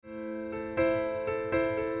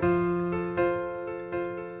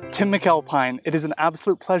Tim McAlpine, it is an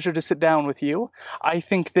absolute pleasure to sit down with you. I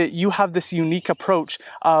think that you have this unique approach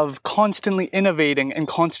of constantly innovating and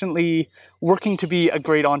constantly working to be a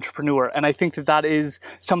great entrepreneur. And I think that that is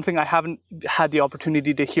something I haven't had the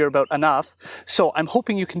opportunity to hear about enough. So I'm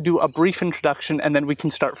hoping you can do a brief introduction and then we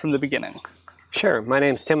can start from the beginning. Sure. My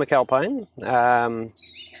name's Tim McAlpine.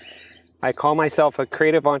 I call myself a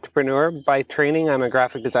creative entrepreneur. By training, I'm a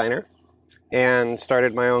graphic designer and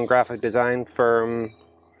started my own graphic design firm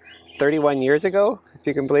 31 years ago, if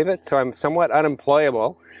you can believe it. So I'm somewhat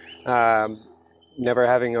unemployable, never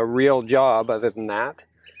having a real job other than that.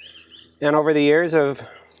 And over the years, I've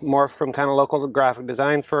morphed from kind of local graphic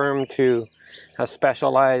design firm to a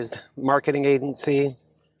specialized marketing agency.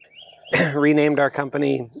 Renamed our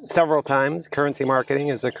company several times. Currency Marketing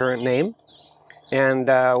is the current name. And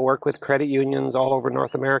work with credit unions all over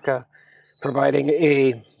North America, providing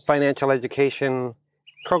a financial education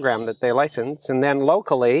program that they license. And then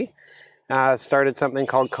locally, started something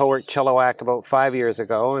called Cowork Chilliwack about 5 years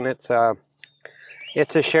ago, and it's a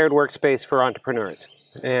shared workspace for entrepreneurs.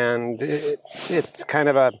 And it's kind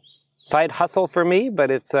of a side hustle for me,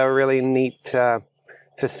 but it's a really neat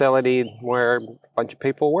facility where a bunch of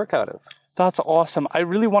people work out of. That's awesome. I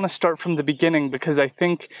really want to start from the beginning because I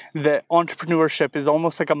think that entrepreneurship is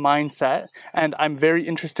almost like a mindset, and I'm very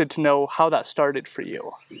interested to know how that started for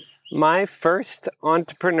you. My first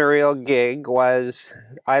entrepreneurial gig was,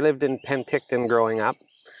 I lived in Penticton growing up,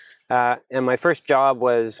 and my first job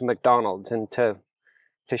was McDonald's. And to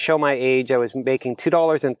show my age, I was making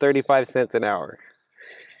 $2.35 an hour.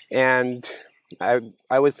 And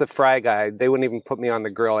I was the fry guy. They wouldn't even put me on the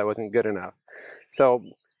grill. I wasn't good enough. So,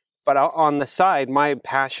 but on the side, my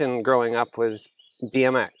passion growing up was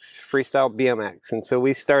BMX, freestyle BMX. And so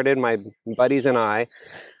we started, my buddies and I,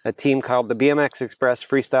 a team called the BMX Express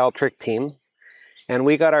Freestyle Trick Team. And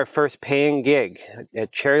we got our first paying gig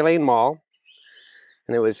at Cherry Lane Mall.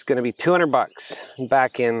 And it was going to be $200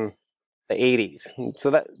 back in the 80s.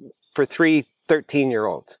 So that, for three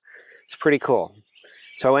 13-year-olds, it's pretty cool.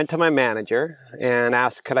 So I went to my manager and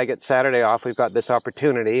asked, could I get Saturday off? We've got this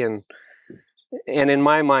opportunity. And in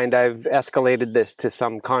my mind, I've escalated this to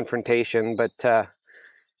some confrontation, but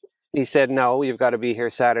he said, no, you've got to be here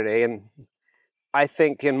Saturday. And I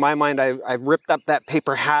think in my mind, I ripped up that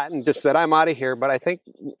paper hat and just said, I'm out of here. But I think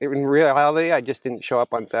in reality, I just didn't show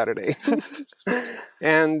up on Saturday.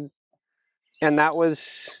 and that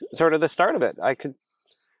was sort of the start of it. I could,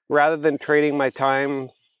 rather than trading my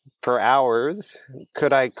time for hours,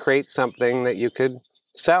 could I create something that you could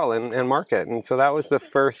sell and market? And so that was the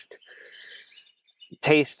first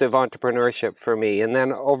taste of entrepreneurship for me. And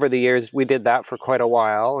then over the years, we did that for quite a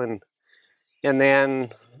while. And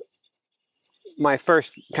then my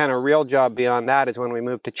first kind of real job beyond that is when we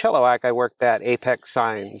moved to Chilliwack. I worked at Apex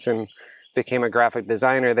Signs and became a graphic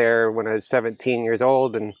designer there when I was 17 years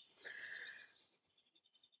old.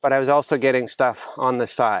 But I was also getting stuff on the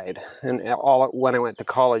side. And when I went to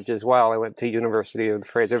college as well, I went to University of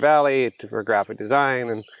Fraser Valley for graphic design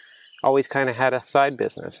and always kind of had a side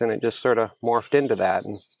business, and it just sort of morphed into that.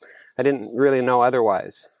 And I didn't really know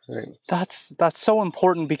otherwise. Right. That's so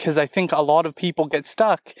important because I think a lot of people get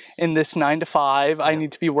stuck in this 9 to 5. Yeah. I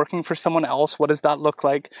need to be working for someone else. What does that look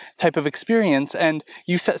like? Type of experience. And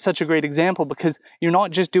you set such a great example because you're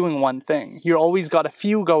not just doing one thing. You're always got a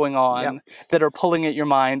few going on that are pulling at your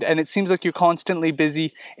mind. And it seems like you're constantly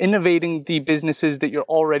busy innovating the businesses that you're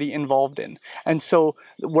already involved in. And so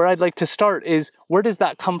where I'd like to start is, where does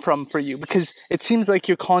that come from for you? Because it seems like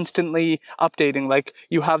you're constantly updating. Like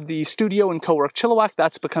you have the studio in Cowork Chilliwack,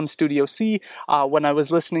 that's become Studio C. When I was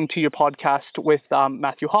listening to your podcast with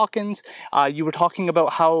Matthew Hawkins, you were talking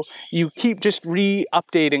about how you keep just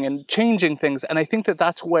re-updating and changing things. And I think that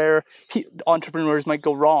that's where entrepreneurs might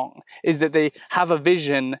go wrong, is that they have a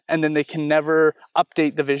vision and then they can never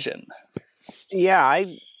update the vision. Yeah,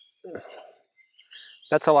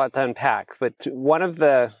 that's a lot to unpack. But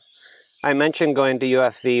I mentioned going to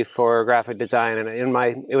UFV for graphic design, and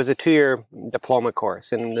it was a 2-year diploma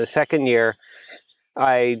course. And the second year,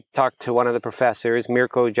 I talked to one of the professors,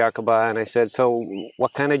 Mirko Jacoba, and I said, so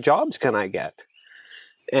what kind of jobs can I get?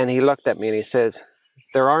 And he looked at me and he says,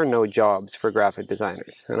 there are no jobs for graphic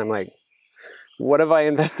designers. And I'm like, what have I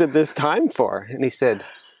invested this time for? And he said,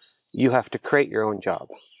 you have to create your own job.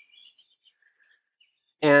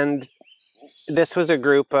 And this was a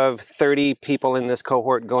group of 30 people in this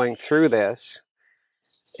cohort going through this.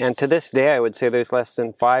 And to this day, I would say there's less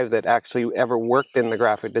than 5 that actually ever worked in the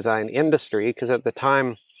graphic design industry, because at the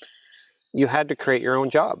time, you had to create your own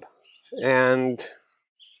job. And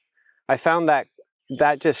I found that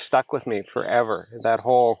just stuck with me forever. That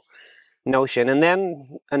whole notion. And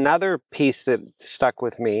then another piece that stuck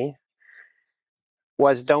with me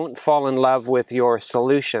was don't fall in love with your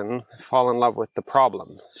solution, fall in love with the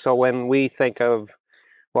problem. So when we think of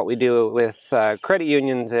what we do with credit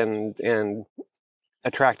unions and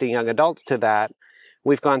attracting young adults to that,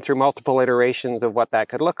 we've gone through multiple iterations of what that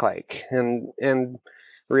could look like. And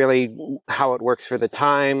really how it works for the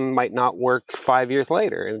time might not work 5 years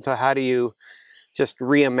later. And so how do you just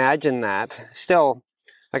reimagine that? Still,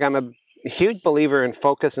 like, I'm a huge believer in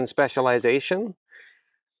focus and specialization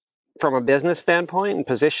from a business standpoint and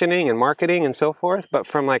positioning and marketing and so forth. But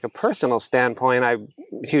from like a personal standpoint, I'm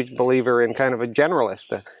a huge believer in kind of a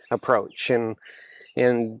generalist approach and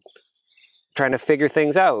trying to figure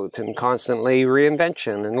things out and constantly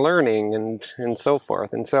reinvention and learning and so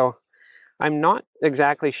forth. And so I'm not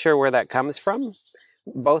exactly sure where that comes from.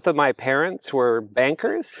 Both of my parents were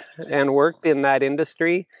bankers and worked in that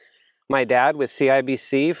industry. My dad was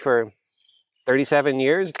CIBC for 37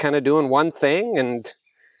 years, kind of doing one thing, and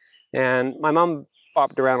my mom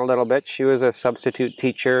bopped around a little bit. She was a substitute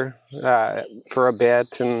teacher for a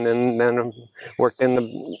bit, and then worked in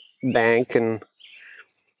the bank. And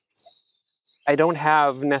I don't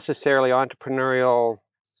have necessarily entrepreneurial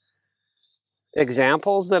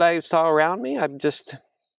examples that I saw around me. I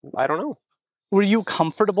don't know. Were you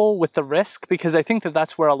comfortable with the risk? Because I think that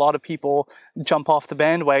that's where a lot of people jump off the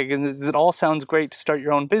bandwagon. Is it all sounds great to start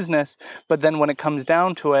your own business, but then when it comes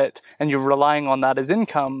down to it and you're relying on that as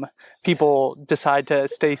income, people decide to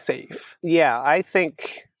stay safe. Yeah, I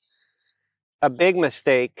think a big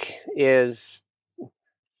mistake is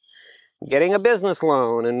getting a business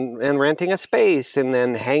loan and renting a space and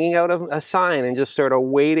then hanging out a sign and just sort of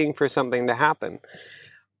waiting for something to happen.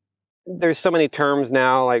 There's so many terms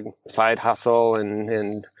now like side hustle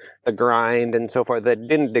and the grind and so forth that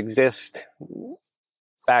didn't exist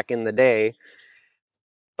back in the day.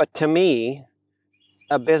 But to me,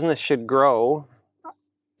 a business should grow.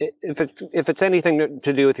 If it's anything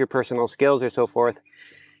to do with your personal skills or so forth,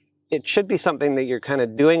 it should be something that you're kind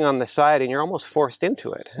of doing on the side and you're almost forced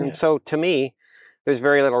into it. And so to me, there's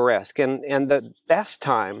very little risk. And the best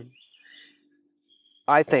time,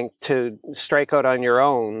 I think, to strike out on your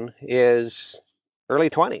own is early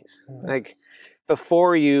 20s. Like,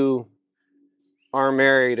 before you are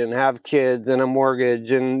married and have kids and a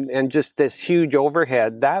mortgage and just this huge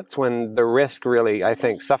overhead, that's when the risk really, I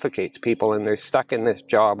think, suffocates people, and they're stuck in this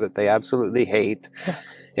job that they absolutely hate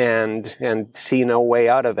and see no way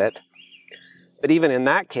out of it. But even in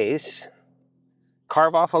that case,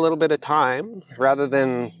 carve off a little bit of time rather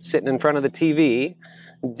than sitting in front of the TV.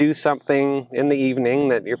 Do something in the evening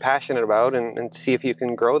that you're passionate about and see if you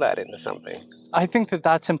can grow that into something. I think that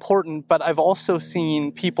that's important, but I've also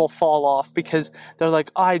seen people fall off because they're like,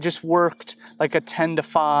 I just worked like a 10 to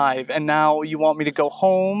 5 and now you want me to go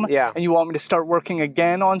home and you want me to start working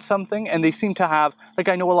again on something. And they seem to have, like,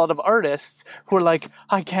 I know a lot of artists who are like,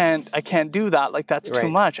 I can't do that. Like, that's too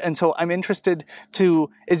much. And so I'm interested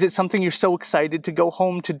is it something you're so excited to go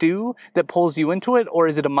home to do that pulls you into it? Or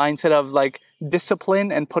is it a mindset of like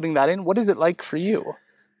discipline and putting that in? What is it like for you?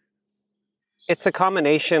 It's a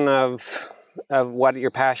combination of what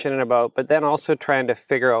you're passionate about, but then also trying to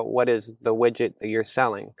figure out what is the widget that you're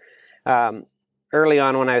selling. Early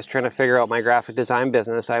on, when I was trying to figure out my graphic design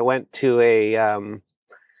business, I went to a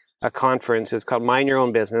conference. It was called Mind Your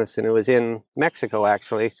Own Business, and it was in Mexico,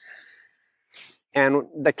 actually. And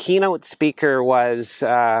the keynote speaker was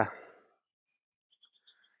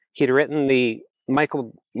he'd written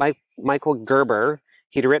Michael Gerber.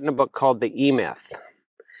 He'd written a book called The E-Myth.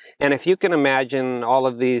 And if you can imagine all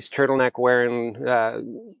of these turtleneck wearing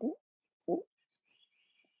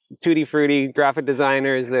tutti frutti graphic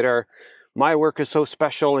designers that are, my work is so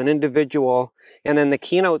special and individual. And then the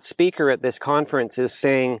keynote speaker at this conference is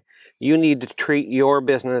saying, you need to treat your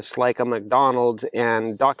business like a McDonald's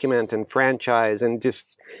and document and franchise and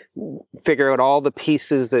just figure out all the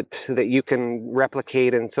pieces that you can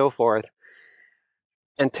replicate and so forth.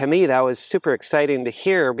 And to me, that was super exciting to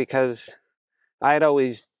hear, because I had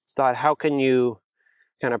always thought, how can you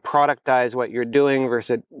kind of productize what you're doing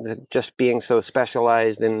versus just being so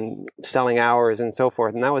specialized in selling hours and so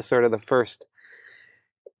forth? And that was sort of the first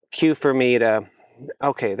cue for me to,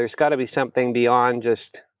 okay, there's got to be something beyond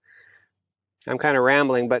just, I'm kind of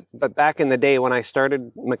rambling, but back in the day when I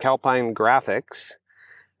started McAlpine Graphics,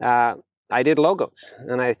 I did logos.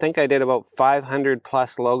 And I think I did about 500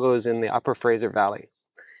 plus logos in the Upper Fraser Valley.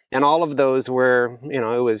 And all of those were, it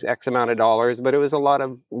was X amount of dollars, but it was a lot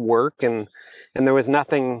of work, and there was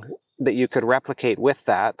nothing that you could replicate with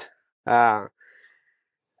that. But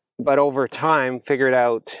over time, figured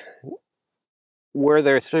out were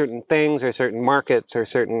there certain things or certain markets or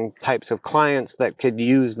certain types of clients that could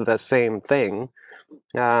use the same thing?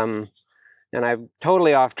 And I'm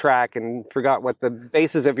totally off track and forgot what the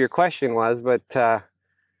basis of your question was, but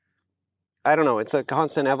I don't know. It's a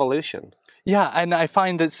constant evolution. Yeah, and I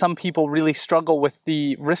find that some people really struggle with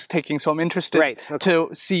the risk taking. So I'm interested to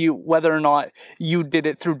see whether or not you did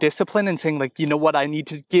it through discipline and saying, like, you know what, I need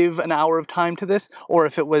to give an hour of time to this, or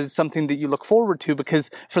if it was something that you look forward to. Because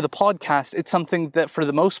for the podcast, it's something that for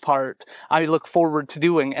the most part I look forward to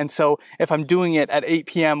doing. And so if I'm doing it at 8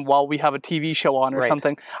 p.m. while we have a TV show on or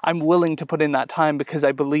something, I'm willing to put in that time because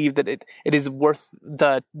I believe that it is worth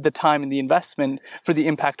the time and the investment for the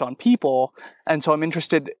impact on people. And so I'm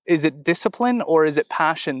interested, is it discipline or is it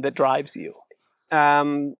passion that drives you?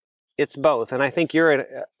 It's both. And I think you're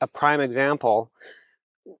a prime example.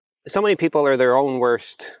 So many people are their own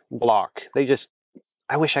worst block. They just,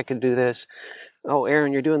 I wish I could do this. Oh,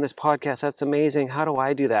 Aaron, you're doing this podcast. That's amazing. How do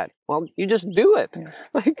I do that? Well, you just do it. Yeah.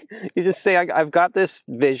 Like, you just say, I've got this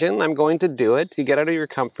vision. I'm going to do it. You get out of your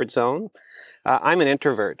comfort zone. I'm an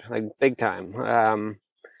introvert, like big time.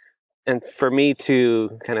 And for me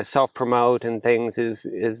to kind of self-promote and things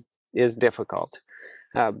is difficult.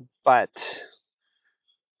 But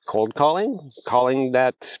cold calling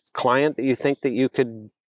that client that you think that you could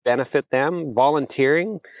benefit them,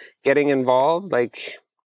 volunteering, getting involved, like,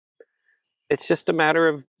 it's just a matter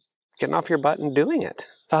of getting off your butt and doing it.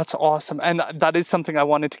 That's awesome. And that is something I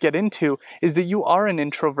wanted to get into, is that you are an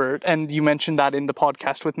introvert, and you mentioned that in the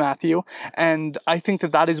podcast with Matthew. And I think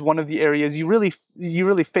that is one of the areas you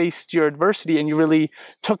really faced your adversity and you really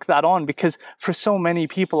took that on, because for so many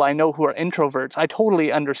people I know who are introverts, I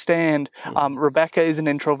totally understand. Rebecca is an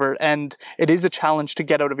introvert, and it is a challenge to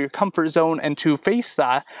get out of your comfort zone and to face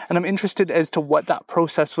that. And I'm interested as to what that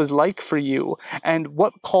process was like for you and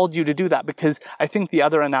what called you to do that, because I think the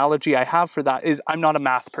other analogy I have for that is I'm not a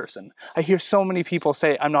math person. I hear so many people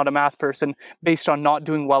say I'm not a math person based on not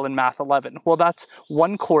doing well in Math 11. Well, that's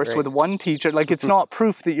one course with one teacher. Like, it's not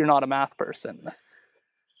proof that you're not a math person.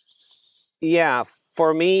 Yeah,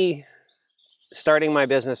 for me, starting my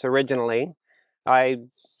business originally, I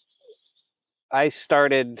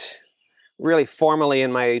started really formally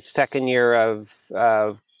in my second year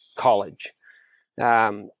of college.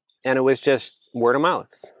 And it was just word of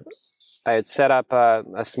mouth. I had set up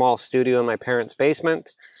a small studio in my parents' basement,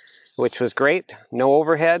 which was great, no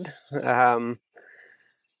overhead. And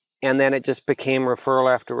then it just became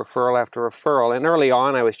referral after referral after referral. And early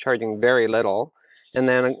on, I was charging very little. And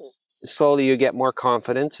then slowly you get more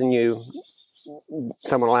confidence, and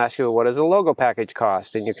someone will ask you, what does a logo package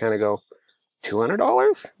cost? And you kind of go,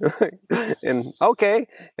 $200? And okay.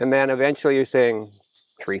 And then eventually you're saying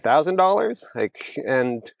 $3,000.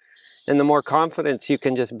 And the more confidence you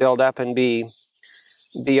can just build up and be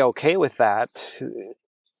okay with that,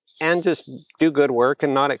 and just do good work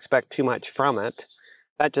and not expect too much from it,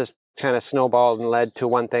 that just kind of snowballed and led to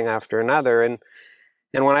one thing after another. And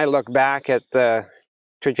when I look back at the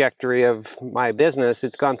trajectory of my business,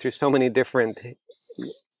 it's gone through so many different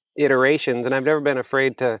iterations, and I've never been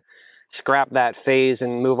afraid to scrap that phase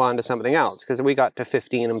and move on to something else, because we got to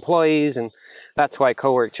 15 employees, and that's why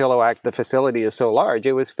Cowork Chilliwack, the facility, is so large.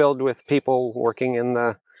 It was filled with people working in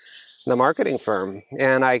the marketing firm,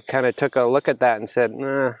 and I kind of took a look at that and said,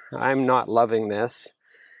 I'm not loving this.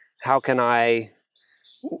 How can I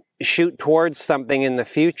shoot towards something in the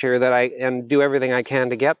future and do everything I can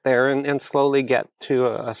to get there and slowly get to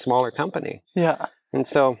a smaller company? Yeah. And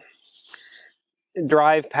so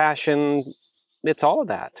drive, passion, it's all of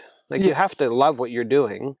that. Like, you have to love what you're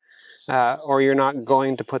doing, or you're not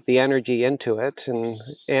going to put the energy into it.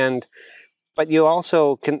 But you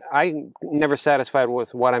also I'm never satisfied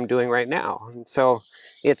with what I'm doing right now. And so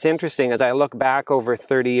it's interesting, as I look back over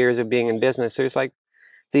 30 years of being in business, there's like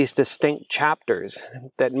these distinct chapters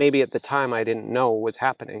that maybe at the time I didn't know was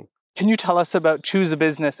happening. Can you tell us about Choose a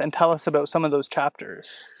Business and tell us about some of those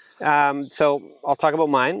chapters? So I'll talk about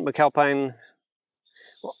mine, McAlpine.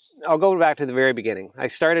 I'll go back to the very beginning. I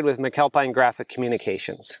started with McAlpine Graphic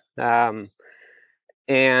Communications, and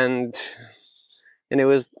it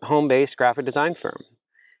was a home-based graphic design firm.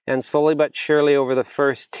 And slowly but surely over the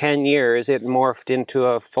first 10 years, it morphed into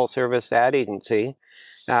a full-service ad agency.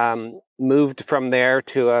 Moved from there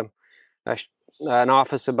to an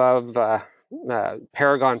office above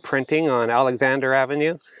Paragon Printing on Alexander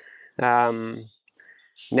Avenue,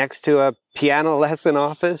 next to a piano lesson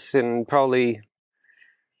office in probably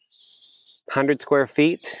 100 square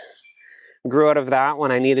feet. Grew out of that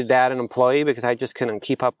when I needed to add an employee because I just couldn't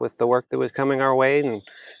keep up with the work that was coming our way, and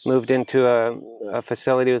moved into a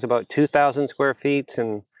facility that was about 2,000 square feet.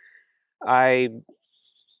 And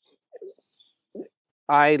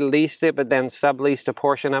I leased it, but then subleased a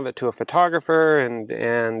portion of it to a photographer, and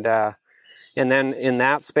then in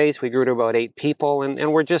that space we grew to about 8 people,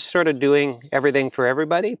 and we're just sort of doing everything for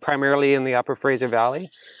everybody, primarily in the Upper Fraser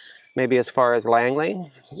Valley, maybe as far as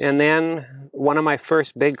Langley. And then one of my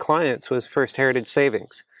first big clients was First Heritage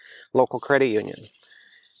Savings, local credit union.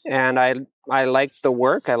 And I liked the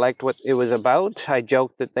work. I liked what it was about. I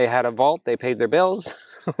joked that they had a vault. They paid their bills.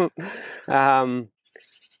 And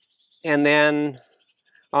then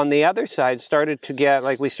on the other side, started to get,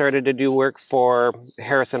 like, we started to do work for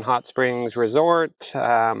Harrison Hot Springs Resort,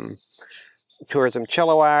 Tourism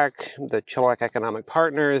Chilliwack, the Chilliwack Economic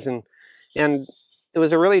Partners, and it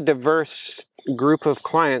was a really diverse group of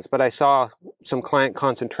clients, but I saw some client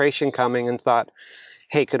concentration coming and thought,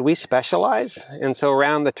 hey, could we specialize? And so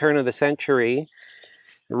around the turn of the century,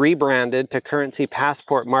 rebranded to Currency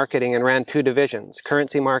Passport Marketing and ran 2 divisions,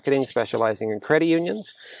 Currency Marketing specializing in credit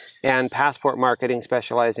unions and Passport Marketing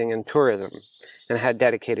specializing in tourism, and had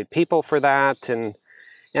dedicated people for that, and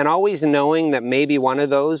always knowing that maybe one of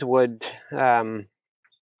those would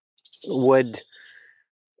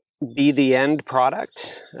be the end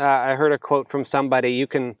product. I heard a quote from somebody, you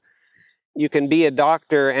can be a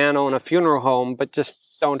doctor and own a funeral home, but just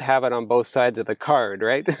don't have it on both sides of the card,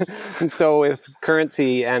 right? And so with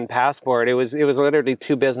Currency and Passport, it was literally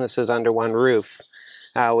 2 businesses under one roof,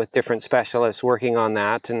 with different specialists working on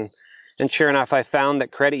that. And sure enough, I found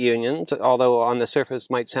that credit unions, although on the surface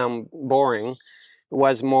might sound boring,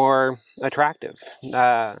 was more attractive.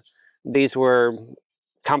 These were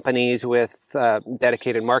companies with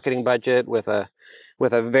dedicated marketing budget, with a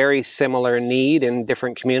very similar need in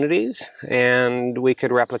different communities, and we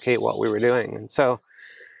could replicate what we were doing. And so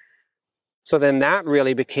then that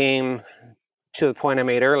really became, to the point I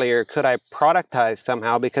made earlier, could I productize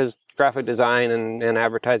somehow? Because graphic design and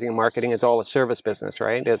advertising and marketing is all a service business,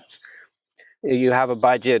 right? You have a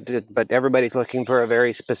budget, but everybody's looking for a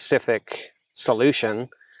very specific solution.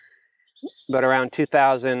 But around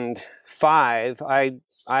 2005, I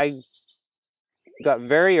got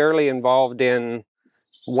very early involved in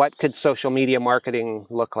what could social media marketing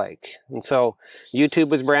look like. And so YouTube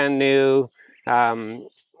was brand new.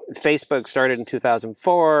 Facebook started in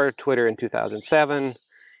 2004, Twitter in 2007,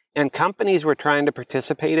 and companies were trying to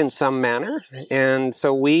participate in some manner. And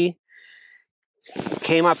so we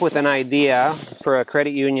came up with an idea for a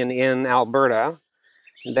credit union in Alberta.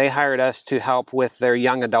 They hired us to help with their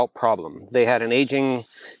young adult problem. They had an aging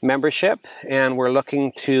membership and were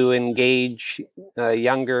looking to engage a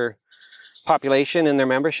younger population in their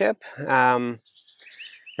membership. And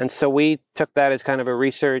so we took that as kind of a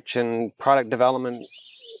research and product development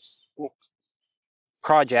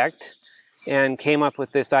project and came up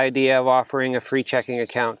with this idea of offering a free checking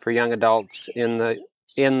account for young adults in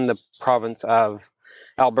the province of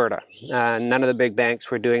Alberta. None of the big banks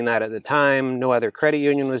were doing that at the time. No other credit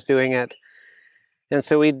union was doing it. And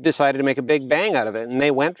so we decided to make a big bang out of it, and they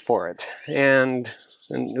went for it. And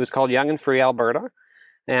it was called Young and Free Alberta.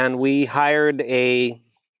 And we hired a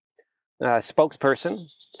spokesperson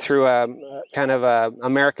through a kind of a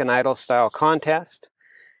American Idol style contest.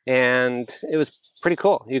 And it was pretty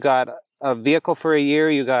cool. You got a vehicle for a year,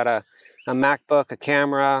 you got a MacBook, a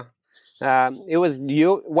camera. It was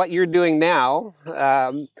what you're doing now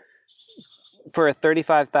for a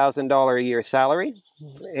 $35,000 a year salary,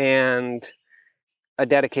 and a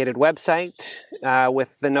dedicated website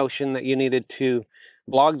with the notion that you needed to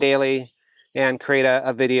blog daily and create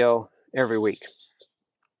a video every week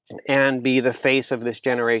and be the face of this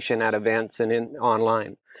generation at events and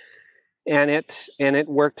online. And it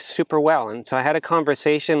worked super well. And so I had a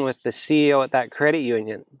conversation with the CEO at that credit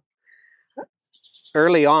union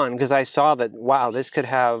early on, because I saw that, wow, this could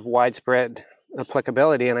have widespread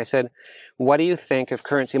applicability. And I said, what do you think if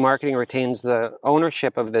Currency Marketing retains the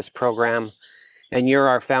ownership of this program and you're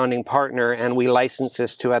our founding partner and we license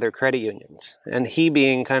this to other credit unions? And he,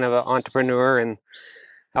 being kind of an entrepreneur, and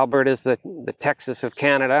Alberta's the Texas of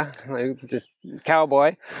Canada, like just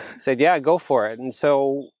cowboy, said, yeah, go for it. And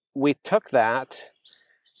so we took that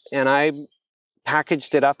and I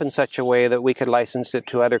packaged it up in such a way that we could license it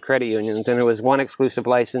to other credit unions. And it was one exclusive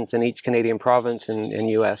license in each Canadian province and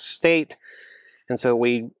US state. And so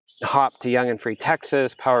we hopped to Young and Free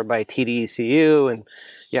Texas, powered by TDECU, and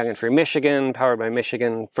Young and Free Michigan, powered by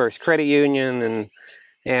Michigan First Credit Union,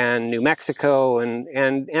 and New Mexico, and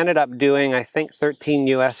ended up doing, I think, 13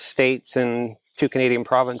 US states and 2 Canadian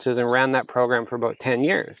provinces, and ran that program for about 10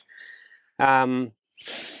 years.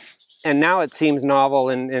 And now it seems novel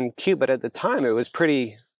and cute, but at the time it was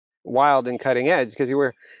pretty wild and cutting edge, because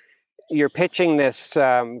you're pitching this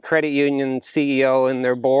credit union CEO and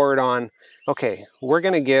their board on, okay, we're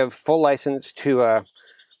going to give full license to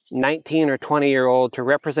 19 or 20-year-old to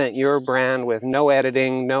represent your brand with no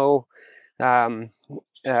editing, no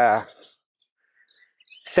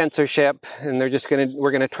censorship, and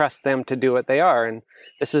we're gonna trust them to do what they are. And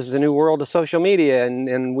this is the new world of social media,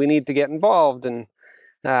 and we need to get involved. And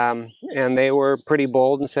they were pretty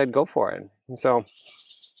bold and said, go for it. And so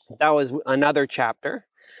that was another chapter.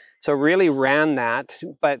 So really ran that.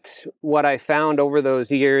 But what I found over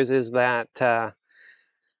those years is that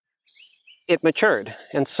it matured,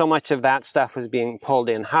 and so much of that stuff was being pulled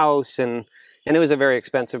in-house, and it was a very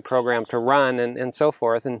expensive program to run, and so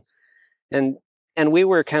forth. And we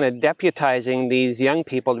were kind of deputizing these young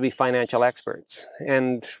people to be financial experts,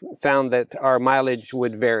 and found that our mileage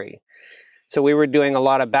would vary. So we were doing a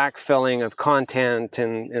lot of backfilling of content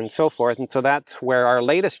and so forth. And so that's where our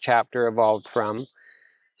latest chapter evolved from.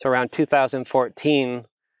 So around 2014,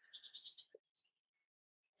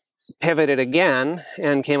 pivoted again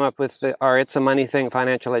and came up with our It's a Money Thing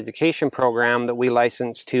financial education program that we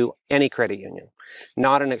license to any credit union,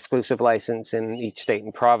 not an exclusive license in each state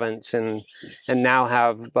and province, and now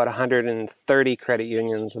have about 130 credit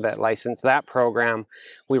unions that license that program.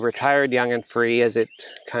 We retired Young and Free as it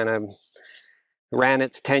kind of ran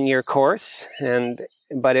its 10-year course,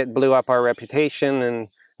 but it blew up our reputation, and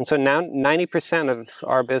so now 90% of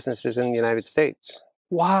our business is in the United States.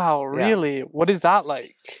 Wow, really? Yeah. What is that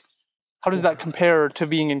like? How does that compare to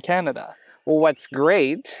being in Canada? Well, what's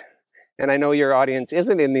great, and I know your audience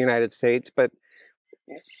isn't in the United States, but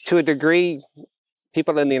to a degree,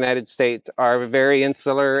 people in the United States are very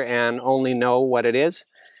insular and only know what it is.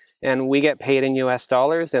 And we get paid in US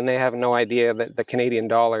dollars, and they have no idea that the Canadian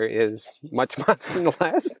dollar is much, much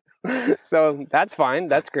less. So that's fine,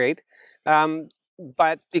 that's great.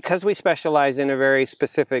 But because we specialize in a very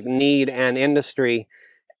specific need and industry,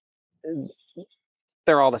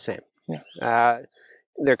 they're all the same. Yeah.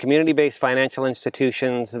 They're community-based financial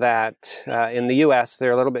institutions that in the US,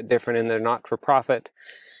 they're a little bit different in they're not-for-profit.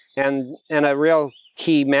 And a real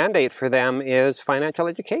key mandate for them is financial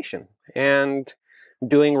education and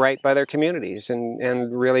doing right by their communities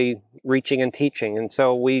and really reaching and teaching. And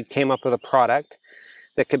so we came up with a product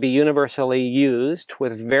that could be universally used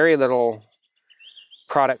with very little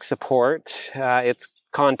product support. It's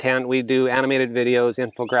content. We do animated videos,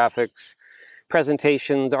 infographics,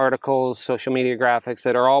 presentations, articles, social media graphics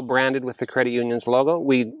that are all branded with the credit union's logo.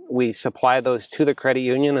 We supply those to the credit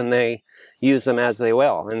union, and they use them as they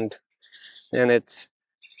will.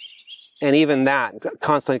 And even that,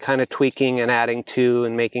 constantly kind of tweaking and adding to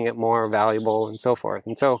and making it more valuable and so forth.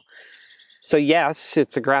 And so yes,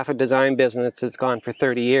 it's a graphic design business that's gone for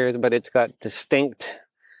 30 years, but it's got distinct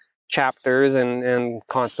chapters and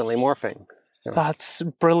constantly morphing. So. That's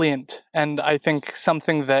brilliant. And I think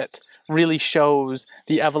something that really shows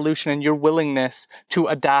the evolution and your willingness to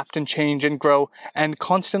adapt and change and grow and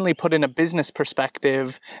constantly put in a business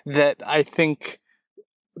perspective that I think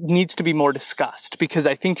needs to be more discussed, because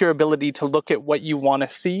I think your ability to look at what you want to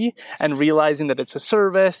see and realizing that it's a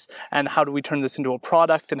service, and how do we turn this into a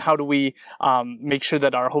product, and how do we make sure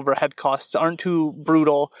that our overhead costs aren't too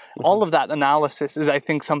brutal, all of that analysis is, I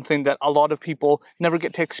think, something that a lot of people never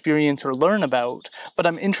get to experience or learn about. But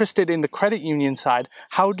I'm interested in the credit union side.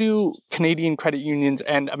 How do Canadian credit unions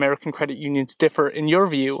and American credit unions differ in your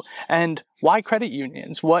view, and why credit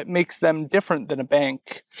unions? What makes them different than a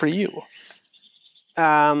bank for you?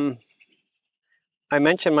 I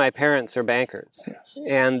mentioned my parents are bankers. Yes.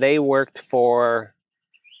 And they worked for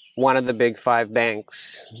one of the big 5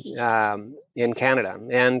 banks in Canada.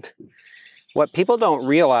 And what people don't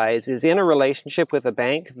realize is in a relationship with a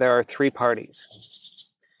bank, there are 3 parties.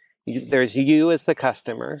 There's you as the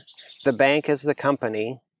customer, the bank as the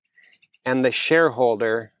company, and the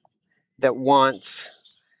shareholder that wants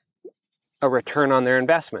a return on their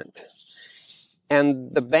investment.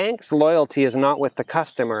 And the bank's loyalty is not with the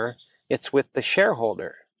customer, it's with the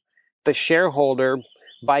shareholder. The shareholder,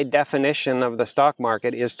 by definition of the stock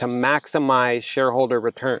market, is to maximize shareholder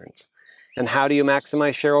returns. And how do you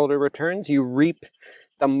maximize shareholder returns? You reap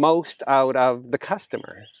the most out of the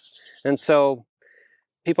customer. And so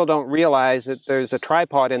people don't realize that there's a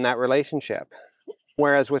tripod in that relationship.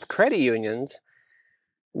 Whereas with credit unions,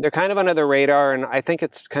 they're kind of under the radar, and I think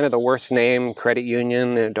it's kind of the worst name, credit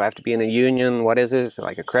union. Do I have to be in a union? What is it? Is it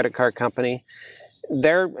like a credit card company?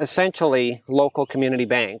 They're essentially local community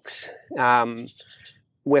banks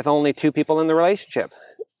with only 2 people in the relationship.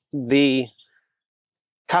 The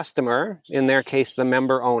customer, in their case the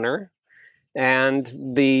member owner, and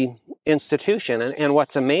the institution. And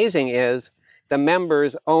what's amazing is the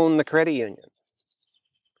members own the credit union.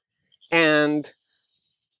 And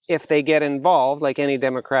if they get involved, like any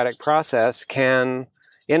democratic process, can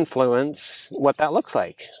influence what that looks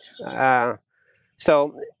like.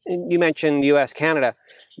 So you mentioned U.S., Canada.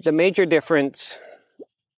 The major difference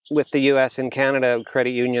with the U.S. and Canada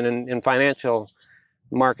credit union and financial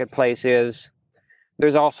marketplace is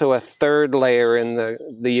there's also a third layer in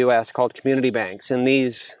the U.S. called community banks, and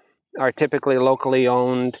these are typically locally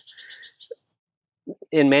owned,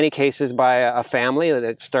 in many cases by a family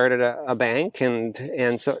that started a bank,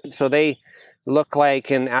 and so they look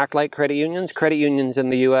like and act like credit unions. Credit unions in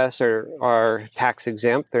the U.S. are tax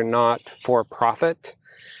exempt. They're not for profit,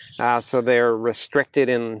 so they're restricted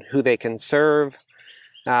in who they can serve.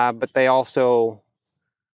 But there's also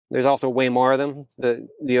way more of them. The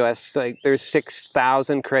U.S., like there's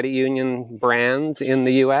 6,000 credit union brands in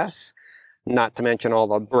the U.S., not to mention all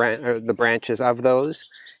the branches of those.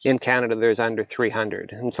 In Canada, there's under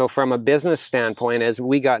 300. And so from a business standpoint, as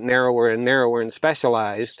we got narrower and narrower and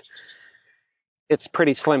specialized, it's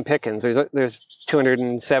pretty slim pickings. There's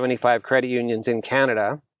 275 credit unions in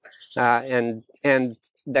Canada, and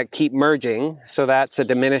that keep merging. So that's a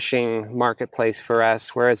diminishing marketplace for us.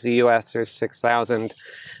 Whereas the U.S., there's 6,000.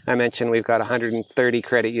 I mentioned we've got 130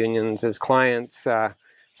 credit unions as clients. So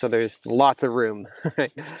there's lots of room.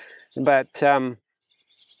 Right? But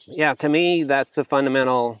yeah, to me, that's the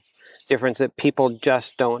fundamental difference that people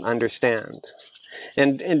just don't understand.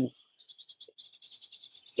 And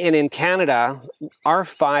in Canada, our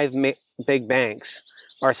five big banks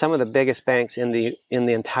are some of the biggest banks in the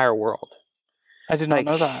entire world. I did not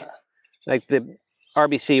know that. Like the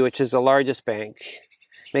RBC, which is the largest bank,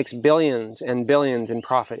 makes billions and billions in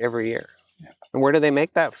profit every year. Yeah. And where do they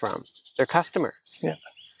make that from? Their customers. Yeah.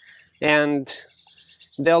 And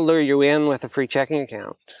they'll lure you in with a free checking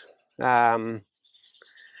account.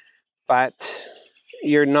 But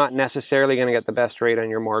you're not necessarily going to get the best rate on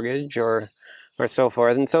your mortgage or so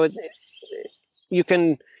forth. And so you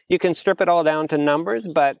can strip it all down to numbers,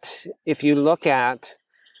 but if you look at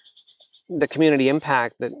the community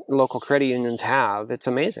impact that local credit unions have, it's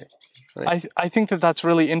amazing. Right? I think that's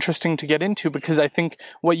really interesting to get into, because I think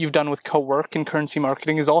what you've done with Cowork and currency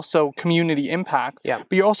marketing is also community impact. Yeah.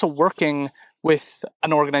 But you're also working with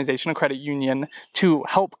an organization, a credit union, to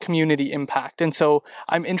help community impact. And so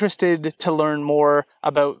I'm interested to learn more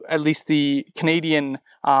about at least the Canadian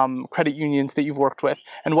credit unions that you've worked with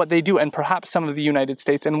and what they do, and perhaps some of the United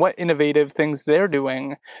States, and what innovative things they're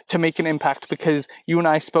doing to make an impact, because you and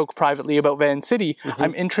I spoke privately about Van City. Mm-hmm.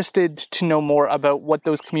 I'm interested to know more about what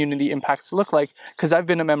those community impacts look like, because I've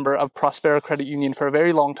been a member of Prospera Credit Union for a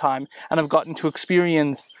very long time, and I've gotten to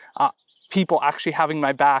experience people actually having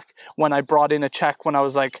my back when I brought in a check when I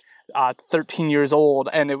was like 13 years old,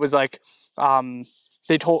 and it was like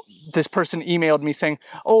this person emailed me saying,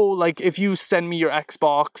 oh, like if you send me your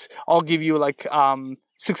Xbox, I'll give you like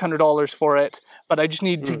 $600 for it, but I just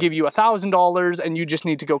need to give you $1,000 and you just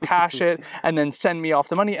need to go cash it and then send me off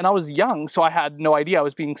the money. And I was young, so I had no idea I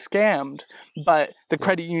was being scammed. But the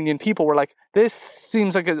credit union people were like, this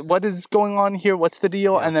seems like what is going on here? What's the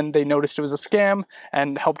deal? Yeah. And then they noticed it was a scam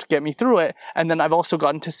and helped get me through it. And then I've also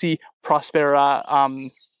gotten to see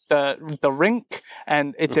Prospera, the rink,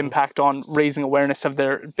 and its impact on raising awareness of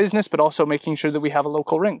their business, but also making sure that we have a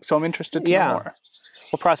local rink. So I'm interested to know more.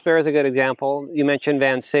 Well, Prospera is a good example. You mentioned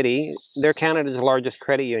Van City. They're Canada's largest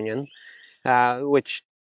credit union, which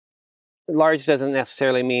large doesn't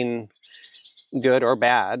necessarily mean good or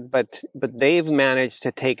bad, but they've managed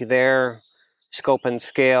to take their scope and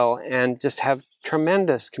scale and just have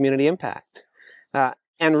tremendous community impact.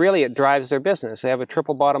 And really, it drives their business. They have a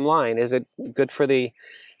triple bottom line. Is it good for the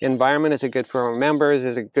environment? Is it good for our members?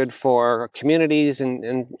 Is it good for communities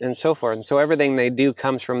and so forth? And so everything they do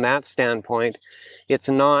comes from that standpoint. It's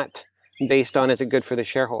not based on, is it good for the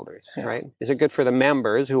shareholders, right? Is it good for the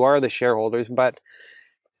members who are the shareholders? But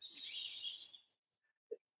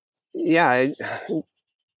yeah,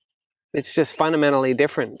 it's just fundamentally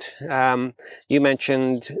different. You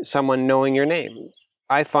mentioned someone knowing your name.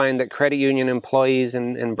 I find that credit union employees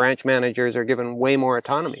and branch managers are given way more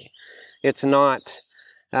autonomy. It's not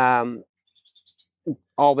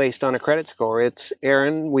all based on a credit score. It's,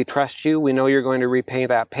 Aaron, we trust you. We know you're going to repay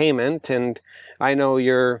that payment, and I know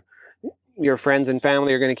your friends and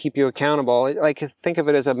family are going to keep you accountable. Like, think of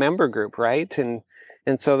it as a member group, right? And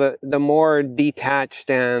so the more detached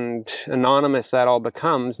and anonymous that all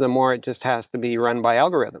becomes, the more it just has to be run by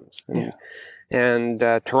algorithms. Yeah. And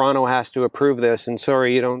Toronto has to approve this, and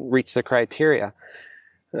sorry, you don't reach the criteria.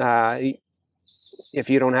 If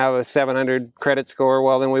you don't have a 700 credit score,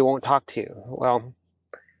 well, then we won't talk to you. Well,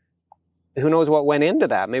 who knows what went into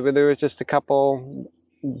that? Maybe there was just a couple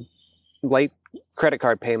late credit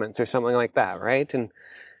card payments or something like that, right? And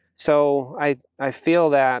so I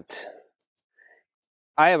feel that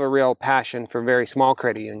I have a real passion for very small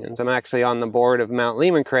credit unions. I'm actually on the board of Mount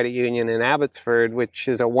Lehman Credit Union in Abbotsford, which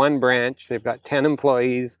is a one branch. They've got 10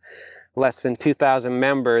 employees, less than 2,000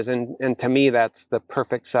 members, and to me, that's the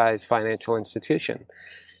perfect size financial institution.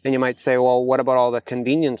 And you might say, well, what about all the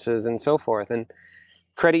conveniences and so forth? And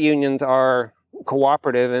credit unions are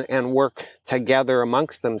cooperative and work together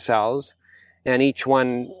amongst themselves, and each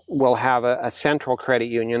one will have a central credit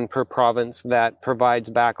union per province that provides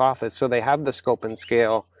back office. So they have the scope and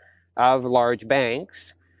scale of large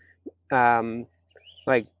banks.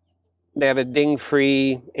 Like they have a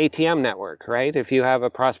ding-free ATM network, right? If you have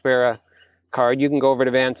a Prospera card, you can go over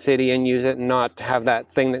to Van City and use it and not have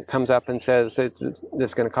that thing that comes up and says this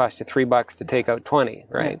is going to cost you $3 to take out 20,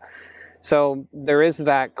 right? Yeah. So there is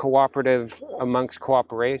that cooperative amongst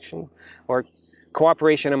cooperation, or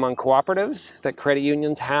cooperation among cooperatives that credit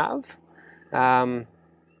unions have. I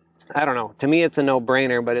don't know. To me, it's a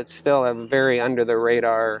no-brainer, but it's still a very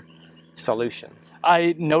under-the-radar solution.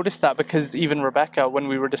 I noticed that because even Rebecca, when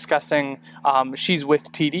we were discussing, she's with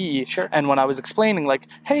TD, sure. And when I was explaining, like,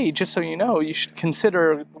 hey, just so you know, you should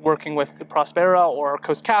consider working with Prospera or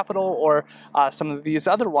Coast Capital or some of these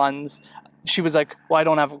other ones, she was like, well, I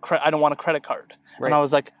don't want a credit card. Right. And I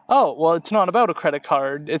was like, oh, well, it's not about a credit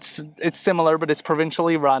card. It's similar, but it's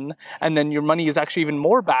provincially run. And then your money is actually even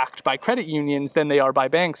more backed by credit unions than they are by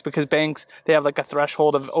banks, because banks, they have like a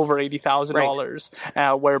threshold of over $80,000,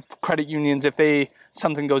 right. Where credit unions, if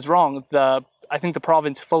something goes wrong, I think the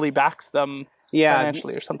province fully backs them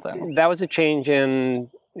financially or something. That was a change in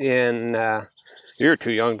you're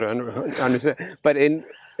too young to understand, but in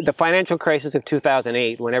the financial crisis of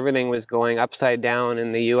 2008, when everything was going upside down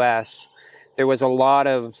in the U.S., there was a lot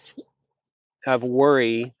of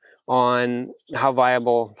worry on how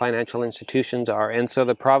viable financial institutions are. And so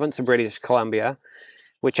the province of British Columbia,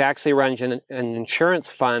 which actually runs an insurance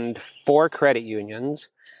fund for credit unions,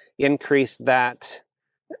 increased that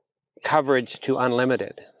coverage to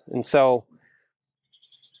unlimited. And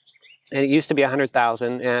it used to be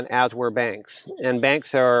 100,000, and as were banks. And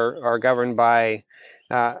banks are governed by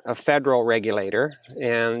a federal regulator,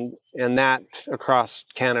 and that across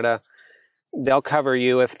Canada, they'll cover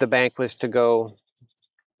you if the bank was to go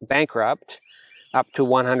bankrupt. Up to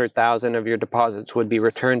 100,000 of your deposits would be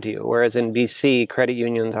returned to you, whereas in BC, credit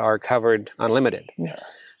unions are covered unlimited. Yeah.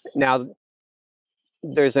 Now,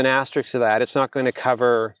 there's an asterisk to that. It's not going to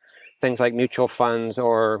cover things like mutual funds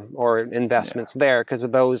or investments there, because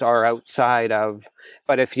those are outside of.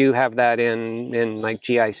 But if you have that in like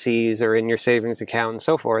GICs or in your savings account and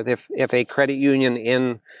so forth, if a credit union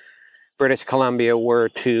in British Columbia were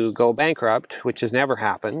to go bankrupt, which has never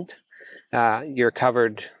happened, you're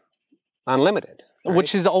covered unlimited. Right?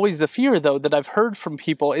 Which is always the fear, though, that I've heard from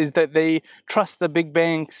people, is that they trust the big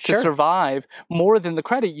banks to survive more than the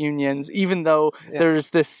credit unions, even though there's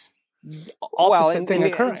this opposite thing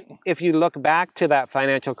occurring. If you look back to that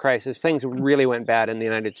financial crisis, things really went bad in the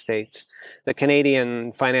United States. The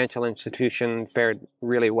Canadian financial institution fared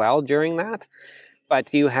really well during that,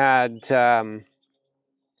 but you had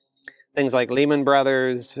things like Lehman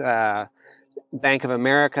Brothers, Bank of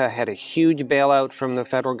America had a huge bailout from the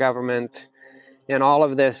federal government, and all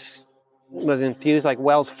of this was infused. Like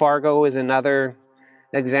Wells Fargo is another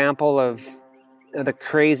example of the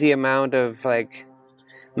crazy amount of like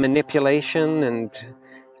manipulation, and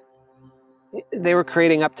they were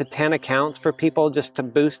creating up to 10 accounts for people just to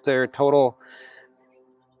boost their total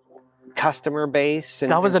customer base.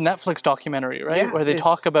 And that was a Netflix documentary, right? Yeah, where they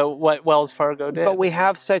talk about what Wells Fargo did. But we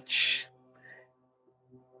have such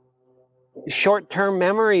short-term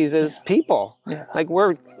memories as people. Yeah. Like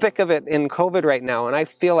we're thick of it in COVID right now, and I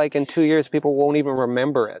feel like in 2 years people won't even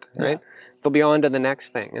remember it, right? Yeah. They'll be on to the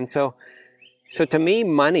next thing. And so to me,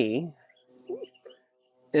 money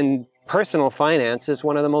in personal finance is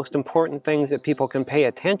one of the most important things that people can pay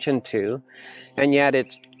attention to, and yet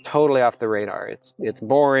it's totally off the radar. It's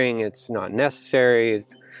boring, it's not necessary.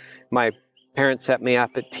 My parents set me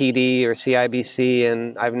up at TD or CIBC,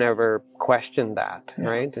 and I've never questioned that,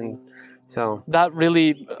 right? And so that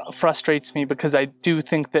really frustrates me, because I do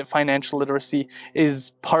think that financial literacy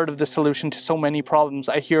is part of the solution to so many problems.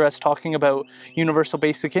 I hear us talking about universal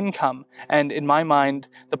basic income, and in my mind,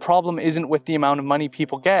 the problem isn't with the amount of money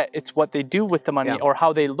people get, it's what they do with the money, or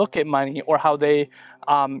how they look at money, or how they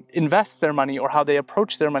invest their money, or how they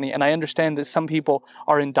approach their money. And I understand that some people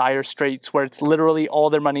are in dire straits where it's literally all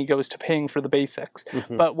their money goes to paying for the basics.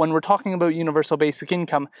 Mm-hmm. But when we're talking about universal basic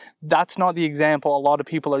income, that's not the example a lot of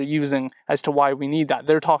people are using as to why we need that.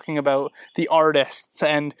 They're talking about the artists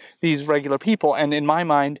and these regular people. And in my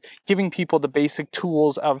mind, giving people the basic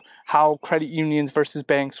tools of how credit unions versus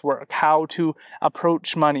banks work, how to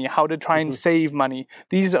approach money, how to try and save money.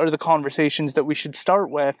 These are the conversations that we should start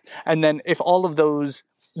with. And then if all of those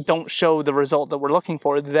don't show the result that we're looking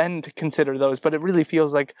for, then to consider those. But it really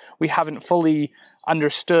feels like we haven't fully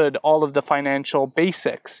understood all of the financial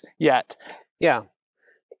basics yet. Yeah.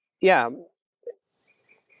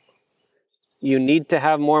 You need to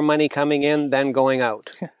have more money coming in than going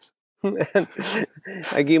out. Yes.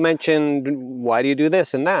 Like you mentioned, why do you do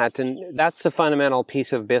this and that? And that's the fundamental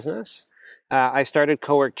piece of business. I started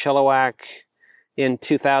Cowork Chilliwack in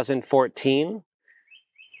 2014.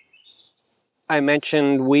 I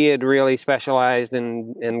mentioned we had really specialized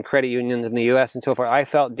in credit unions in the US and so forth. I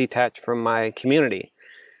felt detached from my community.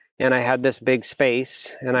 And I had this big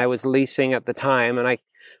space, and I was leasing at the time, and I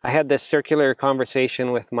had this circular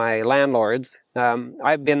conversation with my landlords.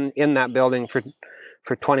 I've been in that building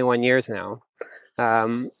for 21 years now,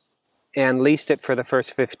 and leased it for the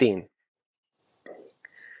first 15.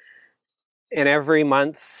 And every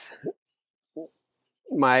month,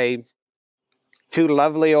 my two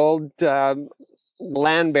lovely old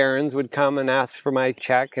land barons would come and ask for my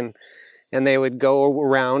check, and they would go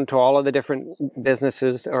around to all of the different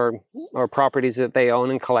businesses or properties that they own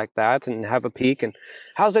and collect that and have a peek. And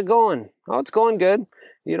how's it going? Oh, it's going good.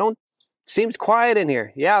 Seems quiet in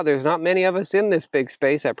here. Yeah, there's not many of us in this big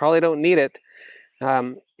space. I probably don't need it.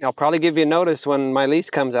 I'll probably give you notice when my lease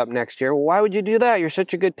comes up next year. Well, why would you do that? You're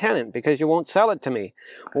such a good tenant. Because you won't sell it to me.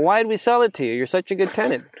 Well, why'd we sell it to you? You're such a good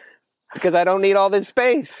tenant. Because I don't need all this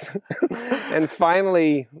space. And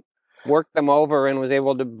finally worked them over and was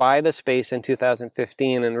able to buy the space in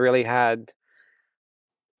 2015 and really had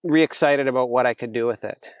re-excited about what I could do with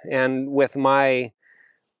it. And with my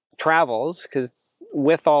travels, because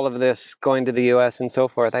with all of this going to the US and so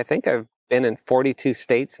forth, I think I've been in 42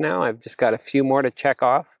 states now. I've just got a few more to check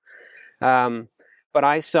off. But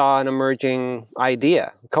I saw an emerging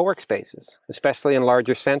idea, co-work spaces, especially in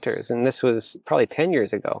larger centers. And this was probably 10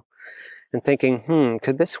 years ago. And thinking,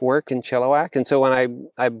 could this work in Chilliwack? And so when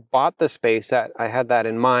I bought the space, I had that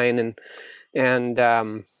in mind, and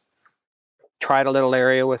tried a little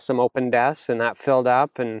area with some open desks, and that filled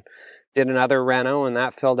up, and did another reno, and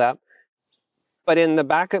that filled up. But in the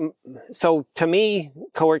back of, so to me,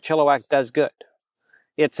 Cowork Chilliwack does good.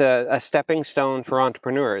 It's a stepping stone for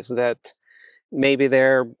entrepreneurs that maybe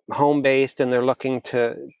they're home-based and they're looking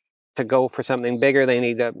to go for something bigger. They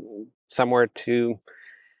need somewhere to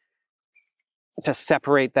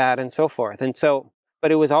separate that and so forth. And so,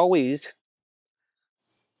 but it was always,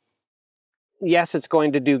 yes, it's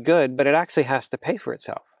going to do good, but it actually has to pay for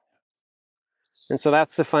itself. And so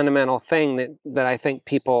that's the fundamental thing that I think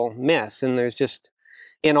people miss. And there's just,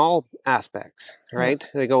 in all aspects, right?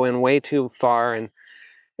 They go in way too far.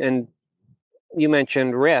 And you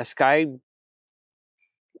mentioned risk. I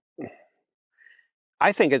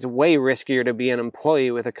think it's way riskier to be an employee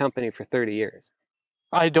with a company for 30 years.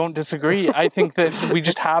 I don't disagree. I think that we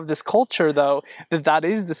just have this culture, though, that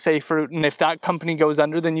is the safe route. And if that company goes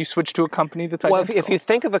under, then you switch to a company that's identical. Well, if you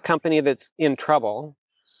think of a company that's in trouble,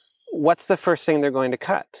 what's the first thing they're going to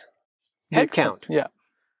cut? Headcount. Yeah.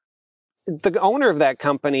 The owner of that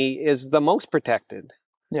company is the most protected.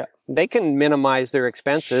 Yeah. They can minimize their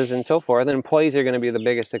expenses and so forth. And employees are going to be the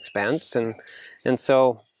biggest expense. And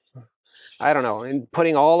so, I don't know, in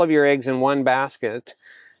putting all of your eggs in one basket,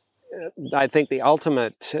 I think the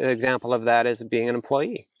ultimate example of that is being an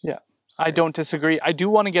employee. Yeah, I don't disagree. I do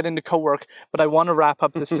want to get into Cowork, but I want to wrap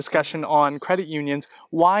up this discussion on credit unions.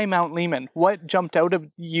 Why Mount Lehman? What jumped out of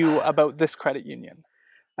you about this credit union?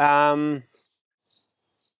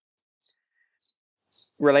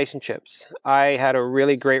 Relationships. I had a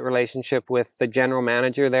really great relationship with the general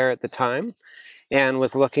manager there at the time, and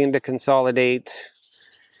was looking to consolidate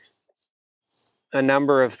a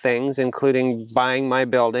number of things, including buying my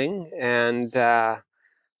building. And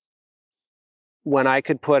when I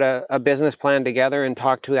could put a business plan together and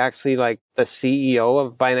talk to actually like the CEO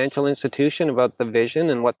of a financial institution about the vision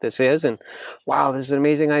and what this is, and wow, this is an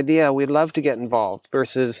amazing idea, we'd love to get involved,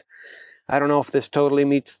 versus I don't know if this totally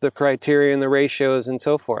meets the criteria and the ratios and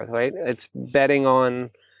so forth, right? It's betting on,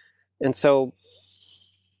 and so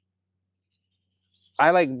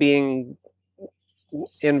I like being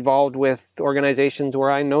involved with organizations where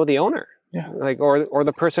I know the owner, like or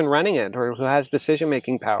the person running it, or who has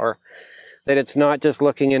decision-making power, that it's not just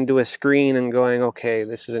looking into a screen and going, okay,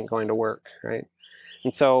 this isn't going to work, right?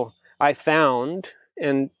 And so I found,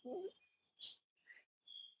 and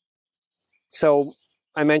so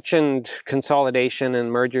I mentioned consolidation and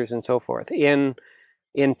mergers and so forth. In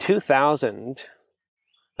 2000,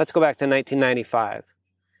 let's go back to 1995,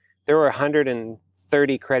 there were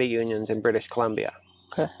 130 credit unions in British Columbia.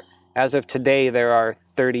 Okay. As of today, there are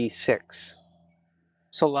 36.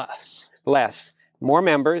 So less. Less. More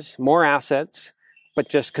members, more assets, but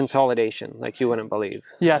just consolidation, like you wouldn't believe.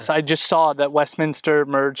 Yes, I just saw that Westminster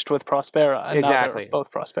merged with Prospera, and now they're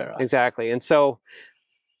both Prospera. Exactly. And so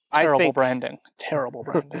Terrible branding. Terrible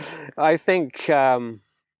branding. I think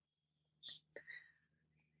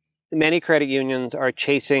many credit unions are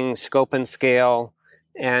chasing scope and scale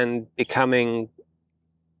and becoming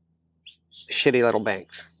shitty little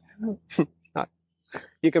banks.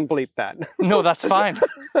 You can bleep that. No, that's fine.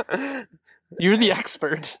 You're the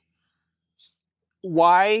expert.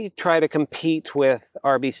 Why try to compete with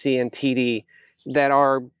RBC and TD that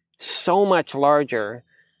are so much larger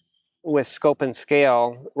with scope and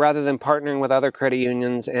scale, rather than partnering with other credit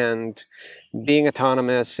unions and being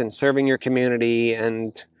autonomous and serving your community?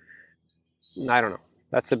 And I don't know.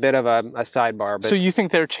 That's a bit of a sidebar. But so you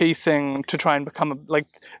think they're chasing to try and become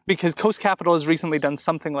because Coast Capital has recently done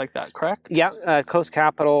something like that, correct? Yeah, Coast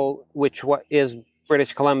Capital, which is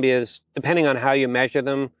British Columbia's, depending on how you measure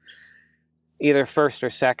them, either first or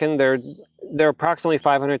second. They're approximately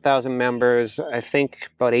 500,000 members. I think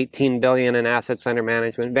about 18 billion in assets under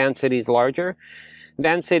management. Vancity's larger.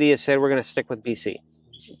 Vancity has said we're going to stick with BC.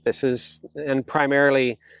 And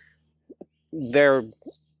primarily they're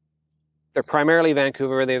primarily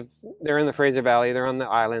Vancouver. They're in the Fraser Valley. They're on the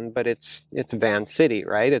island, but it's Vancity,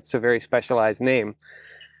 right? It's a very specialized name.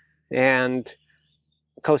 And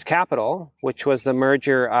Coast Capital, which was the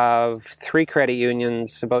merger of 3 credit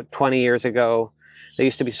unions about 20 years ago. They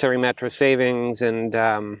used to be serving Metro Savings, and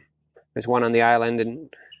there's one on the island,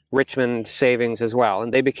 and Richmond Savings as well.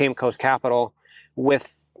 And they became Coast Capital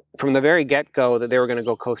from the very get-go that they were going to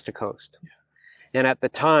go coast to coast. And at the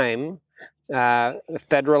time,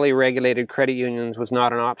 federally regulated credit unions was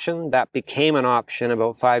not an option. That became an option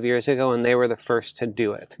about 5 years ago, and they were the first to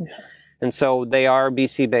do it. Yeah. And so they are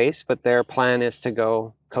BC based, but their plan is to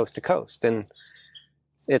go coast to coast. And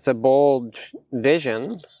it's a bold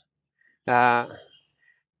vision. But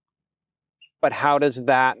how does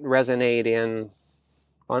that resonate in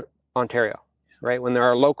Ontario, right? When there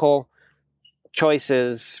are local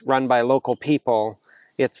choices run by local people,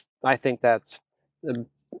 I think that's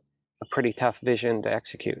a pretty tough vision to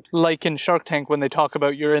execute. Like in Shark Tank, when they talk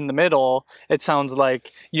about you're in the middle, it sounds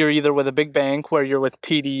like you're either with a big bank where you're with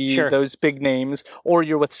TD, sure, those big names, or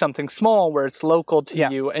you're with something small where it's local to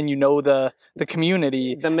you and you know the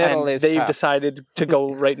community. The middle is they've tough. Decided to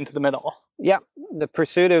go right into the middle. Yeah, the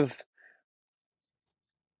pursuit of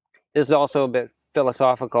is also a bit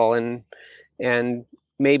philosophical and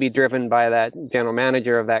maybe driven by that general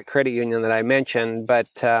manager of that credit union that I mentioned, but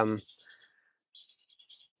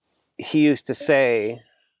he used to say,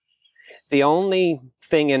 the only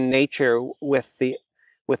thing in nature with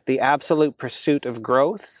the absolute pursuit of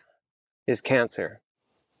growth is cancer.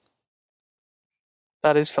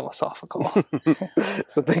 That is philosophical.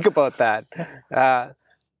 So think about that.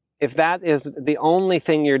 If that is the only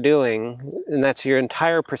thing you're doing, and that's your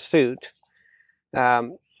entire pursuit,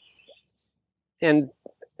 and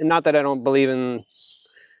not that I don't believe in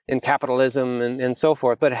capitalism and so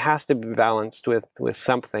forth, but it has to be balanced with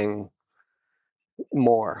something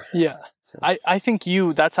more. Yeah. So. I think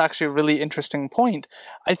that's actually a really interesting point.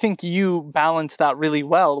 I think you balance that really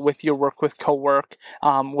well with your work with Cowork,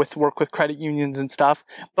 with work with credit unions and stuff.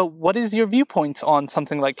 But what is your viewpoints on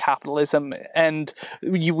something like capitalism? And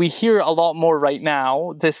we hear a lot more right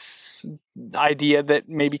now, this idea that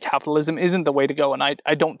maybe capitalism isn't the way to go. And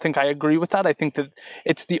I don't think I agree with that. I think that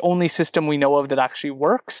it's the only system we know of that actually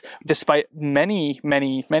works, despite many,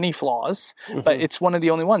 many, many flaws. Mm-hmm. But it's one of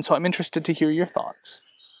the only ones. So I'm interested to hear your thoughts.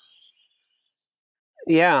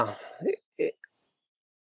 Yeah,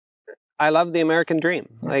 I love the American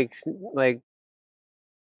dream. Like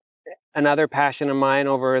another passion of mine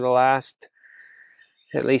over the last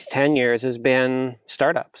at least 10 years has been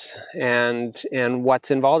startups and what's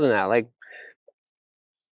involved in that. Like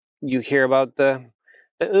you hear about the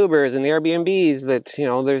Ubers and the Airbnbs that,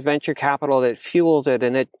 there's venture capital that fuels it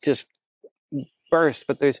and it just bursts,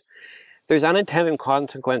 but there's unintended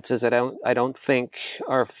consequences that I don't think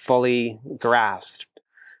are fully grasped.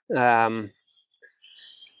 I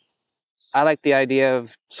like the idea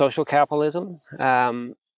of social capitalism.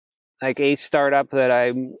 Like a startup that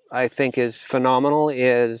I think is phenomenal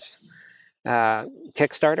is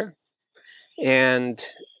Kickstarter, and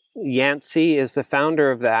Yancey is the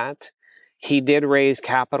founder of that. He did raise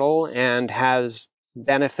capital and has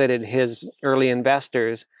benefited his early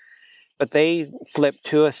investors, but they flipped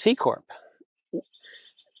to a C Corp.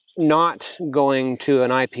 Not going to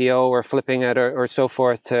an IPO or flipping it or so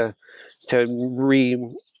forth to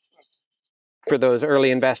for those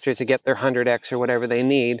early investors to get their 100x or whatever they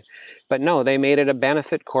need. But no, they made it a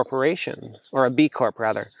benefit corporation, or a B Corp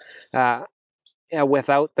rather,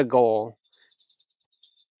 without the goal.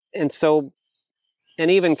 And so,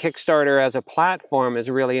 and even Kickstarter as a platform is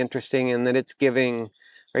really interesting in that it's giving,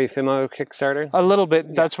 are you familiar with Kickstarter? A little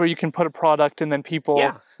bit. That's where you can put a product and then people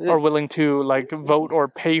are willing to like vote or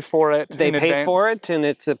pay for it. They pay for it, and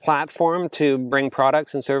it's a platform to bring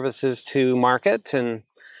products and services to market. And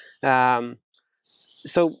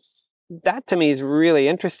so that to me is really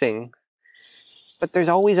interesting. But there's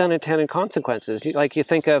always unintended consequences. Like you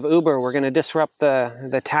think of Uber, we're going to disrupt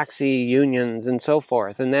the taxi unions and so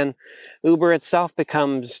forth. And then Uber itself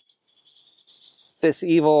becomes this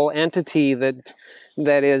evil entity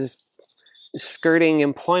that is skirting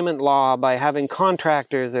employment law by having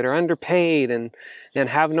contractors that are underpaid and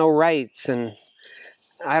have no rights. And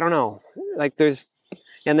I don't know, like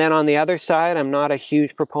and then on the other side, I'm not a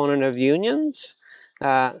huge proponent of unions.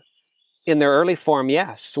 In their early form,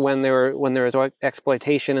 yes, when there was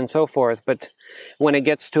exploitation and so forth. But when it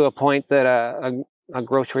gets to a point that a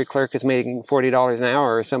grocery clerk is making $40 an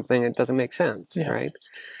hour or something, it doesn't make sense, right?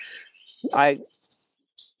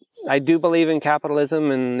 I do believe in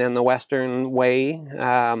capitalism and the Western way,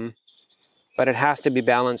 but it has to be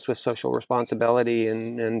balanced with social responsibility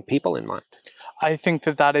and people in mind. I think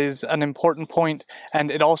that is an important point, and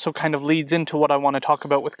it also kind of leads into what I want to talk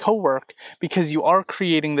about with Cowork, because you are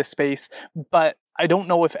creating the space, but I don't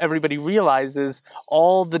know if everybody realizes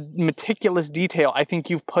all the meticulous detail I think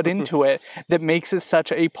you've put into it that makes it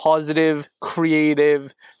such a positive,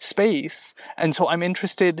 creative space. And so I'm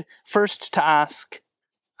interested first to ask,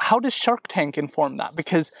 how does Shark Tank inform that?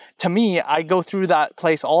 Because to me, I go through that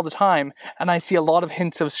place all the time and I see a lot of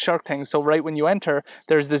hints of Shark Tank. So right when you enter,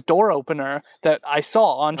 there's this door opener that I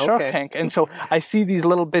saw on Shark Tank. And so I see these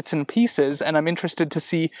little bits and pieces, and I'm interested to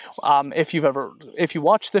see if you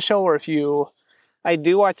watch the show or if you... I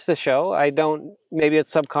do watch the show. I don't, maybe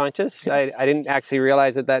it's subconscious. I didn't actually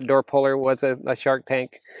realize that door puller was a Shark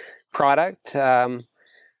Tank product. I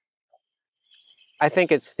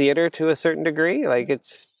think it's theater to a certain degree.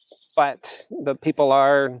 But the people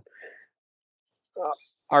are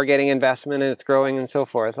getting investment and it's growing and so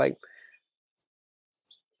forth.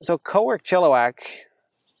 So Cowork Chilliwack,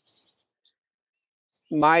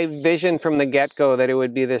 my vision from the get-go that it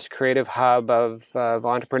would be this creative hub of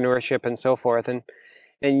entrepreneurship and so forth, and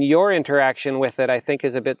your interaction with it, I think,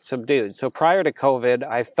 is a bit subdued. So prior to COVID,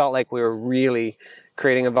 I felt like we were really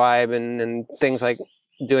creating a vibe and things like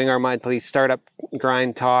doing our monthly startup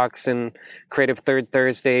grind talks and creative third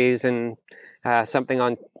Thursdays and something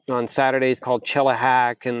on Saturdays called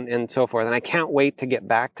Chilliwack and so forth. And I can't wait to get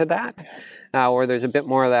back to that, where there's a bit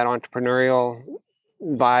more of that entrepreneurial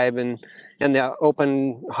vibe, and the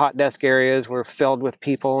open hot desk areas were filled with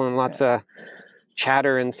people and lots of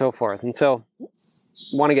chatter and so forth. And so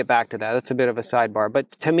want to get back to that. That's a bit of a sidebar.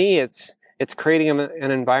 But to me, it's creating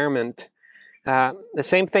an environment. The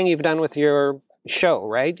same thing you've done with your show,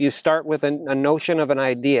 right? You start with a notion of an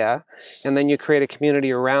idea, and then you create a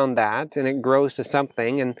community around that, and it grows to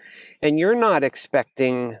something, and you're not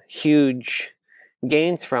expecting huge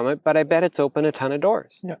gains from it, but I bet it's opened a ton of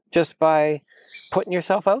doors just by putting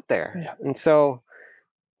yourself out there. And so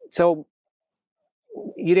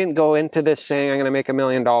you didn't go into this saying I'm going to make $1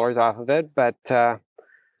 million off of it, but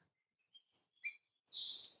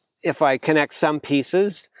if I connect some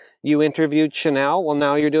pieces, you interviewed Chanel, well,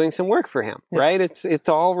 now you're doing some work for him, right? It's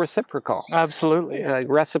all reciprocal. Absolutely.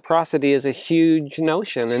 Reciprocity is a huge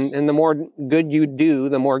notion, and the more good you do,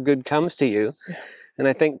 the more good comes to you. And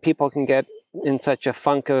I think people can get in such a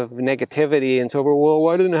funk of negativity and so, well,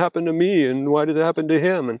 why didn't it happen to me? And why did it happen to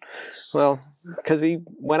him? And well, because he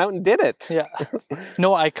went out and did it.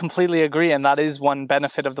 No, I completely agree. And that is one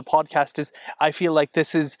benefit of the podcast is I feel like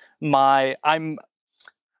this is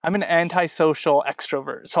I'm an antisocial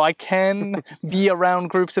extrovert, so I can be around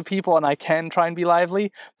groups of people and I can try and be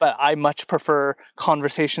lively, but I much prefer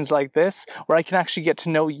conversations like this where I can actually get to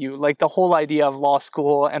know you. Like the whole idea of law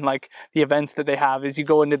school and like the events that they have is you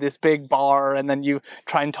go into this big bar and then you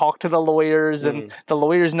try and talk to the lawyers and the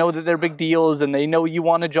lawyers know that they're big deals and they know you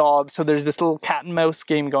want a job. So there's this little cat and mouse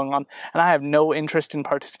game going on, and I have no interest in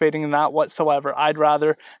participating in that whatsoever. I'd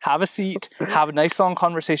rather have a seat, have a nice long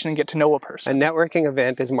conversation and get to know a person. A networking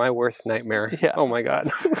event is my worst nightmare. Oh my God.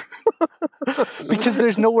 because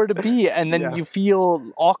there's nowhere to be, and then Yeah. you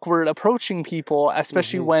feel awkward approaching people,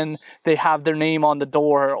 especially when they have their name on the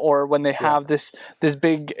door, or when they have this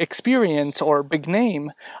big experience or big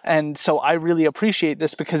name. And so I really appreciate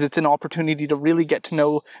this, because it's an opportunity to really get to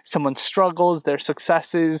know someone's struggles, their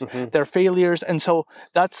successes, their failures. And so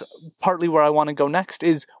that's partly where I want to go next,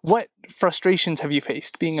 is what frustrations have you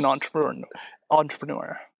faced being an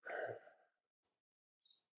entrepreneur?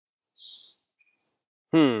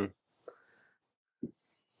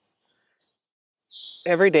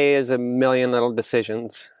 Every day is a million little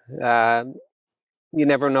decisions. You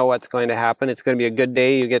never know what's going to happen. It's going to be a good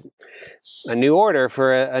day. You get a new order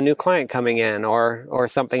for a new client coming in, or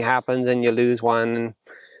something happens and you lose one.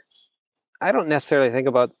 I don't necessarily think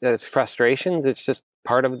about that as frustrations. It's just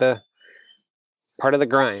part of the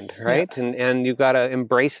grind, right? Yeah. And you've got to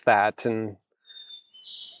embrace that. And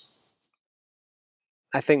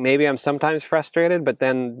I think maybe I'm sometimes frustrated, but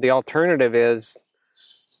then the alternative is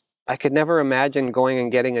I could never imagine going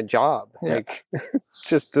and getting a job. Yeah. Like,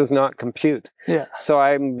 just does not compute. Yeah. So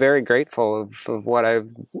I'm very grateful of what I've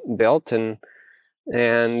built and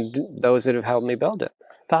those that have helped me build it.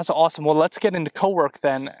 That's awesome. Well, let's get into Cowork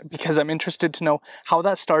then, because I'm interested to know how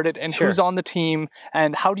that started and Sure. who's on the team,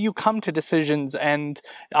 and how do you come to decisions, and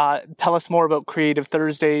tell us more about Creative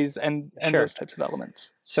Thursdays and Sure. those types of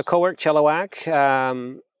elements. So Cowork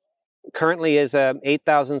Chilliwack currently is a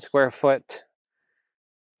 8,000 square foot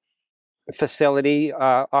facility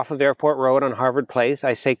off of Airport Road on Harvard Place.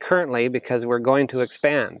 I say currently because we're going to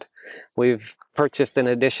expand. We've purchased an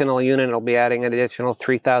additional unit. It'll be adding an additional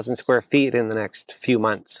 3,000 square feet in the next few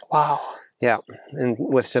months. Wow. Yeah, and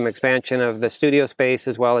with some expansion of the studio space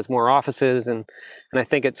as well as more offices, and I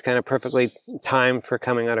think it's kind of perfectly timed for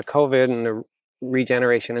coming out of COVID and the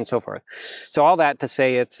regeneration and so forth. So all that to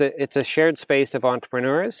say, it's a shared space of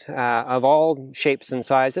entrepreneurs of all shapes and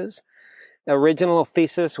sizes. Original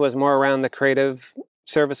thesis was more around the creative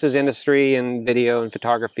services industry and video and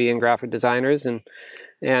photography and graphic designers,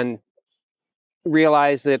 and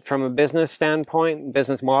realized that from a business standpoint,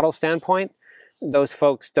 business model standpoint, those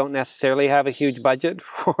folks don't necessarily have a huge budget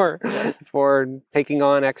for taking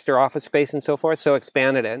on extra office space and so forth, so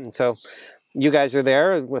expanded it. And so you guys are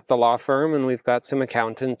there with the law firm, and we've got some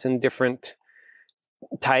accountants in different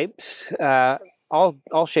types,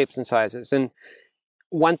 all shapes and sizes. And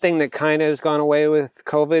one thing that kind of has gone away with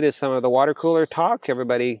COVID is some of the water cooler talk.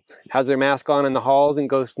 Everybody has their mask on in the halls and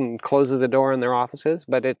goes and closes the door in their offices.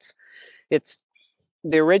 But it's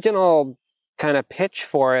the original kind of pitch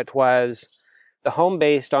for it was the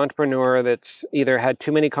home-based entrepreneur that's either had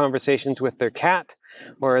too many conversations with their cat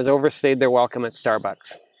or has overstayed their welcome at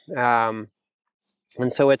Starbucks.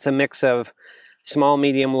 And so it's a mix of small,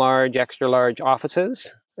 medium, large, extra large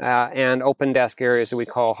offices and open desk areas that we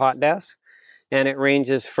call hot desks. And it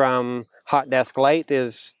ranges from hot desk light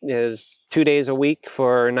is 2 days a week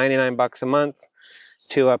for $99 a month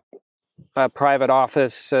to a private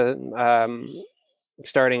office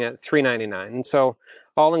starting at $399. And so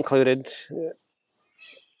all included,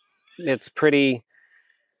 it's pretty,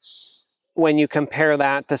 when you compare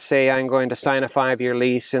that to say I'm going to sign a 5-year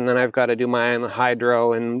lease and then I've got to do my own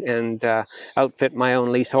hydro and outfit my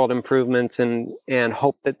own leasehold improvements and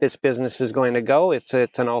hope that this business is going to go, it's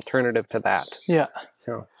an alternative to that. Yeah.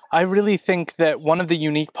 So I really think that one of the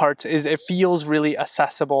unique parts is it feels really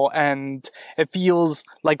accessible, and it feels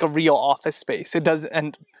like a real office space. It does,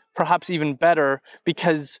 and perhaps even better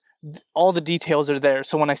because all the details are there.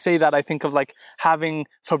 So when I say that, I think of like having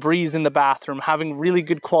Febreze in the bathroom, having really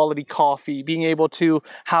good quality coffee, being able to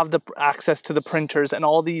have the access to the printers, and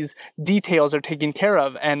all these details are taken care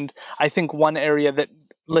of. And I think one area that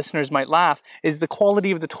listeners might laugh is the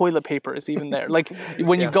quality of the toilet paper is even there. Like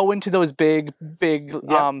when you go into those big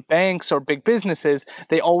banks or big businesses,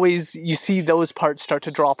 you see those parts start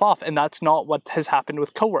to drop off, and that's not what has happened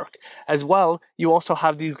with Cowork. As well, you also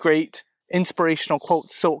have these great inspirational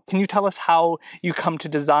quotes. So can you tell us how you come to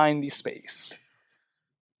design the space?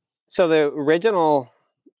 So the original,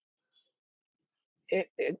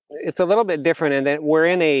 it's a little bit different in that we're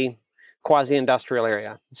in a quasi-industrial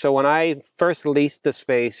area. So when I first leased the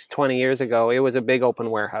space 20 years ago, it was a big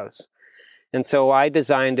open warehouse. And so I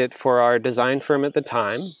designed it for our design firm at the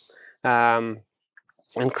time,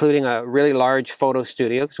 including a really large photo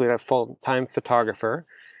studio because we had a full-time photographer.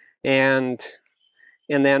 And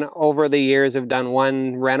then over the years, I've done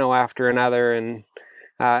one reno after another, and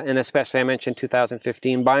especially I mentioned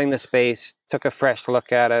 2015, buying the space, took a fresh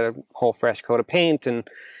look at it, a whole fresh coat of paint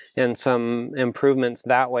and some improvements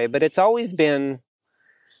that way. But it's always been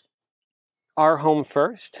our home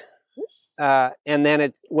first. and then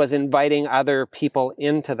it was inviting other people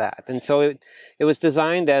into that. And so it was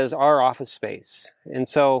designed as our office space. And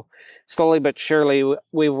so slowly but surely,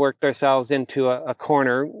 we worked ourselves into a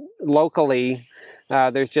corner. Locally,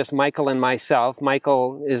 there's just Michael and myself.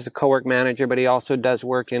 Michael is a Cowork manager, but he also does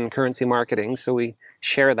work in currency marketing, so we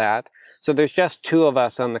share that. So there's just two of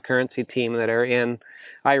us on the currency team that are in.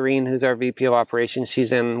 Irene, who's our VP of operations,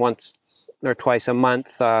 she's in once or twice a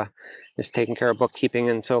month, just taking care of bookkeeping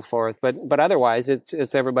and so forth. But otherwise,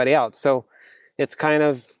 it's everybody else. So it's kind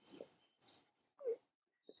of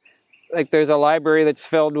like there's a library that's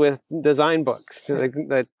filled with design books.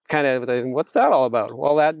 That kind of, what's that all about?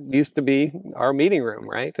 Well, that used to be our meeting room,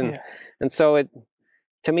 right? And so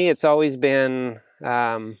to me, it's always been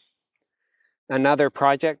another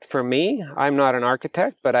project for me. I'm not an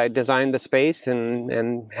architect, but I designed the space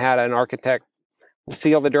and had an architect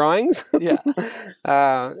seal the drawings,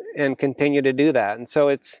 and continue to do that. And so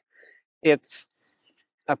it's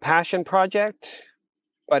a passion project,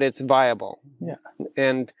 but it's viable. Yeah.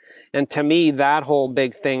 And to me, that whole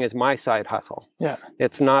big thing is my side hustle. Yeah.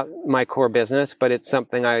 It's not my core business, but it's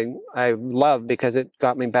something I love because it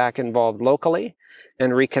got me back involved locally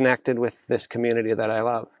and reconnected with this community that I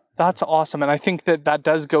love. That's awesome. And I think that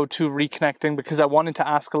does go to reconnecting, because I wanted to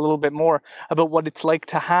ask a little bit more about what it's like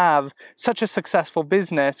to have such a successful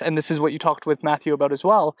business. And this is what you talked with Matthew about as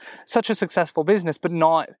well. Such a successful business, but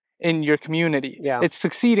not in your community. Yeah. It's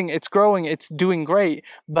succeeding, it's growing, it's doing great.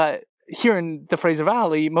 But here in the Fraser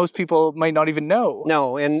Valley, most people might not even know.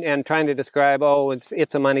 No, and trying to describe,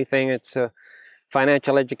 it's a money thing, it's a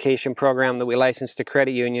financial education program that we license to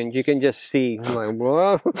credit unions, you can just see, like,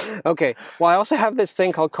 whoa. Okay, well, I also have this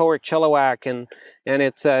thing called Cowork Chilliwack, and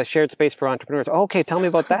it's a shared space for entrepreneurs. Okay, tell me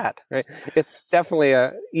about that. Right? It's definitely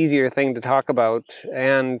a easier thing to talk about,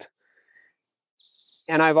 and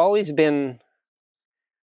I've always been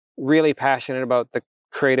really passionate about the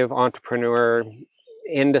creative entrepreneur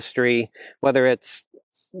industry, whether it's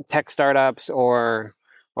tech startups or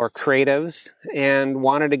creatives, and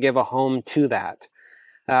wanted to give a home to that.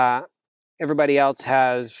 Everybody else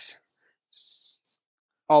has,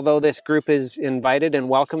 although this group is invited and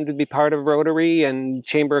welcome to be part of Rotary and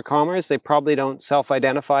Chamber of Commerce, they probably don't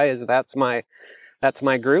self-identify as that's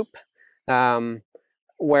my group.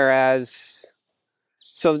 Whereas,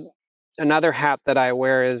 so another hat that I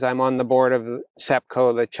wear is I'm on the board of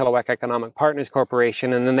CEPCO, the Chilliwack Economic Partners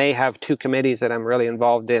Corporation, and then they have two committees that I'm really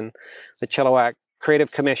involved in, the Chilliwack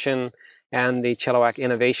Creative Commission and the Chilliwack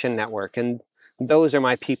Innovation Network, and those are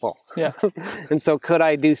my people. Yeah. And so could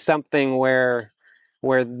I do something where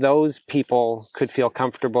those people could feel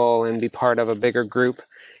comfortable and be part of a bigger group,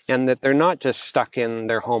 and that they're not just stuck in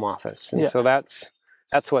their home office. And so that's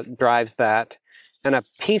what drives that. And a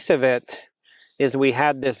piece of it is we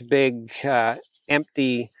had this big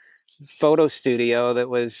empty photo studio that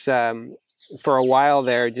was for a while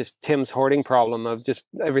there, just Tim's hoarding problem of just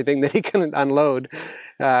everything that he couldn't unload.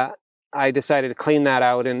 I decided to clean that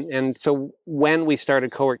out. And so when we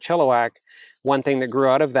started Cowork Chilliwack, one thing that grew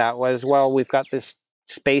out of that was, well, we've got this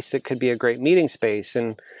space that could be a great meeting space,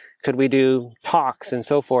 and could we do talks and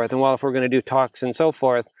so forth? And well, if we're going to do talks and so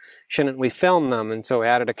forth, shouldn't we film them? And so we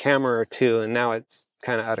added a camera or two, and now it's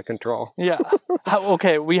kind of out of control. Yeah.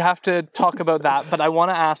 Okay, we have to talk about that, but I want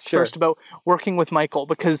to ask first about working with Michael,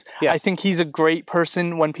 because I think he's a great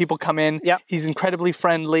person when people come in. Yep. He's incredibly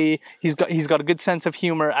friendly. He's got a good sense of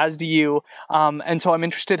humor, as do you. And so I'm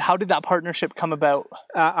interested, how did that partnership come about?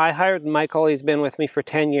 I hired Michael. He's been with me for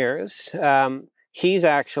 10 years. He's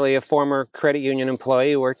actually a former credit union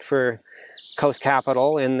employee, worked for Coast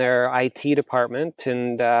Capital in their IT department,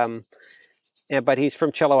 but he's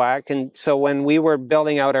from Chilliwack. And so when we were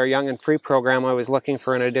building out our Young and Free program, I was looking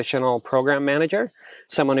for an additional program manager,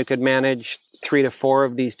 someone who could manage 3 to 4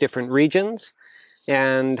 of these different regions.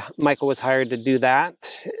 And Michael was hired to do that.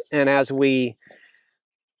 And as we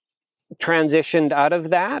transitioned out of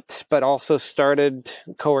that, but also started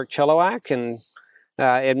Cowork Chilliwack, and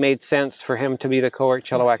it made sense for him to be the Cowork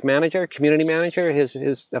Chilliwack manager, community manager,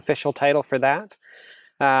 his official title for that.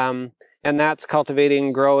 And that's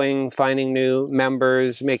cultivating, growing, finding new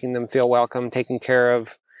members, making them feel welcome, taking care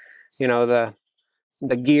of, the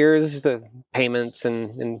gears, the payments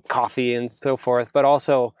and coffee and so forth, but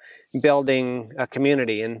also building a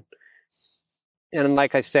community. And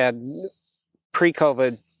like I said,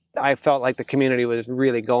 pre-COVID, I felt like the community was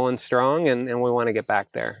really going strong, and we want to get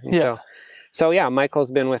back there. And so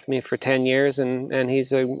Michael's been with me for 10 years, and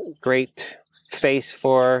he's a great face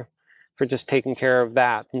for just taking care of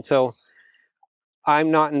that. And so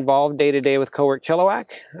I'm not involved day to day with Cowork Chilliwack.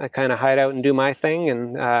 I kind of hide out and do my thing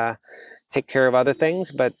and take care of other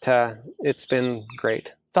things, but it's been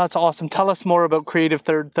great. That's awesome. Tell us more about Creative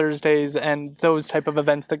Third Thursdays and those type of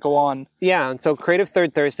events that go on. Yeah, and so Creative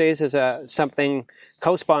Third Thursdays is something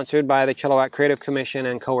co-sponsored by the Chilliwack Creative Commission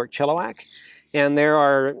and Cowork Chilliwack. And there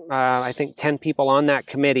are, I think, 10 people on that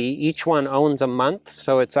committee. Each one owns a month,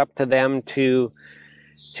 so it's up to them to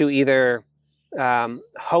either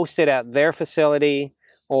host it at their facility,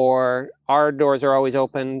 or our doors are always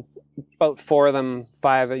open. About 4 of them,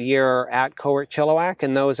 5 a year, are at Cowork Chilliwack,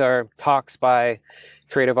 and those are talks by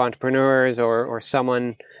creative entrepreneurs or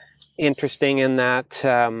someone interesting in that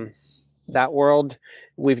world.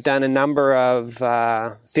 We've done a number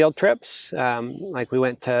of field trips, like we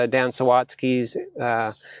went to Dan Sawatsky's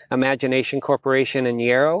Imagination Corporation in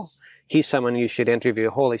Yarrow. He's someone you should interview.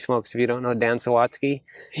 Holy smokes, if you don't know Dan Sawatsky.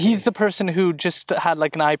 He's the person who just had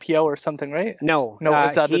like an IPO or something, right? No.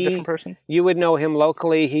 Is that a different person? You would know him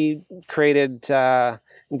locally. He created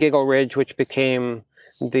Giggle Ridge, which became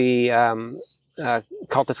the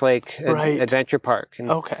Cultus Lake Adventure Park.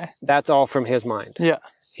 And that's all from his mind. Yeah.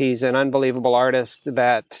 He's an unbelievable artist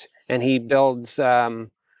and he builds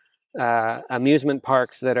amusement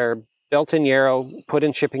parks that are built in Yarrow, put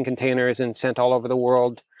in shipping containers and sent all over the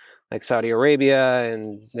world, like Saudi Arabia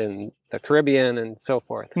and the Caribbean and so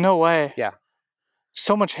forth. No way. Yeah.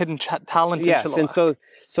 So much hidden talent. Yes, in Chilliwack. and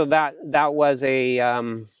so that was a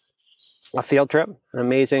field trip,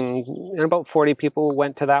 amazing, and about 40 people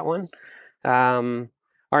went to that one.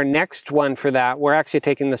 Our next one for that, we're actually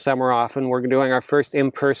taking the summer off, and we're doing our first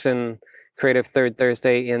in-person Creative Third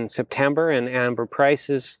Thursday in September, and Amber Price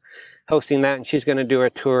is hosting that, and she's going to do a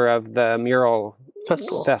tour of the Mural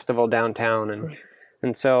Festival downtown,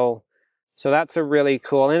 and so that's a really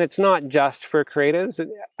cool, and it's not just for creatives.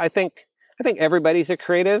 I think everybody's a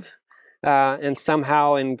creative, and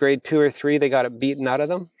somehow in grade 2 or 3 they got it beaten out of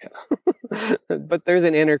them. But there's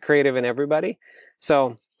an inner creative in everybody.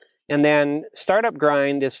 So, and then Startup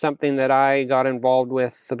Grind is something that I got involved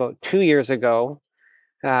with about 2 years ago.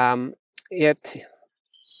 The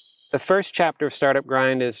first chapter of Startup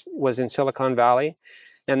Grind was in Silicon Valley,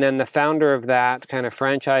 and then the founder of that kind of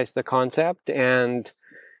franchised the concept, and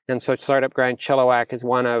so Startup Grind Chilliwack is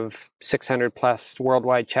one of 600 plus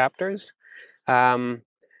worldwide chapters.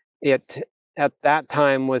 It at that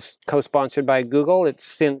time was co-sponsored by Google. It's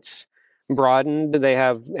since broadened. They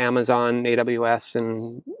have Amazon, AWS,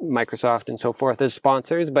 and Microsoft and so forth as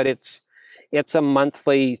sponsors, but it's a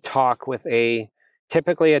monthly talk with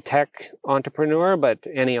typically a tech entrepreneur, but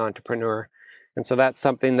any entrepreneur. And so that's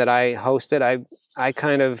something that I hosted. I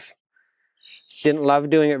kind of didn't love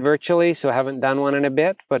doing it virtually, so I haven't done one in a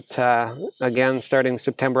bit, but again, starting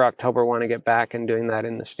September, October, want to get back and doing that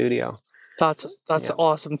in the studio. That's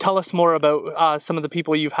awesome. Tell us more about some of the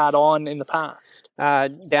people you've had on in the past.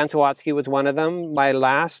 Dan Sawatsky was one of them. My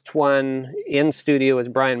last one in studio was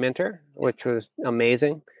Brian Minter, which was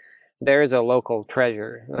amazing. There's a local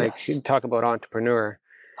treasure. Like, you talk about entrepreneur.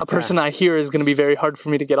 A person I hear is going to be very hard for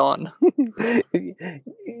me to get on.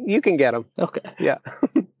 You can get him. Okay. Yeah,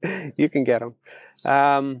 you can get him.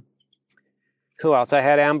 Who else? I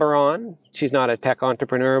had Amber on. She's not a tech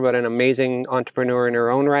entrepreneur, but an amazing entrepreneur in her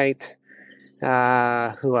own right.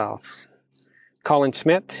 Who else? Colin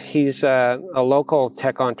Schmidt. He's a local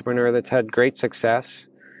tech entrepreneur that's had great success.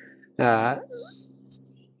 Yeah,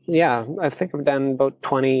 I think I've done about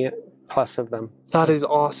 20 plus of them. That is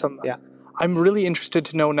awesome. Yeah. I'm really interested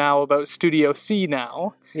to know now about Studio C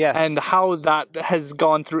now. Yes. And how that has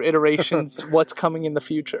gone through iterations, what's coming in the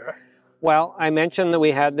future. Well, I mentioned that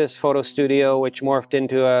we had this photo studio which morphed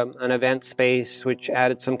into an event space, which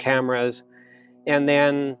added some cameras. And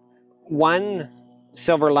then one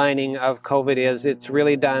silver lining of COVID is it's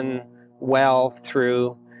really done well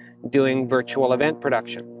through doing virtual event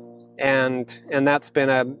production. And that's been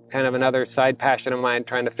a kind of another side passion of mine,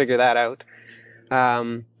 trying to figure that out.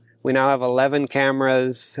 We now have 11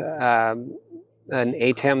 cameras, an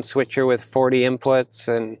ATEM switcher with 40 inputs,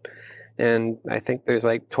 and I think there's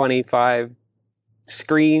like 25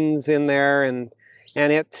 screens in there, and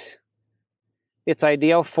it's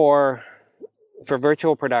ideal for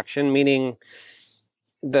virtual production, meaning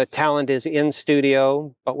the talent is in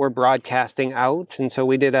studio, but we're broadcasting out. And so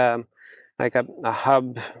we did a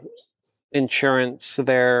hub insurance,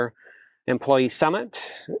 their employee summit.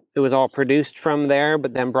 It was all produced from there,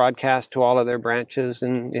 but then broadcast to all of their branches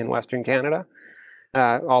in Western Canada,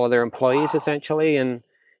 all of their employees essentially. And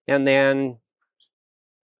then,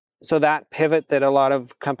 so that pivot that a lot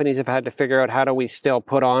of companies have had to figure out, how do we still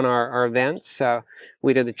put on our events?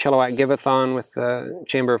 We did the Chilliwack Give-a-thon with the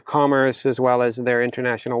Chamber of Commerce, as well as their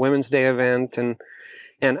International Women's Day event,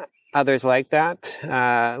 and others like that.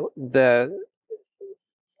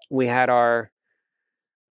 We had our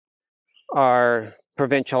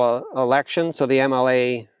provincial elections. So the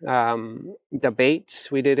MLA debates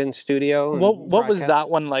we did in studio. What was that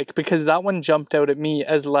one like? Because that one jumped out at me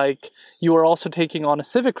as like you were also taking on a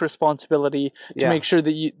civic responsibility to make sure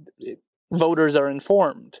that voters are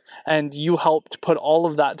informed, and you helped put all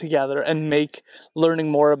of that together and make learning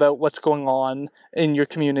more about what's going on in your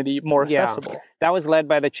community more accessible. That was led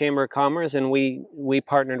by the Chamber of Commerce, and we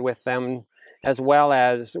partnered with them, as well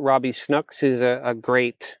as Robbie Snooks, who's a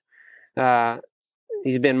great,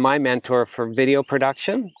 he's been my mentor for video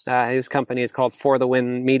production. His company is called For the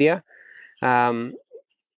Win Media.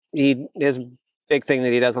 His big thing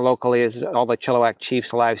that he does locally is all the Chilliwack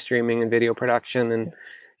Chiefs live streaming and video production,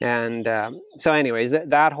 and so anyways,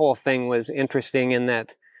 that whole thing was interesting in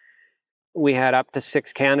that we had up to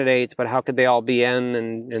 6 candidates, but how could they all be in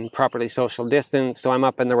and properly social distance? So I'm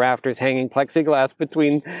up in the rafters hanging plexiglass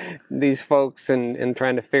between these folks and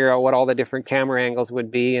trying to figure out what all the different camera angles would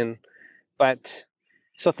be. But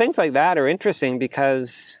so things like that are interesting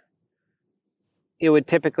because it would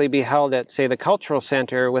typically be held at, say, the cultural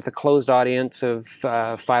center with a closed audience of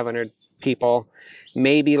 500 people,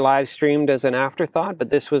 maybe live streamed as an afterthought,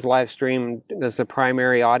 but this was live streamed as the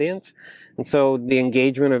primary audience. And so the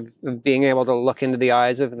engagement of being able to look into the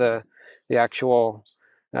eyes of the actual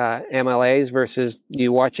MLAs versus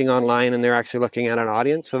you watching online and they're actually looking at an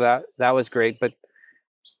audience. So that was great.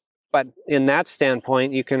 But in that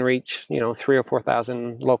standpoint, you can reach, 3,000 or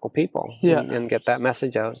 4,000 local people and get that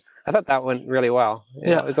message out. I thought that went really well.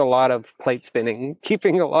 It was a lot of plate spinning,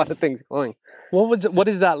 keeping a lot of things going. What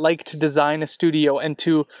is that like to design a studio and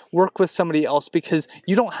to work with somebody else? Because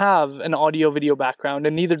you don't have an audio video background,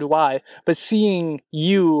 and neither do I. But seeing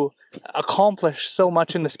you accomplish so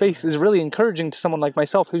much in the space is really encouraging to someone like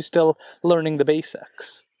myself who's still learning the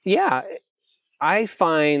basics. Yeah, I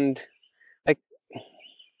find,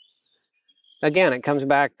 again, it comes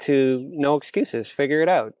back to no excuses. Figure it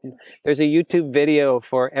out. There's a YouTube video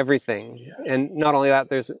for everything. And not only that,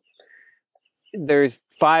 there's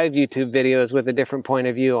 5 YouTube videos with a different point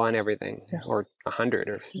of view on everything, or 100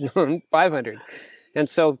 or 500. And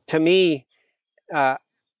so to me,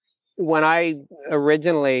 when I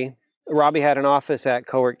originally, Robbie had an office at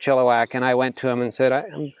Cowork Chilliwack, and I went to him and said,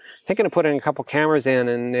 I'm thinking of putting a couple cameras in,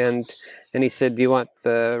 and he said, do you want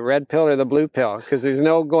the red pill or the blue pill? Because there's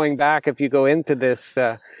no going back if you go into this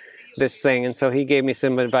thing. And so he gave me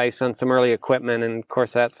some advice on some early equipment. And of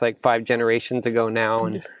course, that's like 5 generations ago now.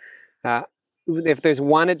 And if there's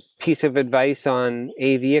one piece of advice on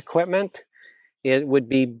AV equipment, it would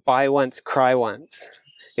be buy once, cry once.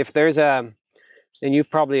 If there's and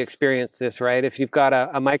you've probably experienced this, right? If you've got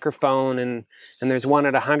a microphone and there's one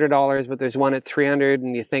at $100, but there's one at $300,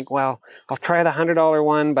 and you think, well, I'll try the $100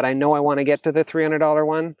 one, but I know I want to get to the $300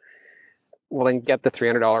 one. Well, then get the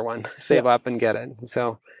 $300 one, save up and get it.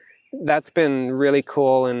 So that's been really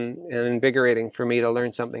cool and invigorating for me to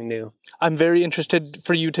learn something new. I'm very interested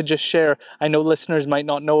for you to just share. I know listeners might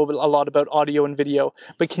not know a lot about audio and video,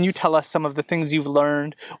 but can you tell us some of the things you've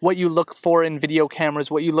learned, what you look for in video cameras,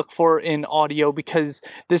 what you look for in audio? Because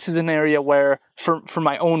this is an area where, for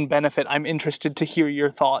my own benefit, I'm interested to hear your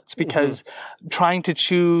thoughts, because trying to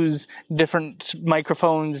choose different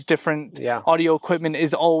microphones, different audio equipment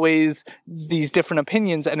is always these different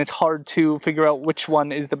opinions, and it's hard to figure out which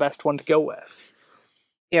one is the best one to go with.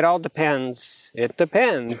 It all depends. It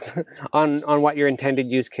depends on what your intended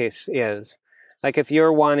use case is. Like if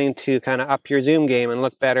you're wanting to kind of up your Zoom game and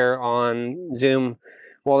look better on Zoom,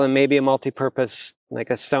 well, then maybe a multi-purpose,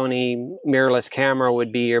 like a Sony mirrorless camera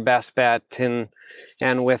would be your best bet,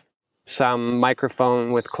 and with some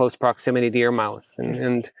microphone with close proximity to your mouth.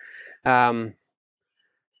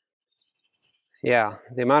 Yeah,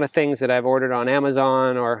 the amount of things that I've ordered on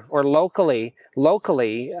Amazon or locally, Long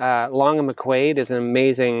and McQuaid is an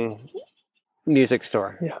amazing music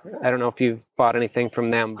store. Yeah, I don't know if you've bought anything from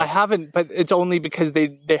them. I haven't, but it's only because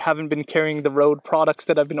they haven't been carrying the Rode products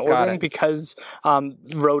that I've been ordering, because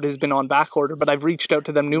Rode has been on back order. But I've reached out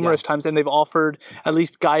to them numerous times, and they've offered at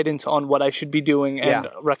least guidance on what I should be doing and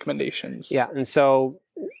recommendations. Yeah, and so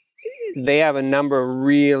they have a number of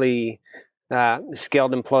really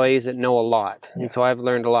skilled employees that know a lot. And so I've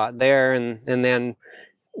learned a lot there, and then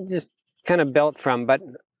just kind of built from. But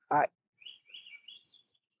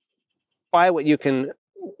buy what you can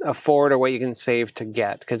afford or what you can save to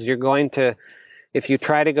get, because you're going to, if you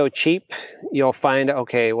try to go cheap, you'll find,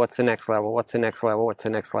 okay, what's the next level? What's the next level? What's the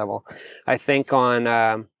next level? I think on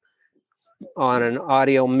an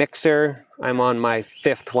audio mixer, I'm on my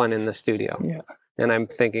 5th one in the studio. Yeah. And I'm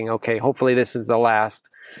thinking, okay, hopefully this is the last,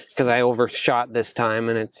 because I overshot this time,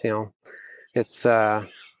 and it's, it's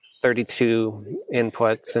 32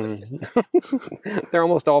 inputs, and they're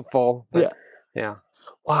almost all full. But, Yeah.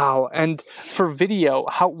 Wow. And for video,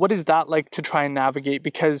 what is that like to try and navigate?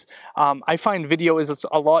 Because I find video is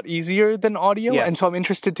a lot easier than audio. Yes. And so I'm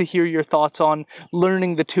interested to hear your thoughts on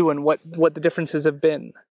learning the two and what the differences have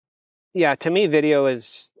been. Yeah, to me, video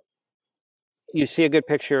is you see a good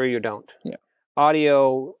picture or you don't. Yeah.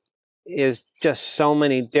 Audio is just so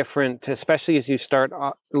many different, especially as you start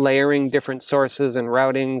layering different sources and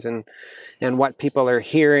routings and what people are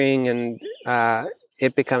hearing, and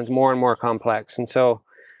it becomes more and more complex. And so,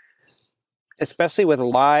 especially with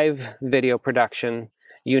live video production,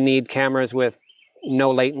 you need cameras with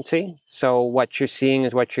no latency. So what you're seeing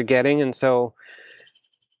is what you're getting. And so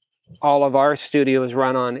all of our studios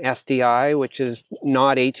run on SDI, which is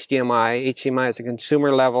not HDMI. HDMI is a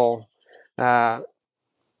consumer level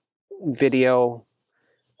video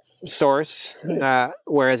source,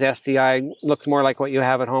 whereas SDI looks more like what you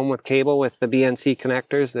have at home with cable, with the BNC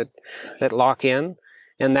connectors that lock in.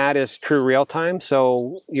 And that is true real time,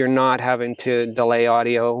 so you're not having to delay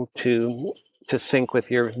audio to sync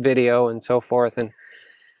with your video and so forth.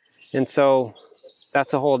 And so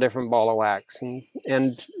that's a whole different ball of wax.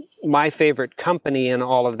 And my favorite company in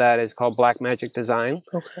all of that is called Blackmagic Design.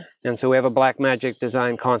 Okay. And so we have a Blackmagic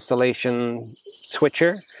Design Constellation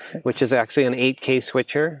switcher, which is actually an 8K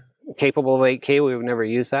switcher, capable of 8K. We've never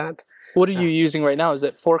used that. What are you using right now? Is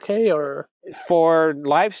it 4K or? For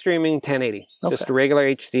live streaming, 1080, just regular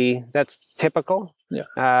HD. That's typical.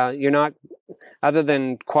 Yeah. You're not, other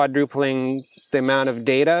than quadrupling the amount of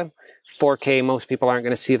data, 4K, most people aren't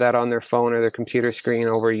going to see that on their phone or their computer screen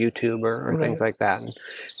over YouTube or things like that.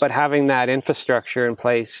 But having that infrastructure in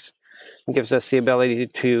place gives us the ability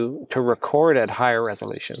to record at higher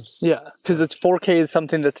resolution. Yeah, because it's 4K is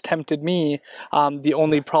something that's tempted me. The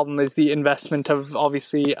only problem is the investment of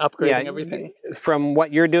obviously upgrading everything. From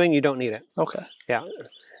what you're doing, you don't need it. Okay.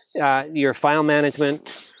 Yeah. Your file management,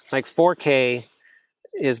 like 4K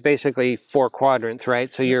is basically 4 quadrants,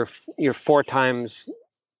 right? So you're 4 times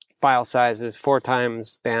file sizes, 4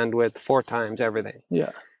 times bandwidth, 4 times everything.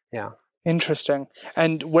 Yeah. Yeah. Interesting.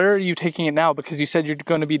 And where are you taking it now? Because you said you're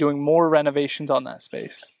going to be doing more renovations on that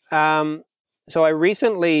space. So I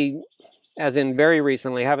recently, as in very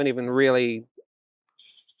recently, haven't even really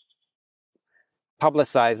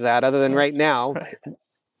publicized that other than right now. Right.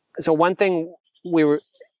 So one thing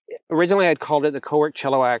originally I'd called it the Cowork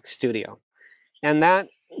Chilliwack Studio. And that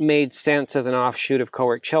made sense as an offshoot of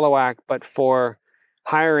Cowork Chilliwack, but for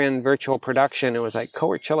higher end virtual production, it was like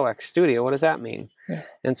Cowork Chilliwack Studio. What does that mean? Yeah.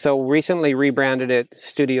 And so recently rebranded it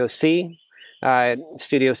Studio C.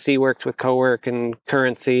 Studio C works with Cowork and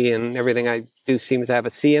currency, and everything I do seems to have a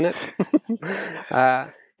C in it.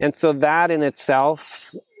 And so that in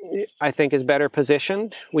itself, I think, is better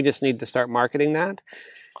positioned. We just need to start marketing that.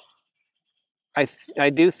 I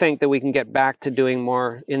do think that we can get back to doing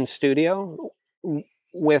more in studio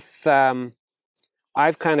with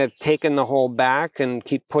I've kind of taken the whole back and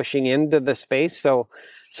keep pushing into the space. So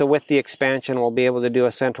with the expansion, we'll be able to do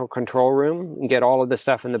a central control room and get all of the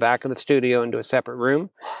stuff in the back of the studio into a separate room.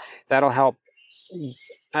 That'll help.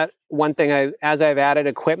 One thing, as I've added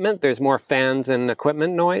equipment, there's more fans and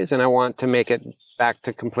equipment noise, and I want to make it back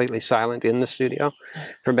to completely silent in the studio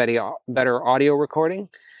for better audio recording.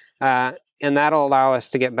 And that'll allow us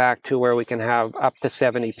to get back to where we can have up to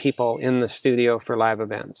 70 people in the studio for live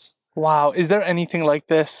events. Wow. Is there anything like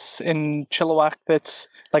this in Chilliwack that's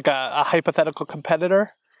like a hypothetical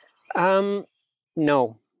competitor? No.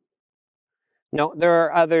 There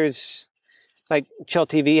are others, like Chill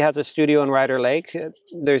TV has a studio in Ryder Lake.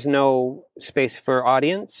 There's no space for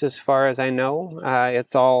audience as far as I know.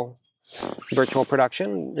 It's all virtual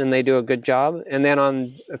production, and they do a good job. And then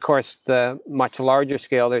on, of course, the much larger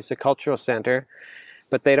scale, there's the Cultural Center,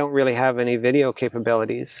 but they don't really have any video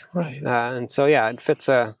capabilities. Right. And so, yeah, it fits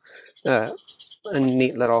a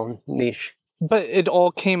neat little niche. But it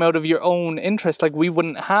all came out of your own interest. Like, we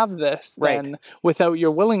wouldn't have this then without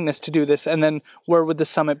your willingness to do this. And then where would the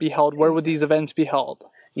summit be held? Where would these events be held?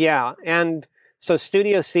 Yeah. And so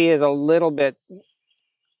Studio C is a little bit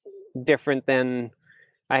different than,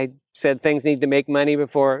 I said things need to make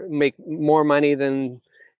more money than,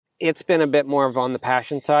 it's been a bit more of on the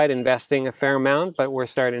passion side, investing a fair amount, but we're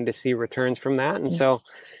starting to see returns from that. And so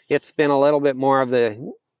it's been a little bit more of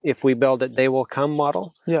the, if we build it, they will come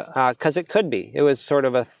model. Yeah. Because it could be. It was sort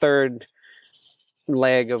of a third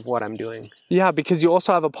leg of what I'm doing. Yeah, because you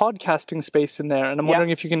also have a podcasting space in there. And I'm wondering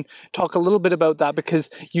if you can talk a little bit about that, because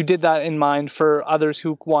you did that in mind for others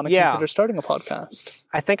who want to consider starting a podcast.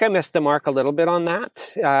 I think I missed the mark a little bit on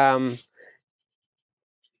that.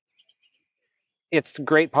 it's a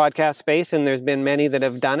great podcast space, and there's been many that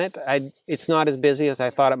have done it. It's not as busy as I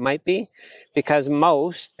thought it might be, because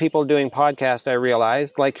most people doing podcasts, I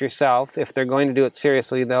realized, like yourself, if they're going to do it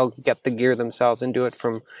seriously, they'll get the gear themselves and do it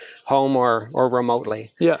from home or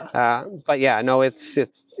remotely. Yeah. But yeah, no, it's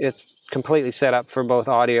completely set up for both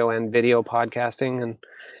audio and video podcasting, and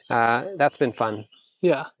that's been fun.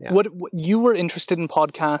 Yeah. Yeah. What you were interested in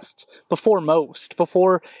podcasts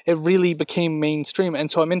before it really became mainstream. And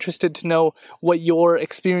so I'm interested to know what your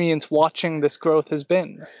experience watching this growth has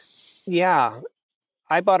been. Yeah.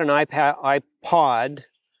 I bought an iPod,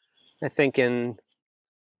 I think in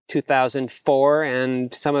 2004,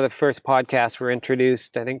 and some of the first podcasts were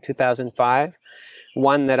introduced, I think 2005.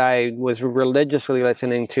 One that I was religiously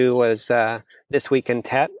listening to was This Week in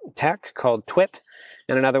Tech, called Twit,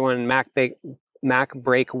 and another one, Mac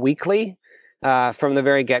Break Weekly, from the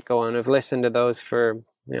very get-go, and I've listened to those for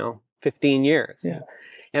 15 years. Yeah.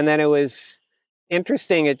 And then it was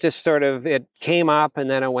interesting. It just it came up, and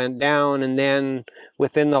then it went down, and then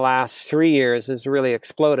within the last 3 years it's really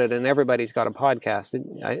exploded, and everybody's got a podcast,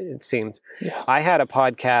 it seems. Yeah. I had a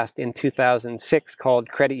podcast in 2006 called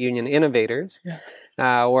Credit Union Innovators,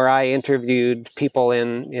 where I interviewed people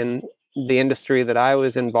in the industry that I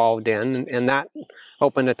was involved in, and that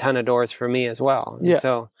opened a ton of doors for me as well. Yeah.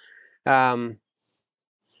 So, I've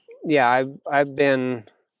been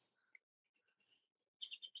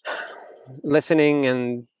listening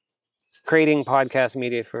and creating podcast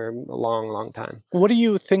media for a long, long time. What do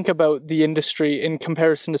you think about the industry in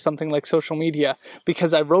comparison to something like social media?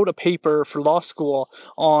 Because I wrote a paper for law school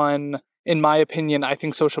on, in my opinion, I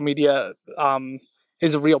think social media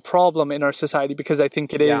is a real problem in our society, because I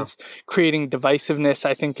think it is creating divisiveness.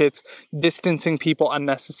 I think it's distancing people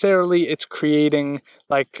unnecessarily. It's creating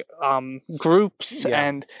groups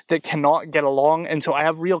and that cannot get along. And so I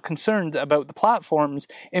have real concerns about the platform's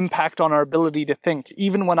impact on our ability to think.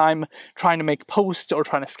 Even when I'm trying to make posts or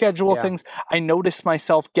trying to schedule things, I notice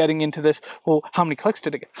myself getting into this, well, how many clicks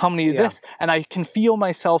did it get? How many this? And I can feel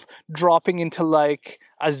myself dropping into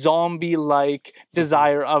a zombie-like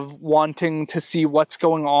desire of wanting to see what's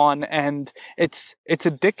going on, and it's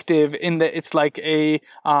addictive in that it's like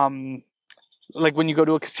like when you go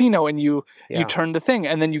to a casino and you turn the thing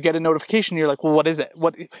and then you get a notification, you're like, well, what is it?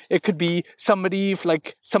 It could be somebody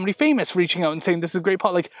famous reaching out and saying this is a great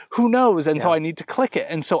pod, who knows? And so I need to click it.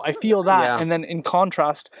 And so I feel that. And then in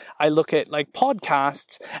contrast, I look at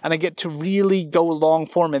podcasts and I get to really go long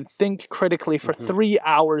form and think critically for 3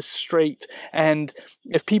 hours straight. And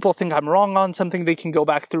if people think I'm wrong on something, they can go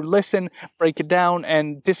back through, listen, break it down,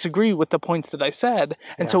 and disagree with the points that I said.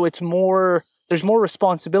 And so there's more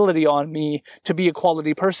responsibility on me to be a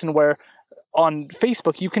quality person, where on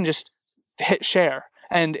Facebook you can just hit share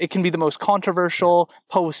and it can be the most controversial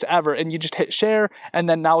post ever, and you just hit share and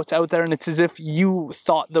then now it's out there and it's as if you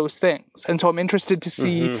thought those things. And so I'm interested to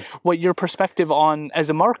see what your perspective on, as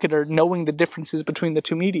a marketer, knowing the differences between the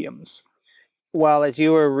two mediums. Well, as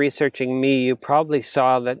you were researching me, you probably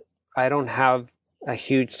saw that I don't have a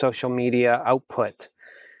huge social media output.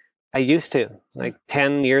 I used to,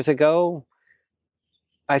 10 years ago.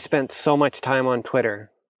 I spent so much time on Twitter.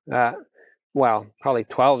 Probably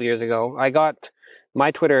 12 years ago.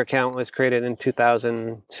 My Twitter account was created in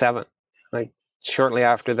 2007, shortly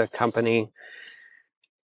after the company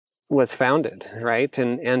was founded, right?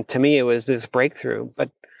 And to me, it was this breakthrough.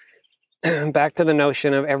 But back to the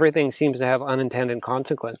notion of everything seems to have unintended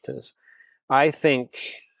consequences. I think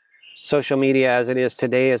social media as it is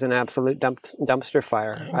today is an absolute dumpster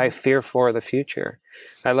fire. I fear for the future.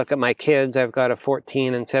 I look at my kids. I've got a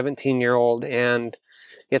 14 and 17-year-old, and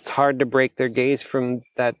it's hard to break their gaze from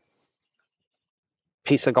that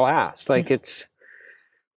piece of glass.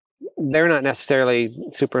 They're not necessarily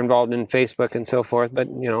super involved in Facebook and so forth, but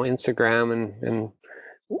Instagram and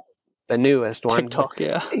the newest one, TikTok,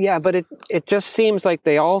 but it just seems like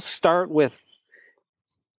they all start with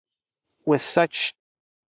such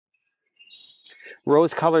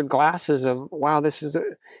rose-colored glasses of, wow, this is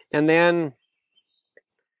and then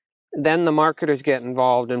the marketers get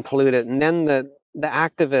involved and pollute it, and then the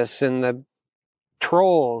activists and the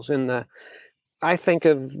trolls and I think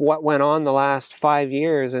of what went on the last 5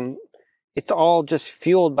 years, and it's all just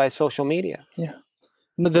fueled by social media. Yeah.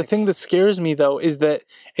 But the thing that scares me, though, is that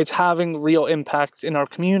it's having real impacts in our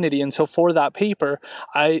community. And so for that paper,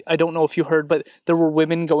 I don't know if you heard, but there were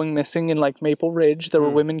women going missing in Maple Ridge. There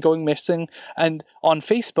were women going missing. And on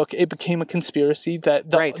Facebook, it became a conspiracy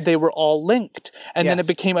that they were all linked. And then it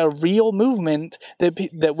became a real movement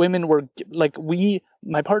that women were,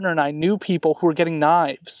 my partner and I knew people who were getting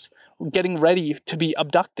knives getting ready to be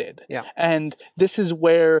abducted. Yeah. And this is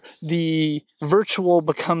where the virtual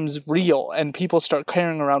becomes real and people start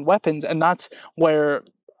carrying around weapons. And that's where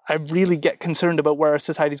I really get concerned about where our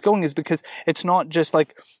society is going, is because it's not just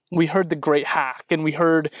like we heard the great hack and we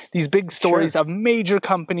heard these big stories of major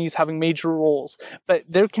companies having major roles, but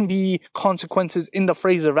there can be consequences in the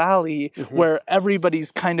Fraser Valley where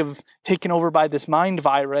everybody's kind of taken over by this mind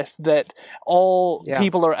virus that all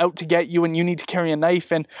people are out to get you and you need to carry a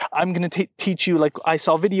knife, and I'm going to teach you, like I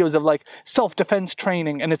saw videos of like self-defense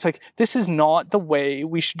training, and it's like, this is not the way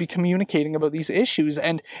we should be communicating about these issues.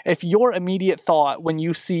 And if your immediate thought when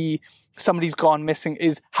you see somebody's gone missing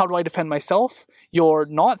is, how do I defend myself? You're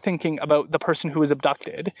not thinking about the person who is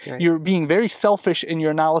abducted. Right. You're being very selfish in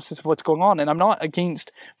your analysis of what's going on. And I'm not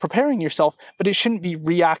against preparing yourself, but it shouldn't be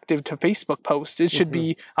reactive to Facebook posts. It should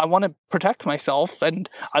be, I want to protect myself and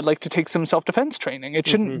I'd like to take some self-defense training. It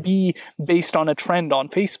shouldn't be based on a trend on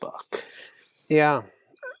Facebook. Yeah.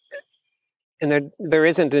 And there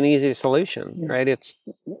isn't an easy solution, right? It's,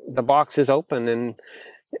 the box is open, and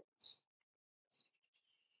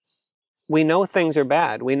we know things are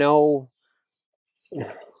bad. We know,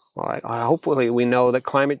 well, hopefully we know that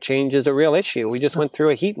climate change is a real issue. We just went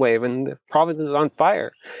through a heat wave and the province is on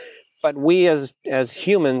fire. But we as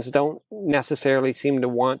humans don't necessarily seem to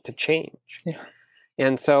want to change. Yeah.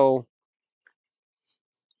 And so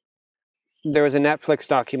there was a Netflix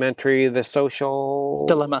documentary, The Social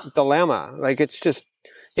Dilemma. Like, it's just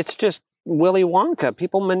Willy Wonka,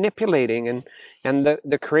 people manipulating, and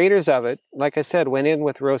the creators of it, like I said, went in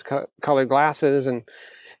with rose-colored glasses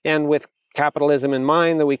and with capitalism in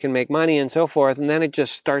mind, that we can make money and so forth, and then it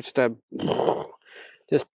just starts to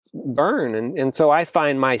just burn. And so I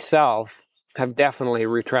find myself have definitely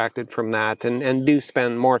retracted from that, and do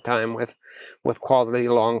spend more time with quality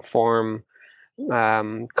long form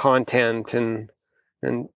content, and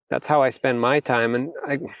that's how I spend my time. And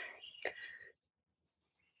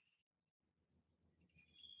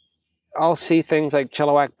I'll see things like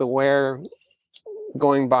Chilliwack Beware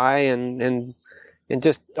going by, and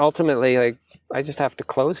just ultimately, like, I just have to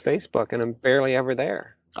close Facebook, and I'm barely ever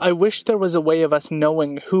there. I wish there was a way of us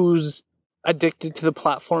knowing who's addicted to the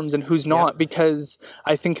platforms and who's not, because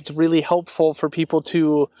I think it's really helpful for people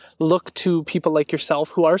to look to people like yourself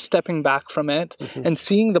who are stepping back from it and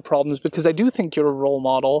seeing the problems, because I do think you're a role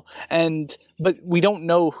model, but we don't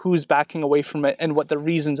know who's backing away from it and what the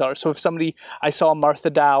reasons are. So if somebody, I saw Martha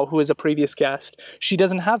Dow, who is a previous guest, she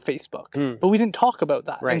doesn't have Facebook, but we didn't talk about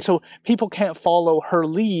that. Right. And so people can't follow her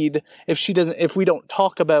lead if we don't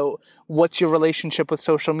talk about what's your relationship with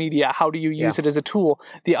social media, how do you use it as a tool.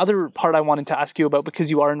 The other part I wanted to ask you about, because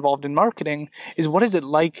you are involved in marketing, is what is it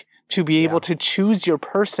like to be able to choose your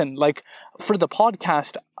person? Like, for the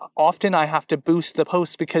podcast, often I have to boost the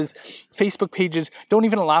posts because Facebook pages don't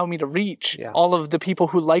even allow me to reach all of the people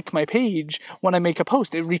who like my page when I make a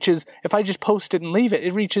post. It reaches, if I just post it and leave it,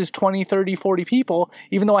 it reaches 20, 30, 40 people,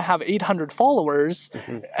 even though I have 800 followers.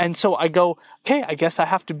 And so I go, okay, I guess I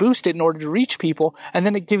have to boost it in order to reach people. And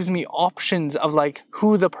then it gives me options of like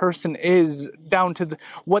who the person is, down to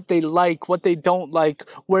what they like, what they don't like,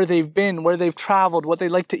 where they've been, where they've traveled, what they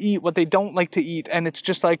like to eat, what they don't like to eat. And it's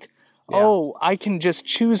just like, oh, I can just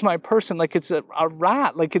choose my person like it's a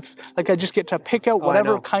rat. Like, it's like I just get to pick out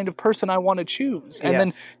whatever kind of person I want to choose, and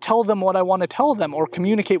then tell them what I want to tell them, or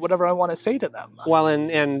communicate whatever I want to say to them. Well,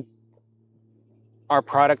 and our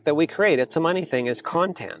product that we create, it's a money thing, is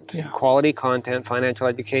content, quality content, financial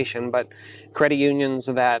education. But credit unions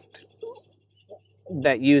that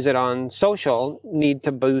use it on social need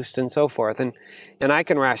to boost and so forth. And I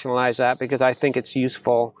can rationalize that because I think it's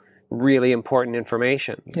useful, really important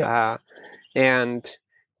information. But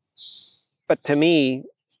to me,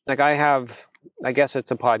 like, I guess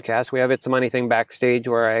it's a podcast. We have It's a Money Thing Backstage,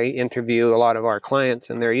 where I interview a lot of our clients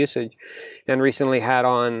and their usage, and recently had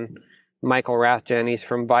on Michael Rathjen. He's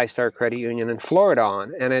from ViStar Credit Union in Florida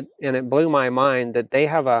and it blew my mind that they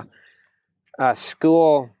have a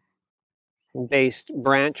school-based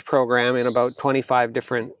branch program in about 25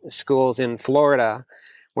 different schools in Florida,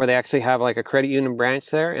 where they actually have like a credit union branch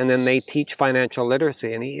there, and then they teach financial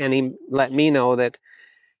literacy. And he let me know that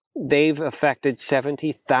they've affected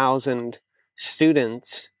 70,000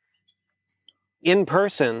 students in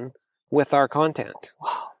person with our content.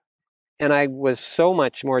 Wow. And I was so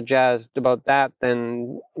much more jazzed about that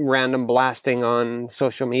than random blasting on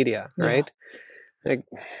social media, right? Like,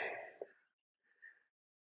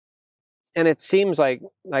 and it seems like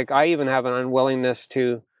I even have an unwillingness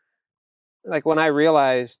to, like, when I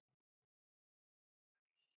realized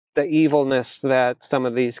the evilness that some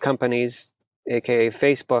of these companies, aka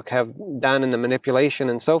Facebook, have done in the manipulation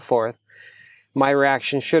and so forth, my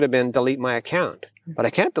reaction should have been delete my account, but I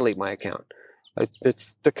can't delete my account.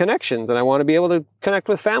 It's the connections, and I want to be able to connect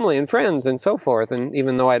with family and friends and so forth. And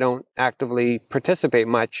even though I don't actively participate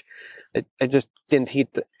much, I just didn't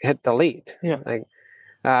hit delete. Yeah. Like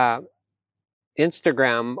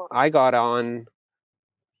Instagram, I got on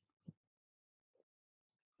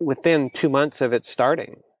within 2 months of it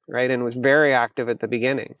starting, right? And was very active at the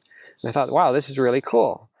beginning. And I thought, wow, this is really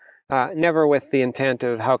cool. Never with the intent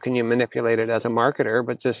of how can you manipulate it as a marketer,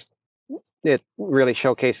 but just it really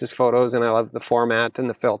showcases photos, and I love the format and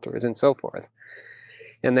the filters and so forth.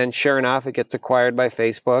 And then sure enough, it gets acquired by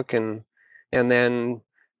Facebook, and then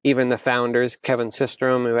even the founders, Kevin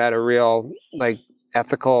Systrom, who had a real like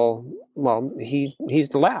ethical, well, he's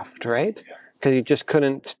left, right? Because he just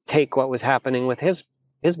couldn't take what was happening with his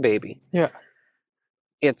baby. Yeah.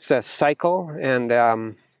 It's a cycle, and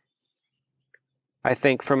I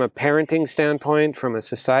think from a parenting standpoint, from a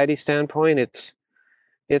society standpoint, it's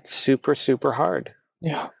super, super hard.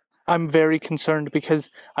 Yeah. I'm very concerned because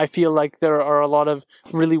I feel like there are a lot of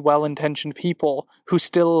really well-intentioned people who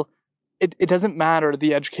still, it doesn't matter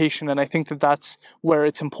the education. And I think that that's where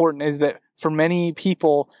it's important, is that for many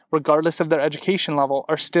people, regardless of their education level,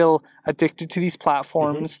 are still addicted to these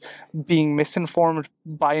platforms, being misinformed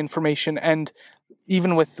by information. And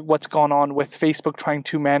even with what's gone on with Facebook trying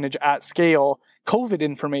to manage at scale COVID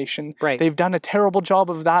information, right, they've done a terrible job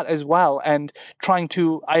of that as well. And trying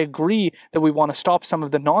to, I agree that we want to stop some of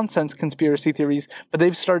the nonsense conspiracy theories, but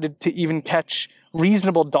they've started to even catch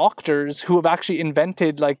reasonable doctors who have actually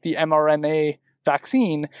invented like the mRNA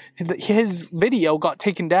vaccine. His video got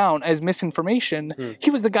taken down as misinformation. He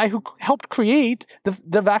was the guy who helped create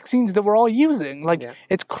the vaccines that we're all using. Like,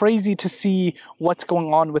 it's crazy to see what's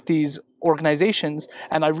going on with these organizations,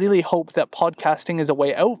 and I really hope that podcasting is a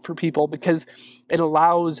way out for people, because it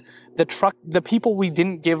allows the people we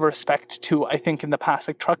didn't give respect to, I think, in the past,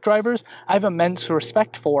 like truck drivers, I have immense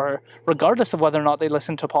respect for, regardless of whether or not they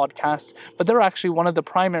listen to podcasts, but they're actually one of the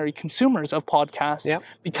primary consumers of podcasts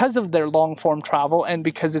because of their long-form travel, and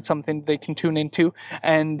because it's something they can tune into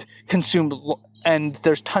and consume, and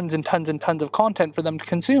there's tons and tons and tons of content for them to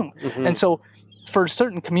consume. And so for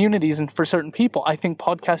certain communities and for certain people, I think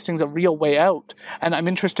podcasting is a real way out. And I'm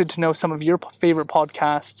interested to know some of your favorite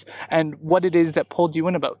podcasts and what it is that pulled you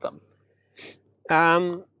in about them.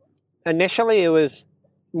 Initially, it was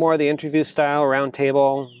more the interview style,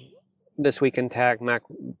 roundtable, This Week in Tech, Mac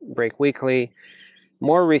Break Weekly.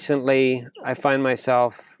 More recently, I find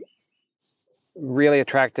myself really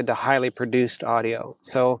attracted to highly produced audio.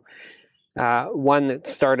 So one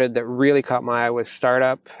that really caught my eye was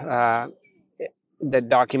Startup, that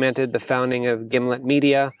documented the founding of Gimlet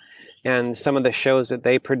Media and some of the shows that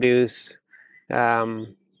they produce.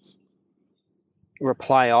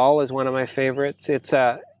 Reply All is one of my favorites. It's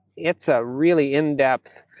a really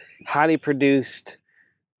in-depth, highly produced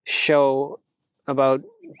show about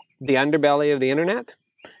the underbelly of the internet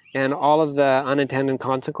and all of the unintended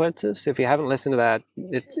consequences. If you haven't listened to that,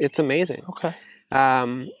 it's amazing. Okay.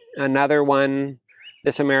 Another one,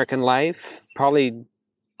 This American Life, probably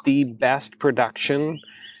the best production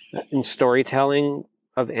in storytelling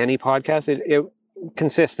of any podcast. It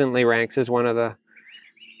consistently ranks as one of the...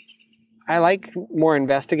 I like more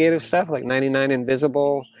investigative stuff, like 99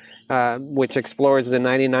 Invisible, which explores the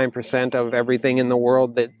 99% of everything in the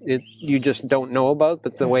world that you just don't know about,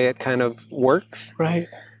 but the way it kind of works. Right.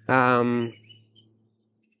 And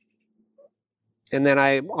then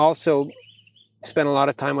I also spend a lot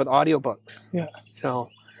of time with audiobooks. Yeah. So,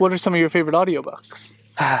 what are some of your favorite audiobooks?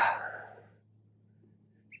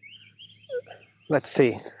 Let's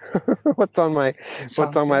see. What's on my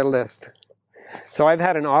list? So I've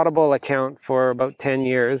had an Audible account for about 10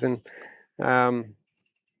 years, and I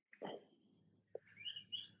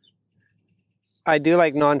do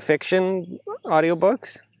like nonfiction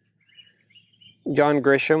audiobooks. John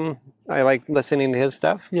Grisham, I like listening to his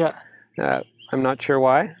stuff. Yeah. I'm not sure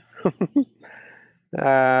why.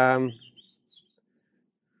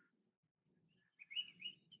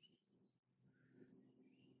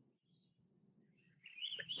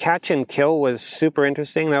 Catch and Kill was super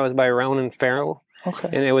interesting. That was by Ronan Farrow. Okay.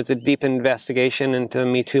 And it was a deep investigation into the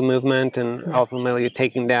Me Too movement and ultimately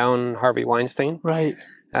taking down Harvey Weinstein. Right.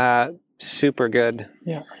 Super good.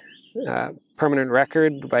 Yeah. Permanent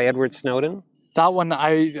Record by Edward Snowden. That one,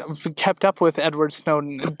 I've kept up with Edward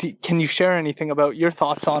Snowden. Can you share anything about your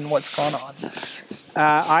thoughts on what's gone on?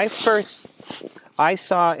 I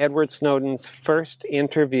saw Edward Snowden's first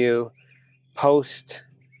interview post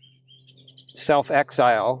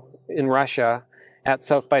self-exile in Russia at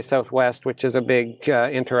South by Southwest, which is a big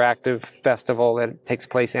interactive festival that takes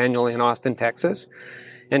place annually in Austin, Texas.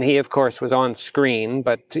 And he, of course, was on screen,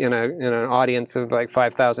 but in an audience of like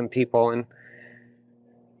 5,000 people.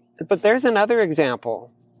 But there's another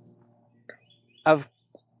example of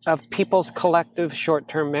people's collective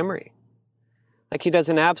short-term memory. Like, he does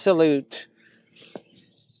an absolute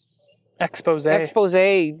expose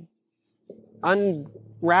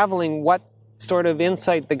unraveling what sort of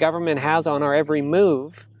insight the government has on our every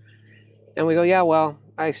move. And we go, yeah, well,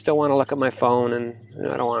 I still want to look at my phone, and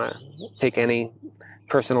I don't want to take any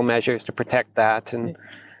personal measures to protect that. And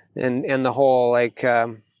the whole, like,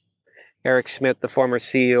 Eric Schmidt, the former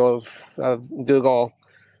CEO of Google,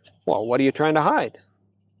 well, what are you trying to hide?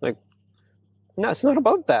 Like, no, it's not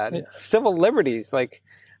about that. Yeah. Civil liberties. Like,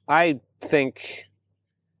 I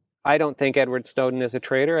don't think Edward Snowden is a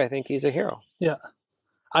traitor. I think he's a hero. Yeah.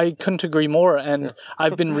 I couldn't agree more. And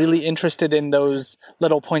I've been really interested in those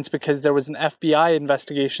little points because there was an FBI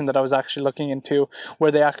investigation that I was actually looking into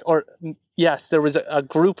where there was a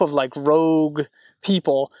group of like rogue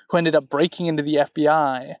people who ended up breaking into the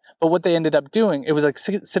FBI. But what they ended up doing, it was like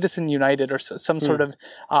Citizen United or some sort of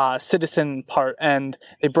citizen part. And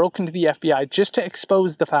they broke into the FBI just to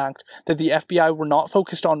expose the fact that the FBI were not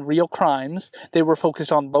focused on real crimes. They were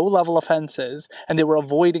focused on low-level offenses, and they were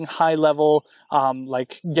avoiding high-level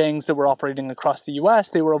like gangs that were operating across the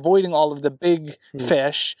U.S. They were avoiding all of the big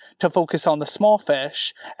fish to focus on the small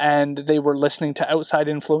fish, and they were listening to outside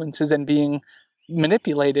influences and being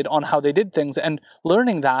manipulated on how they did things, and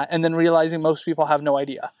learning that, and then realizing most people have no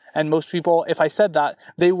idea. And most people, if I said that,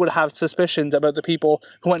 they would have suspicions about the people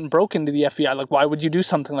who went and broke into the FBI. Like, why would you do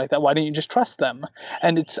something like that? Why don't you just trust them?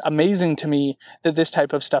 And it's amazing to me that this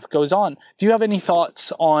type of stuff goes on. Do you have any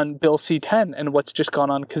thoughts on Bill C-10 and what's just gone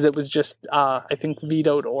on? Because it was just, I think,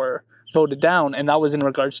 vetoed or voted down, and that was in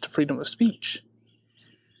regards to freedom of speech.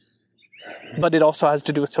 But it also has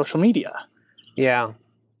to do with social media. Yeah.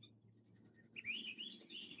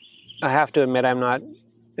 I have to admit, I'm not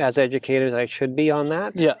as educated as I should be on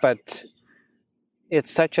that. Yeah. But it's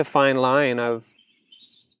such a fine line of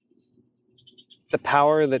the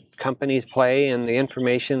power that companies play and the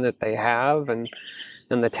information that they have, and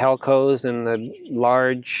the telcos and the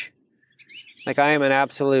large. Like, I am an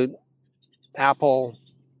absolute Apple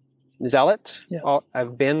zealot. Yeah.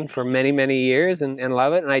 I've been for many, many years and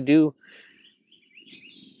love it. And I do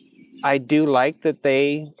like that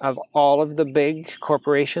they, of all of the big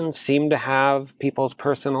corporations, seem to have people's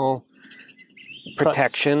personal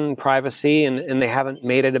protection, privacy, and they haven't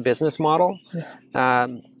made it a business model. Yeah.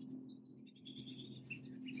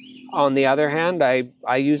 On the other hand,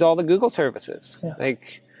 I use all the Google services. Yeah.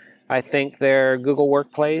 Like, I think their Google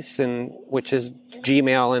Workplace, which is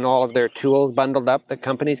Gmail and all of their tools bundled up that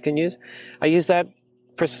companies can use, I use that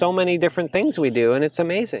for so many different things we do, and it's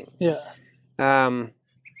amazing. Yeah.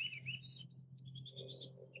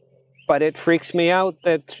 But it freaks me out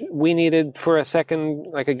that we needed, for a second,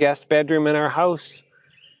 like a guest bedroom in our house,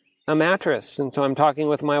 a mattress. And so I'm talking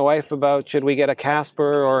with my wife about, should we get a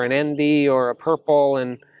Casper or an ND or a Purple?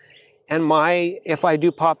 And if I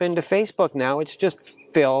do pop into Facebook now, it's just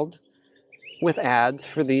filled with ads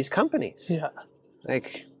for these companies. Yeah.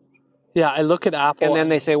 Like, yeah, I look at Apple. And then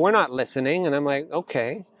they say, we're not listening. And I'm like,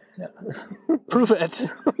 okay. Yeah. Prove it.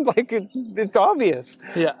 Like, it's obvious.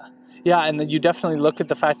 Yeah. Yeah, and then you definitely look at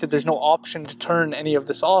the fact that there's no option to turn any of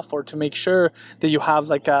this off or to make sure that you have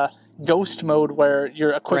like a ghost mode where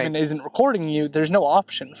your equipment isn't recording you. There's no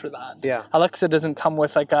option for that. Yeah. Alexa doesn't come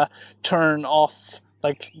with like a turn off,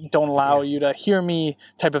 like don't allow you to hear me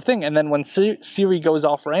type of thing. And then when Siri goes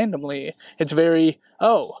off randomly, it's very,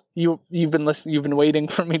 you've been waiting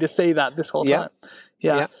for me to say that this whole time.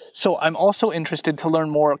 Yeah. So I'm also interested to learn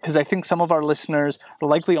more because I think some of our listeners are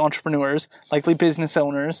likely entrepreneurs, likely business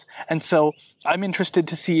owners. And so I'm interested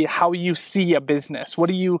to see how you see a business. What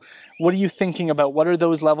are you thinking about? What are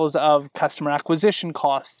those levels of customer acquisition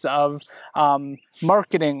costs, of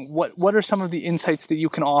marketing? What are some of the insights that you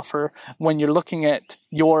can offer when you're looking at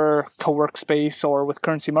your Cowork space or with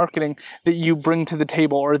Currency Marketing that you bring to the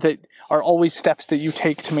table, or that are always steps that you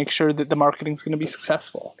take to make sure that the marketing is going to be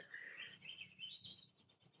successful?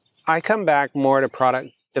 I come back more to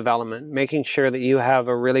product development, making sure that you have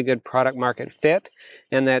a really good product market fit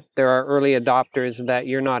and that there are early adopters that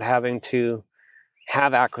you're not having to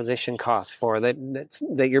have acquisition costs for,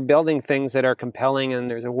 that you're building things that are compelling and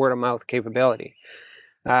there's a word of mouth capability,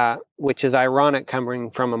 which is ironic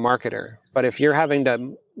coming from a marketer. But if you're having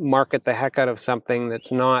to market the heck out of something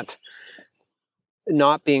that's not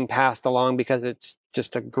being passed along because it's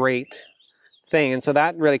just a great thing. And so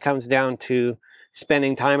that really comes down to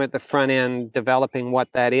spending time at the front end developing what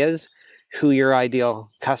that is, who your ideal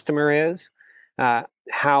customer is,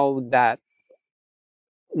 how that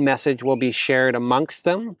message will be shared amongst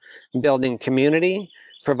them, building community,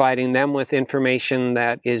 providing them with information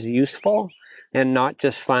that is useful, and not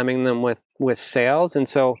just slamming them with sales. And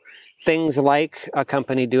so things like a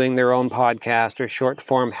company doing their own podcast or short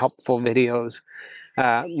form helpful videos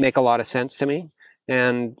make a lot of sense to me.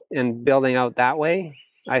 And building out that way,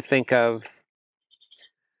 I think of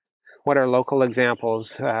what are local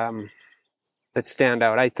examples that stand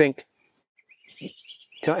out. I think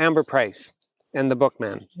to Amber Price and the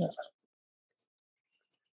Bookman. Yeah.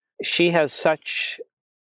 She has such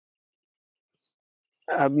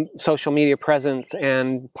social media presence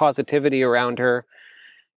and positivity around her,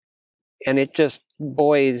 and it just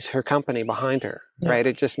buoys her company behind her, right?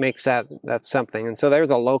 It just makes that something. And so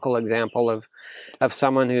there's a local example of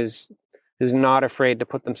someone who's not afraid to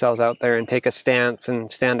put themselves out there and take a stance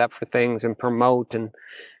and stand up for things and promote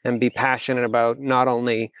and be passionate about not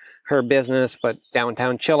only her business but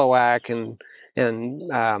downtown Chilliwack and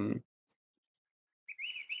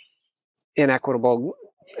inequitable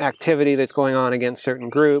activity that's going on against certain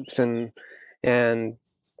groups, and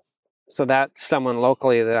so that's someone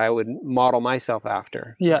locally that I would model myself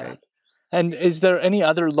after. Yeah. Right? And is there any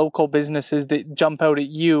other local businesses that jump out at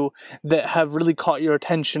you that have really caught your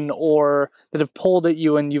attention or that have pulled at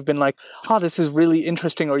you and you've been like, this is really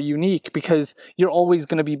interesting or unique? Because you're always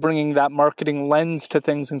going to be bringing that marketing lens to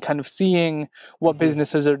things and kind of seeing what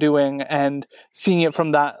businesses are doing and seeing it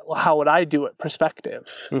from that, how would I do it perspective.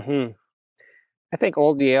 Mm-hmm. I think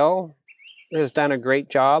Old Yale has done a great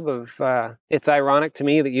job of, it's ironic to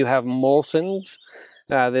me that you have Molson's,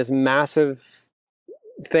 this massive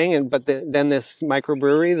thing, but then this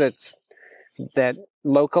microbrewery that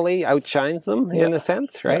locally outshines them in a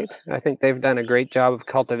sense, right? Yeah. I think they've done a great job of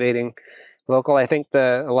cultivating local. I think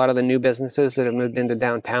a lot of the new businesses that have moved into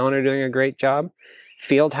downtown are doing a great job.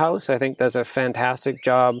 Fieldhouse, I think, does a fantastic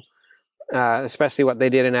job, especially what they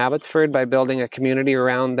did in Abbotsford by building a community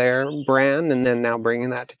around their brand and then now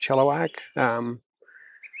bringing that to Chilliwack.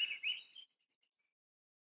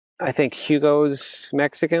 I think Hugo's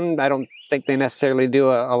Mexican, I don't think they necessarily do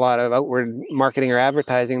a lot of outward marketing or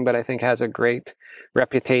advertising, but I think has a great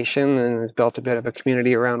reputation and has built a bit of a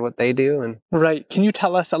community around what they do. And right. Can you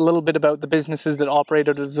tell us a little bit about the businesses that operate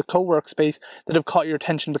out of the Cowork space that have caught your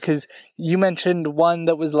attention? Because you mentioned one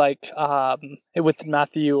that was like with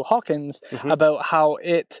Matthew Hawkins about how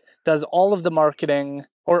it does all of the marketing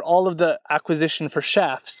or all of the acquisition for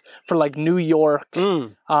chefs for like New York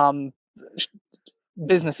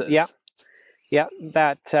businesses. Yeah,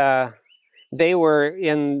 that they were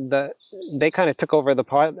they kind of took over the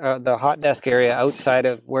hot desk area outside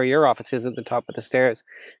of where your office is at the top of the stairs.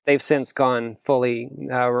 They've since gone fully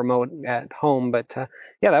remote at home, but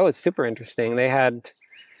that was super interesting. They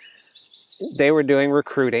were doing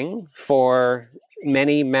recruiting for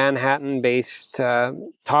many Manhattan-based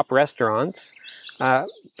top restaurants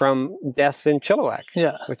from desks in Chilliwack,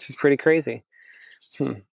 which is pretty crazy.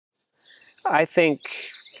 I think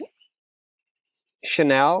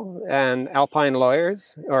Chanel and Alpine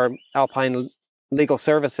Lawyers, or Alpine Legal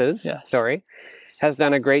Services, has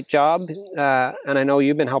done a great job. And I know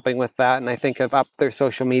you've been helping with that, and I think have upped their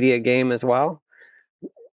social media game as well.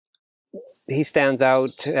 He stands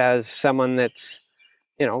out as someone that's,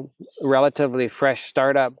 relatively fresh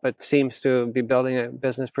startup, but seems to be building a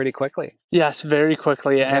business pretty quickly. Yes, very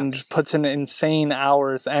quickly, and puts in insane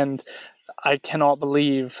hours. And I cannot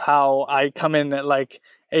believe how I come in at like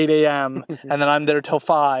 8 a.m. and then I'm there till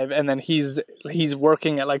 5, and then he's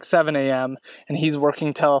working at like 7 a.m. and he's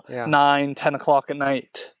working till 9, 10 o'clock at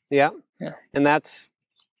night. Yeah. And that's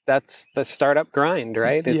the startup grind,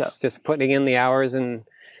 right? It's just putting in the hours and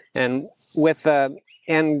with the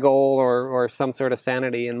end goal or some sort of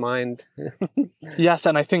sanity in mind. Yes,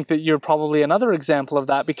 and I think that you're probably another example of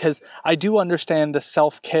that, because I do understand the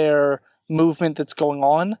self-care movement that's going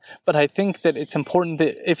on, but I think that it's important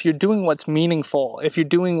that if you're doing what's meaningful, if you're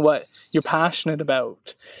doing what you're passionate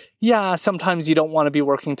about, sometimes you don't want to be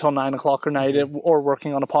working till 9 o'clock at night or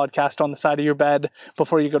working on a podcast on the side of your bed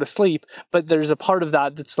before you go to sleep, but there's a part of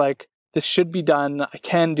that that's like, this should be done, I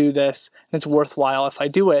can do this, and it's worthwhile if I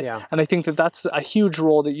do it. And I think that that's a huge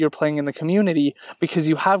role that you're playing in the community, because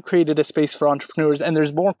you have created a space for entrepreneurs, and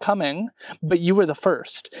there's more coming, but you were the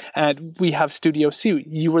first. And we have Studio Suit,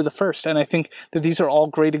 you were the first. And I think that these are all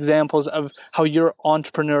great examples of how your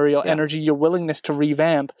entrepreneurial energy, your willingness to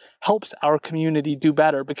revamp, helps our community do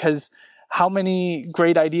better, because how many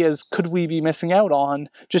great ideas could we be missing out on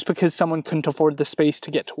just because someone couldn't afford the space to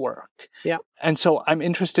get to work? And so I'm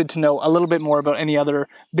interested to know a little bit more about any other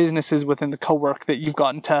businesses within the Cowork that you've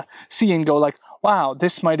gotten to see and go like, wow,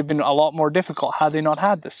 this might have been a lot more difficult had they not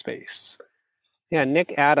had this space.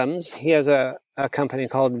 Nick Adams, he has a a company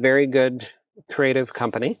called Very Good Creative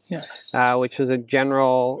Company, which is a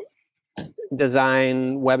general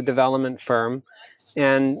design web development firm.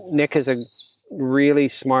 And Nick is a really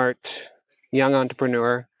smart young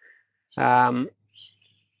entrepreneur. And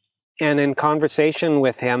in conversation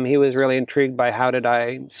with him, he was really intrigued by how did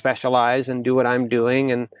I specialize and do what I'm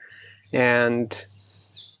doing. And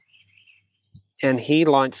he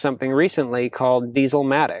launched something recently called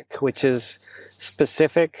Dieselmatic, which is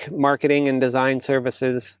specific marketing and design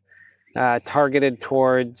services targeted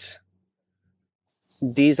towards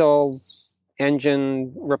diesel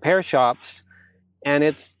engine repair shops, and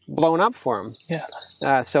it's blown up for him.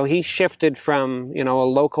 So he shifted from, a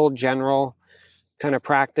local general kind of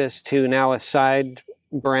practice to now a side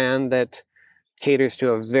brand that caters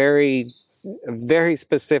to a very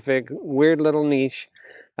specific, weird little niche,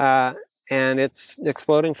 and it's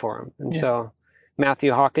exploding for him. And so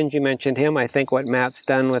Matthew Hawkins, you mentioned him. I think what Matt's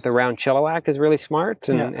done with around Chilliwack is really smart,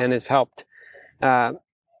 and has helped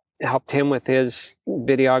him with his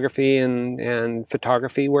videography and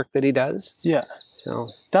photography work that he does. So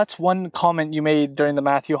that's one comment you made during the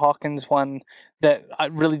Matthew Hawkins one that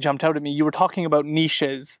really jumped out at me. You were talking about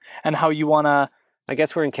niches and how you want to... I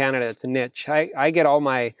guess we're in Canada, it's a niche. I get all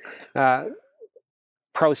my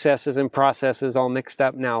processes all mixed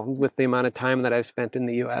up now with the amount of time that I've spent in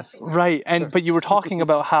the US. Right. But you were talking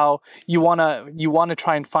about how you want to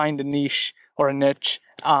try and find a niche or a niche,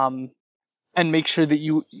 and make sure that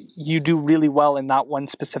you do really well in that one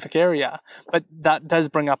specific area. But that does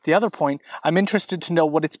bring up the other point. I'm interested to know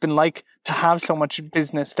what it's been like to have so much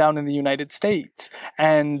business down in the United States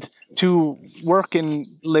and to work and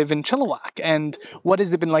live in Chilliwack. And what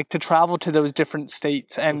has it been like to travel to those different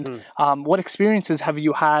states? And what experiences have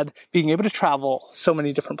you had being able to travel so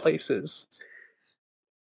many different places?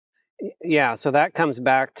 Yeah, so that comes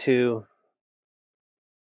back to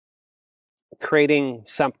creating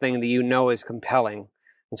something that is compelling.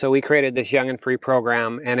 And so we created this Young and Free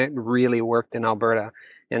program, and it really worked in Alberta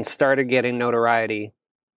and started getting notoriety.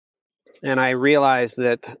 And I realized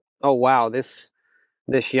that, oh wow, this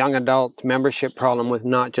young adult membership problem was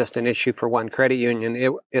not just an issue for one credit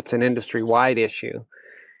union, it's an industry-wide issue.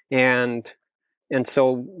 And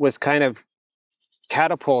so was kind of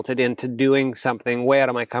catapulted into doing something way out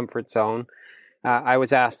of my comfort zone. I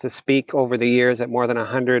was asked to speak over the years at more than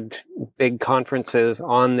 100 big conferences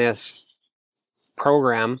on this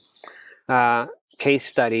program, case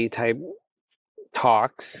study type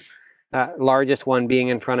talks, largest one being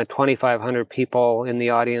in front of 2,500 people in the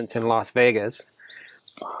audience in Las Vegas.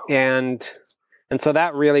 And so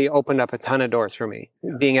that really opened up a ton of doors for me.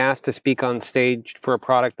 Being asked to speak on stage for a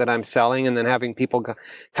product that I'm selling, and then having people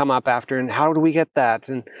come up after, and how do we get that?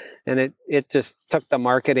 And it just took the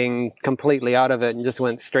marketing completely out of it and just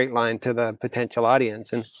went straight line to the potential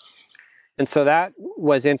audience. And so that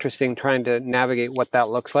was interesting, trying to navigate what that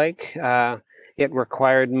looks like. It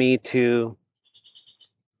required me to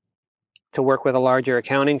work with a larger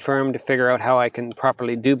accounting firm to figure out how I can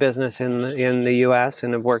properly do business in the U.S.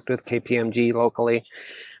 and have worked with KPMG locally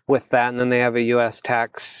with that. And then they have a U.S.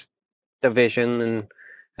 tax division,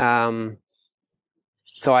 and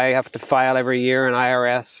so I have to file every year an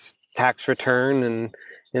IRS tax return,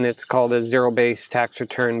 and it's called a zero-based tax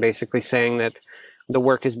return, basically saying that the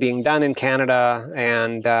work is being done in Canada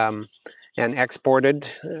and exported,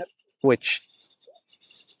 which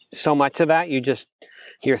so much of that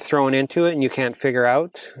you're thrown into it and you can't figure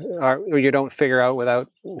out, or you don't figure out without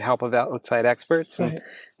help of outside experts, and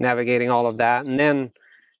navigating all of that. And then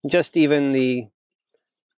just even the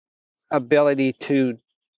ability to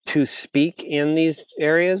speak in these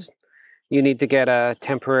areas, you need to get a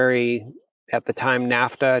temporary, at the time,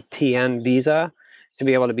 NAFTA TN visa to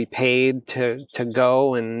be able to be paid to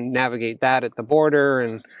go and navigate that at the border.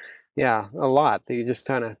 And yeah, a lot that you just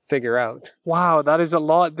kind of figure out. Wow, that is a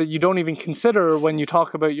lot that you don't even consider when you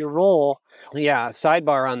talk about your role. Yeah,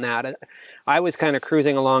 sidebar on that. I was kind of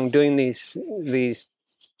cruising along doing these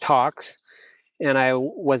talks, and I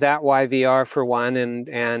was at YVR for one, and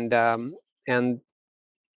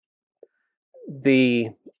the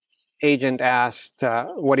agent asked,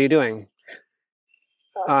 "What are you doing?"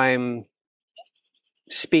 "I'm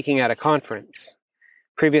speaking at a conference."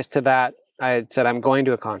 Previous to that, I had said, "I'm going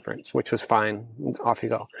to a conference," which was fine. Off you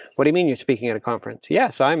go. "What do you mean you're speaking at a conference?"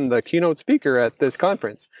 "Yes, I'm the keynote speaker at this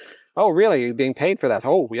conference." "Oh, really? You're being paid for that?"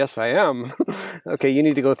 "Oh, yes, I am." "Okay, you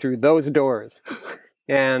need to go through those doors.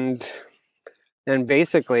 And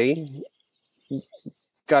basically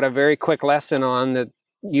got a very quick lesson on that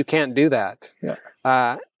you can't do that.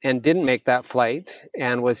 And didn't make that flight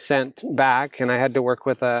and was sent back. And I had to work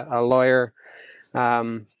with a lawyer,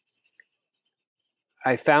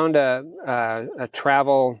 I found a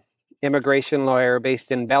travel immigration lawyer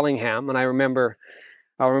based in Bellingham, and I'll remember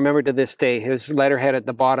to this day his letterhead at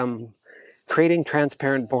the bottom: "Creating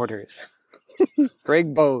transparent borders."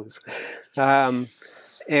 Greg Bose.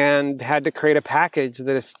 And had to create a package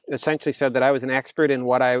that essentially said that I was an expert in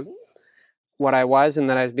what I was, and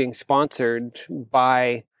that I was being sponsored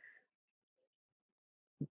by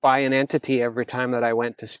an entity every time that I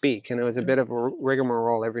went to speak. And it was a bit of a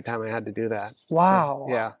rigmarole every time I had to do that. Wow.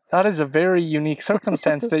 So, yeah. That is a very unique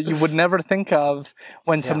circumstance that you would never think of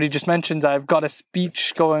when somebody just mentions, I've got a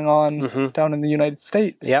speech going on down in the United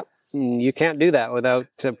States. Yep. You can't do that without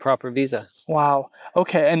a proper visa. Wow.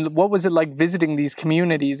 Okay. And what was it like visiting these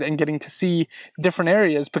communities and getting to see different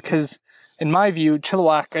areas? Because in my view,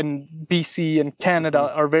 Chilliwack and BC and Canada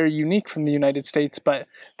are very unique from the United States, but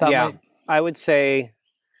I would say,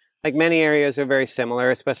 like, many areas are very similar,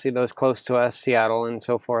 especially those close to us, Seattle and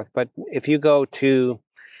so forth. But if you go to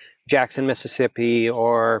Jackson, Mississippi,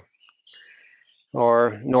 or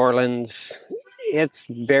New Orleans, it's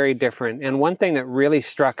very different. And one thing that really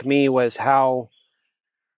struck me was how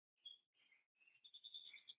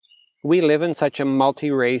we live in such a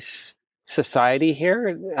multi-race society here,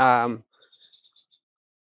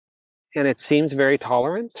 and it seems very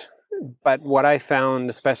tolerant. But what I found,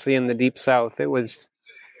 especially in the Deep South, it was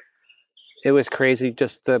crazy,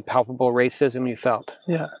 just the palpable racism you felt.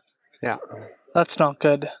 Yeah. Yeah. That's not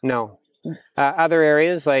good. No. Other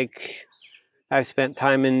areas, like I've spent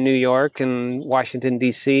time in New York and Washington,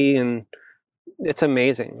 D.C., and it's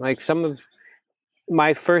amazing. Like, some of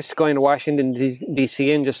my first going to Washington,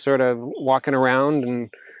 D.C. and just sort of walking around and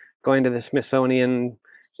going to the Smithsonian,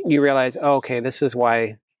 you realize, oh, okay, this is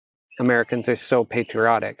why Americans are so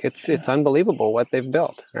patriotic. It's unbelievable what they've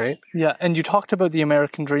built, right? Yeah, and you talked about the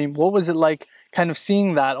American dream. What was it like kind of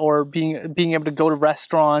seeing that, or being able to go to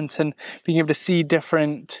restaurants and being able to see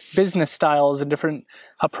different business styles and different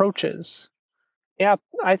approaches? Yeah,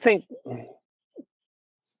 I think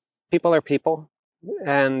people are people.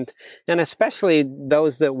 And especially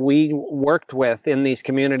those that we worked with in these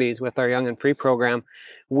communities with our Young and Free program,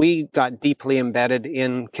 we got deeply embedded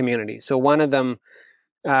in communities. So one of them,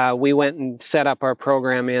 we went and set up our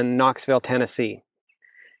program in Knoxville, Tennessee.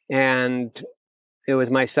 And it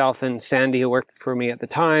was myself and Sandy, who worked for me at the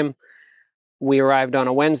time. We arrived on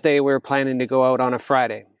a Wednesday. We were planning to go out on a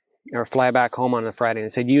Friday, or fly back home on a Friday.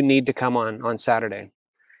 And they said, you need to come on Saturday.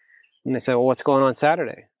 And they said, well, what's going on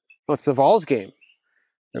Saturday? Well, it's the Vols game.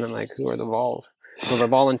 And I'm like, who are the Vols? Well, the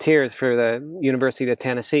Volunteers for the University of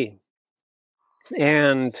Tennessee.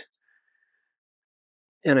 And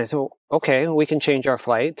I thought, okay, we can change our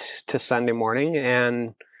flight to Sunday morning.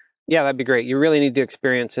 And yeah, that'd be great. You really need to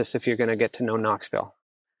experience this if you're going to get to know Knoxville.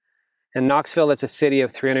 And Knoxville is a city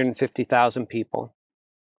of 350,000 people.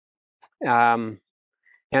 And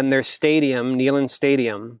their stadium, Neyland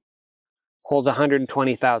Stadium, holds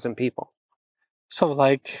 120,000 people. So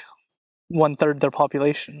like 1/3 their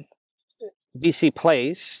population. BC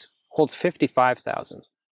Place holds 55,000.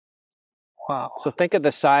 Wow. So think of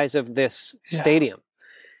the size of this stadium.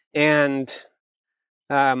 And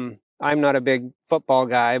I'm not a big football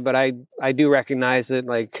guy, but I do recognize it,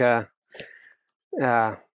 like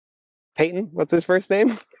Peyton, what's his first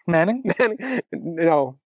name? Manning?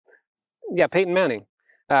 No. Yeah, Peyton Manning.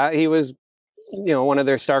 He was, one of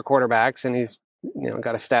their star quarterbacks, and he's,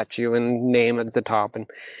 got a statue and name at the top. And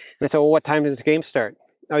I said, well, what time does the game start?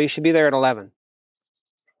 Oh, you should be there at 11.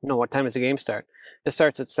 No, what time does the game start? It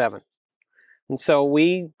starts at 7. And so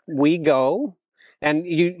we go, and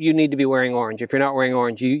you need to be wearing orange. If you're not wearing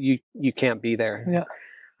orange, you can't be there. Yeah.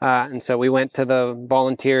 And so we went to the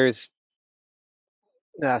Volunteers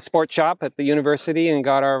sports shop at the university and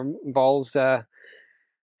got our Vols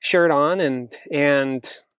shirt on,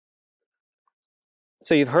 and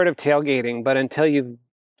so you've heard of tailgating, but until you've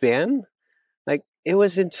been, like, it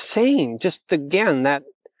was insane. Just, again, that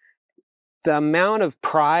the amount of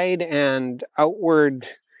pride and outward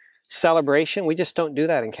celebration, we just don't do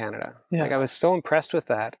that in Canada. Yeah. Like, I was so impressed with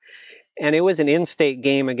that. And it was an in-state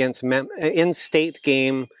game against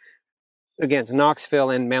Knoxville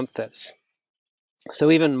and Memphis. So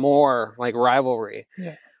even more like rivalry.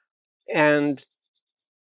 Yeah. And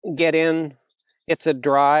get in, it's a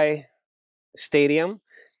dry stadium,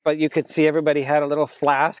 but you could see everybody had a little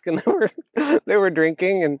flask and they were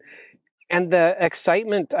drinking, and the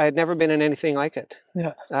excitement, I had never been in anything like it.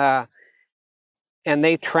 Yeah. And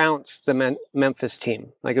they trounced the Memphis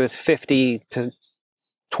team. Like, it was 50-20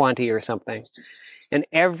 or something. And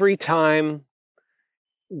every time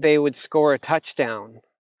they would score a touchdown,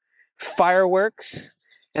 fireworks,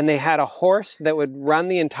 and they had a horse that would run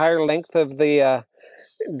the entire length of the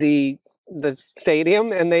the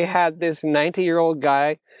stadium, and they had this 90-year-old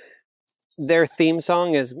guy. Their theme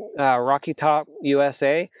song is Rocky Top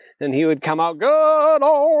USA, and he would come out, good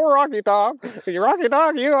old Rocky Top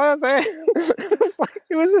USA.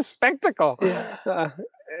 It was a spectacle. Yeah.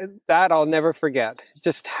 That I'll never forget.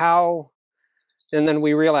 Just how, and then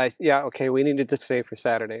we realized, yeah, okay, we needed to stay for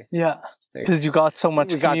Saturday. Yeah, because you got so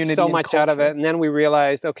much community. We got so much out of it, and then we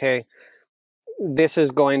realized, okay, this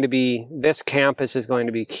campus is going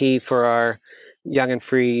to be key for our Young and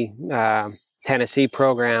Free Tennessee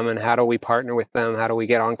program, and how do we partner with them? How do we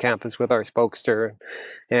get on campus with our spokester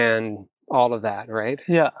and all of that, right?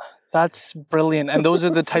 Yeah, that's brilliant. And those are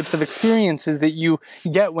the types of experiences that you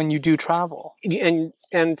get when you do travel.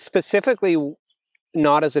 And specifically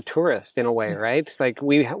not as a tourist in a way, right? Like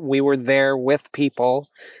we were there with people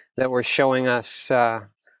that were showing us how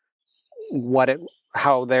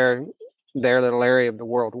their little area of the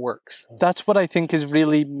world works. That's what I think is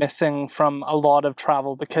really missing from a lot of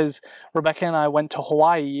travel, because Rebecca and I went to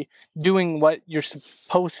Hawaii doing what you're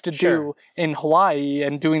supposed to do in Hawaii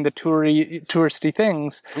and doing the touristy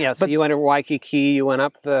things. Yeah, so you went to Waikiki, you went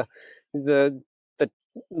up the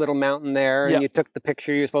little mountain there, and you took the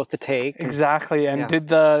picture you're supposed to take. Exactly, and did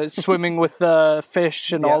the swimming with the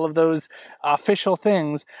fish and all of those official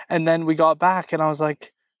things. And then we got back and I was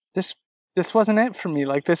like, this wasn't it for me.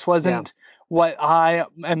 Like, this wasn't what I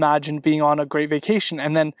imagined being on a great vacation.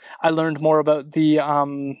 And then I learned more about the,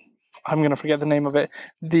 I'm going to forget the name of it.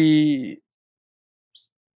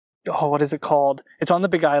 What is it called? It's on the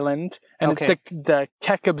Big Island, and it's the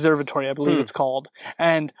Keck Observatory, I believe it's called.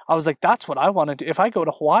 And I was like, that's what I want to do. If I go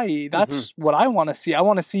to Hawaii, that's what I want to see. I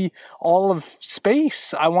want to see all of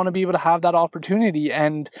space. I want to be able to have that opportunity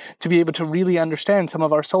and to be able to really understand some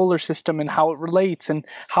of our solar system and how it relates and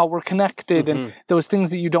how we're connected and those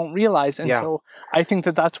things that you don't realize. And so I think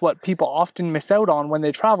that that's what people often miss out on when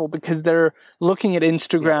they travel, because they're looking at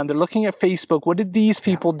Instagram, they're looking at Facebook. What did these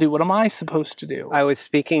people do? What am I supposed to do? I was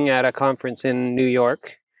speaking at a conference in New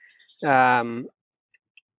York, and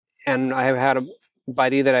I had a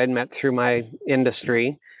buddy that I had met through my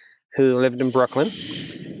industry who lived in Brooklyn.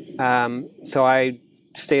 So I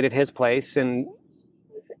stayed at his place, and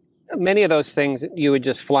many of those things you would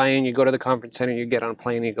just fly in, you go to the conference center, you get on a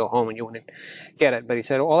plane, you go home, and you wouldn't get it. But he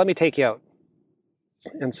said, well, let me take you out.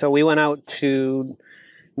 And so we went out to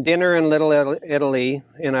dinner in Little Italy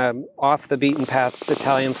in a off the beaten path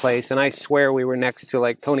Italian place, and I swear we were next to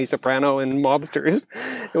like Tony Soprano and mobsters,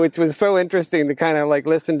 which was so interesting to kind of like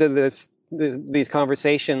listen to these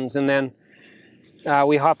conversations. And then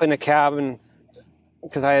we hop in a cab, and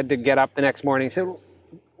because I had to get up the next morning, he said,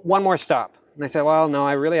 one more stop. And I said, well, no,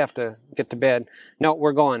 I really have to get to bed. No,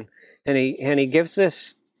 we're going. And he gives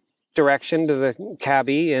this direction to the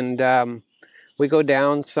cabbie, and we go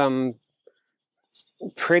down some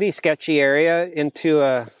pretty sketchy area into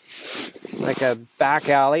a back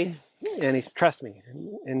alley, and trust me,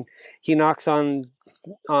 and he knocks on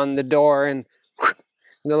the door, and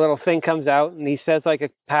the little thing comes out, and he says like a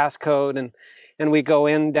passcode, and we go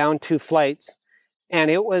in down 2 flights, and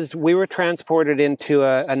we were transported into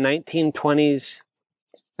a 1920s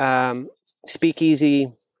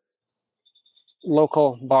speakeasy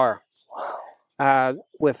local bar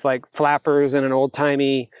with like flappers and an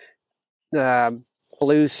old-timey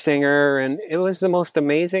blues singer, and it was the most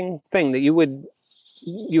amazing thing that you would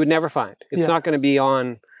never find. It's not going to be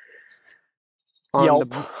on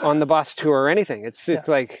the bus tour or anything. It's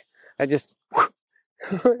like I just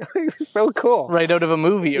it was so cool, right out of a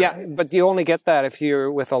movie. Yeah, but you only get that if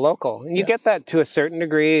you're with a local, and you get that to a certain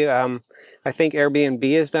degree. I think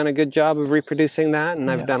Airbnb has done a good job of reproducing that, and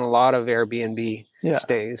I've done a lot of Airbnb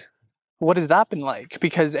stays. What has that been like?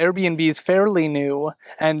 Because Airbnb is fairly new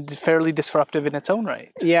and fairly disruptive in its own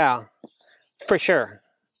right. Yeah, for sure.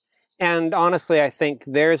 And honestly, I think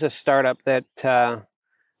there's a startup that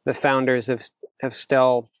the founders have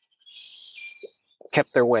still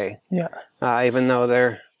kept their way. Yeah. Even though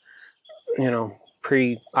their,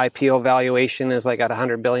 pre-IPO valuation is like at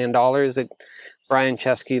 $100 billion. Brian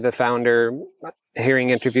Chesky, the founder, hearing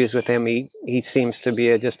interviews with him, he seems to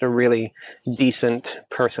be just a really decent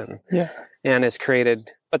person. Yeah. And has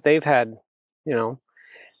created, but they've had,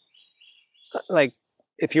 like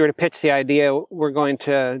if you were to pitch the idea, we're going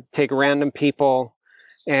to take random people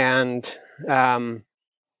and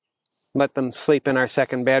let them sleep in our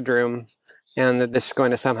second bedroom, and that this is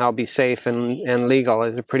going to somehow be safe and legal,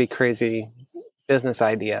 is a pretty crazy business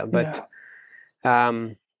idea. But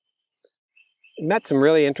met some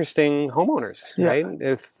really interesting homeowners, right?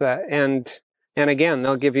 If and again,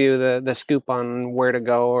 they'll give you the scoop on where to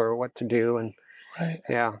go or what to do, and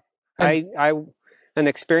an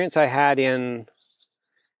experience I had in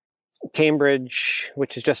Cambridge,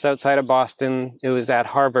 which is just outside of Boston. It was at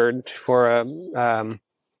Harvard for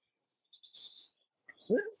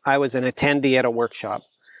I was an attendee at a workshop.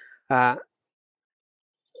 But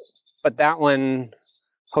that one,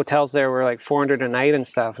 hotels there were like $400 a night and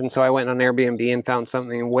stuff. And so I went on Airbnb and found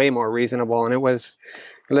something way more reasonable. And it was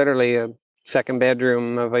literally a second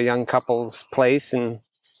bedroom of a young couple's place. And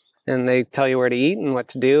they tell you where to eat and what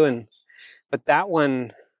to do. But that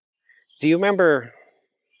one, do you remember?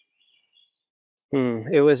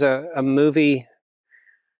 It was a movie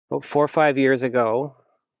about 4 or 5 years ago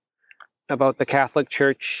about the Catholic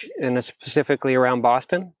Church and specifically around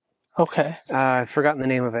Boston. Okay. I've forgotten the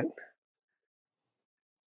name of it.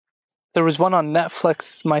 There was one on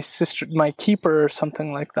Netflix, My Keeper or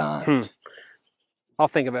something like that. I'll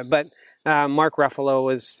think of it. But Mark Ruffalo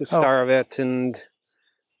was the star of it, and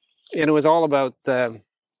it was all about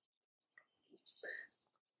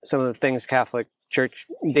some of the things Catholic Church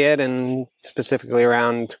did, and specifically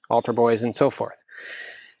around altar boys and so forth.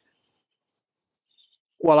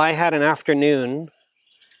 Well, I had an afternoon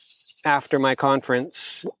after my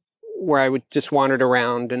conference where I would just wandered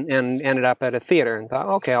around and ended up at a theater and thought,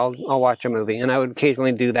 okay, I'll watch a movie. And I would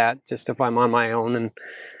occasionally do that just if I'm on my own and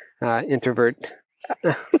introvert,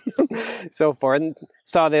 so forth. And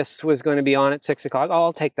saw this was going to be on at 6 o'clock. Oh,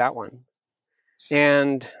 I'll take that one.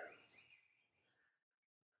 And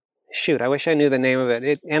shoot, I wish I knew the name of it.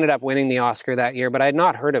 It ended up winning the Oscar that year, but I had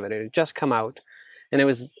not heard of it. It had just come out. And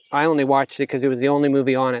I only watched it because it was the only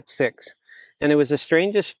movie on at 6. And it was the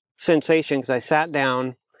strangest sensation because I sat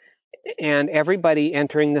down and everybody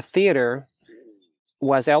entering the theater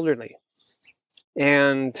was elderly.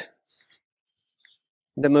 And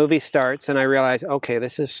the movie starts and I realize, okay,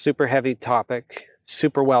 this is super heavy topic,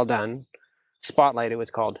 super well done. Spotlight, it was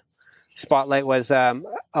called. Spotlight was a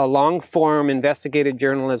long-form investigative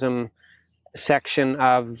journalism section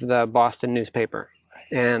of the Boston newspaper.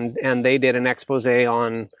 And they did an expose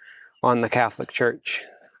on the Catholic Church.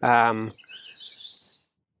 And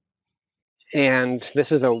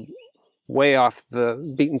this is a way off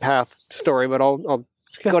the beaten path story, but I'll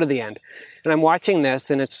go to the end. And I'm watching this,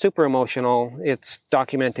 and it's super emotional. It's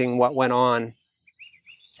documenting what went on.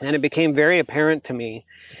 And it became very apparent to me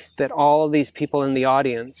that all of these people in the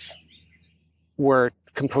audience were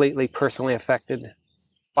completely personally affected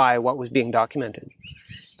by what was being documented.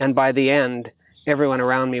 And by the end, everyone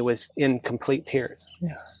around me was in complete tears.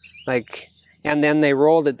 Yeah. And then they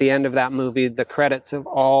rolled at the end of that movie the credits of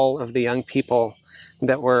all of the young people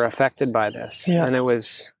that were affected by this. Yeah. And it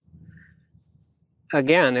was,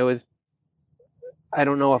 again, I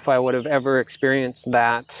don't know if I would have ever experienced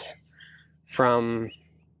that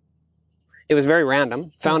it was very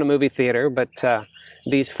random. Found a movie theater, but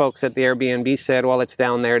these folks at the Airbnb said, well, it's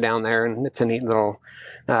down there, and it's a neat little,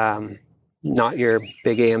 not your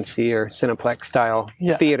big AMC or Cineplex style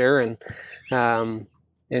theater, and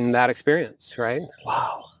in that experience, right?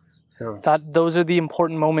 Wow. Those are the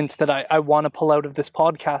important moments that I want to pull out of this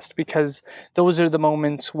podcast, because those are the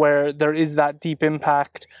moments where there is that deep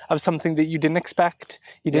impact of something that you didn't expect,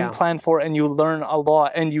 you didn't plan for, and you learn a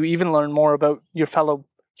lot, and you even learn more about your fellow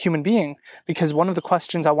human being. Because one of the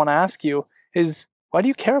questions I want to ask you is, why do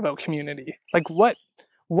you care about community? Like, what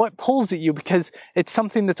pulls at you? Because it's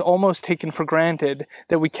something that's almost taken for granted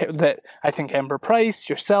that I think Amber Price,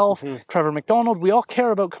 yourself, Trevor McDonald, we all care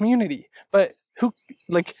about community, but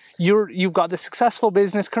you've got this successful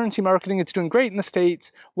business, Currency Marketing, it's doing great in the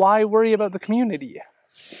States. Why worry about the community?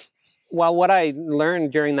 Well, what I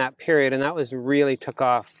learned during that period, and that was really took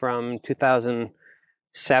off from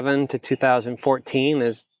 2007 to 2014,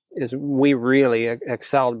 is we really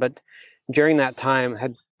excelled. But during that time,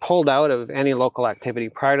 had pulled out of any local activity.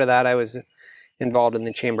 Prior to that, I was involved in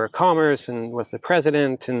the Chamber of Commerce and was the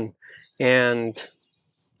president, and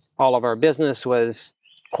all of our business was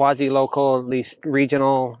quasi-local, at least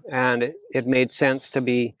regional, and it made sense to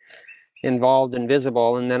be involved and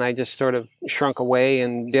visible. And then I just sort of shrunk away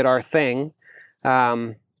and did our thing,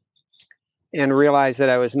 and realized that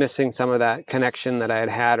I was missing some of that connection that I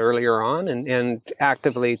had earlier on, and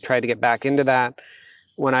actively tried to get back into that.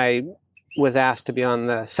 When I was asked to be on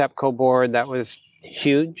the SEPCO board, that was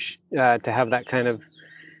huge, to have that kind of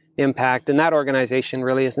impact. And that organization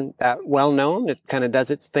really isn't that well known. It kind of does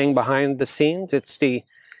its thing behind the scenes.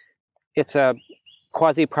 It's a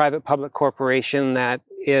quasi-private public corporation that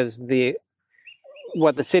is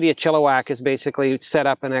what the city of Chilliwack is basically set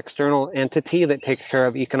up an external entity that takes care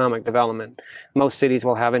of economic development. Most cities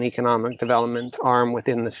will have an economic development arm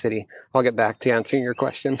within the city. I'll get back to answering your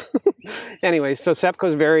question. Anyway, so SEPCO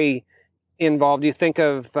is very involved. You think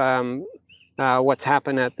of what's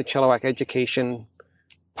happened at the Chilliwack Education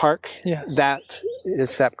Park. Yes. That is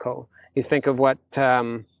SEPCO. You think of what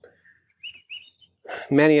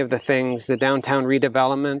many of the things, the downtown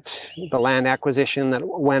redevelopment, the land acquisition that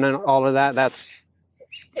went on, all of that, that's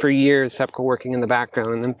for years SEPCO working in the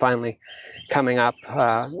background, and then finally coming up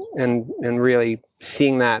and really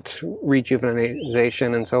seeing that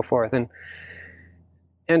rejuvenation and so forth. And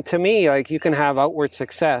to me, like, you can have outward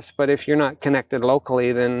success, but if you're not connected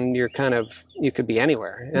locally, then you could be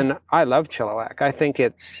anywhere. And I love Chilliwack. I think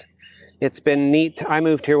it's been neat. I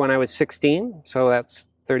moved here when I was 16, so that's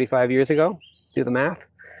 35 years ago. Do the math.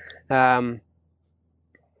 And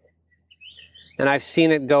I've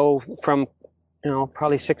seen it go from,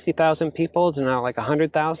 probably 60,000 people to now like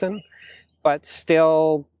 100,000, but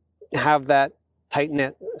still have that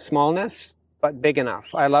tight-knit smallness, but big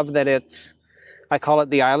enough. I love that I call it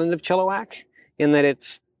the island of Chilliwack, in that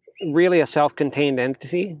it's really a self-contained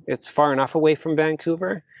entity. It's far enough away from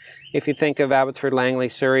Vancouver. If you think of Abbotsford, Langley,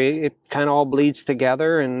 Surrey, it kind of all bleeds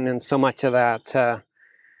together, and so much of that,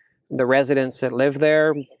 the residents that live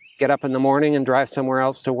there get up in the morning and drive somewhere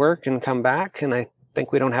else to work and come back, and I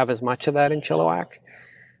think we don't have as much of that in Chilliwack.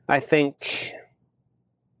 I think,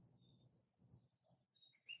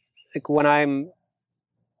 like, when I'm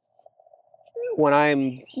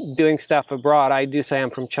doing stuff abroad, I do say I'm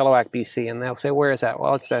from Chilliwack, BC, and they'll say, where is that?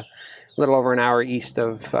 Well, it's a little over an hour east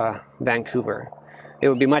of Vancouver. It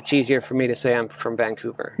would be much easier for me to say I'm from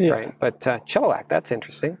Vancouver, right? But Chilliwack, that's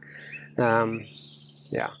interesting.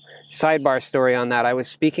 Yeah. Sidebar story on that. I was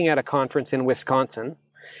speaking at a conference in Wisconsin,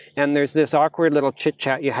 and there's this awkward little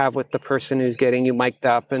chit-chat you have with the person who's getting you mic'd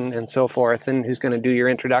up and so forth, and who's going to do your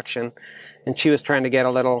introduction. And she was trying to get a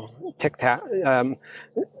little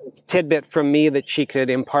tidbit from me that she could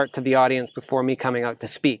impart to the audience before me coming out to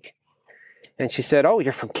speak. And she said, "Oh,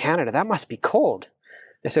 you're from Canada. That must be cold."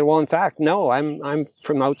 I said, "Well, in fact, no. I'm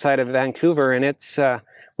from outside of Vancouver, and it's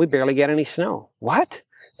we barely get any snow." "What?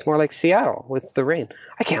 It's more like Seattle with the rain."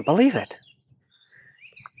 "I can't believe it."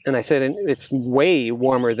 And I said, "It's way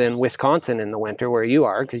warmer than Wisconsin in the winter where you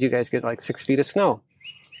are, because you guys get like 6 feet of snow."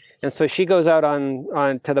 And so she goes out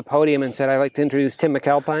on to the podium and said, "I'd like to introduce Tim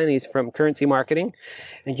McAlpine. He's from Currency Marketing.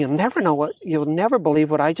 And you'll never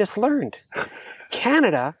believe what I just learned.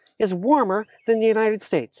 Canada is warmer than the United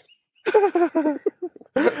States." That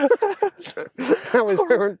was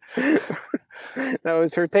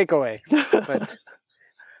her takeaway.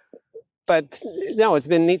 But no, it's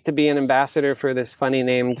been neat to be an ambassador for this funny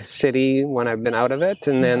named city when I've been out of it,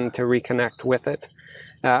 and then to reconnect with it.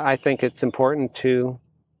 I think it's important to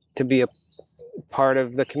be a part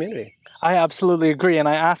of the community. I absolutely agree, and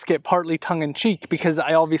I ask it partly tongue-in-cheek because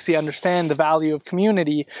I obviously understand the value of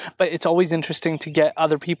community, but it's always interesting to get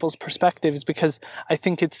other people's perspectives because I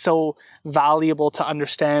think it's so valuable to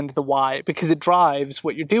understand the why, because it drives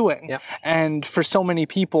what you're doing. Yeah. And for so many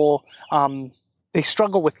people, they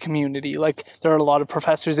struggle with community. Like, there are a lot of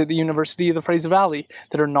professors at the University of the Fraser Valley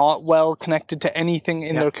that are not well connected to anything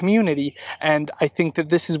in their community. And I think that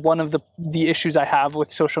this is one of the issues I have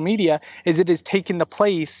with social media, is it has taken the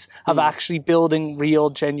place of actually building real,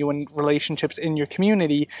 genuine relationships in your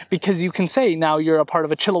community, because you can say now you're a part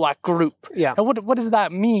of a Chilliwack group. Yeah. Now, what does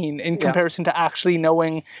that mean in comparison to actually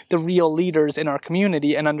knowing the real leaders in our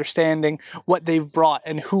community and understanding what they've brought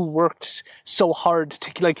and who worked so hard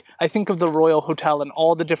to, like, I think of the Royal Hotel and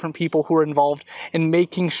all the different people who were involved in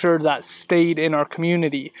making sure that stayed in our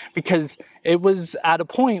community, because it was at a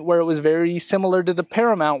point where it was very similar to the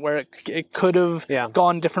Paramount, where it could have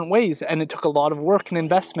gone different ways, and it took a lot of work and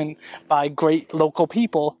investment by great local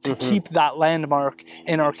people to keep that landmark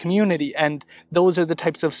in our community. And those are the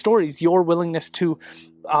types of stories, your willingness to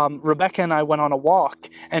Rebecca and I went on a walk,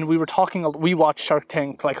 and we watched Shark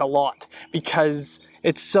Tank like a lot, because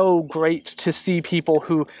it's so great to see people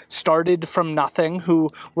who started from nothing, who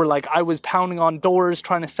were like, I was pounding on doors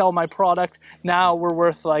trying to sell my product. Now we're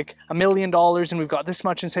worth like $1 million and we've got this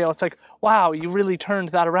much in sales. It's like, wow, you really turned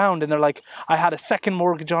that around. And they're like, I had a second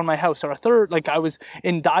mortgage on my house, or a third, like I was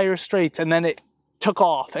in dire straits, and then it took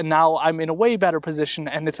off and now I'm in a way better position.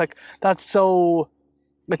 And it's like,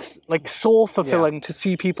 it's like soul fulfilling to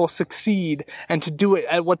see people succeed and to do it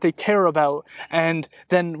at what they care about. And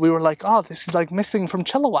then we were like, oh, this is like missing from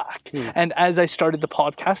Chilliwack. And as I started the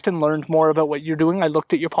podcast and learned more about what you're doing, I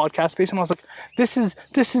looked at your podcast space and I was like, this is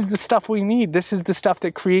the stuff we need. This is the stuff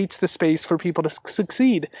that creates the space for people to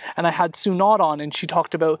succeed. And I had Sue Knott on, and she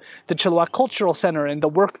talked about the Chilliwack Cultural Center and the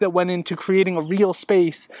work that went into creating a real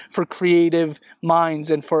space for creative minds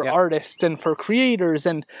and for artists and for creators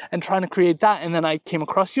and trying to create that. And then I came across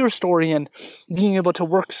across your story and being able to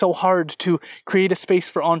work so hard to create a space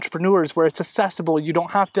for entrepreneurs where it's accessible. You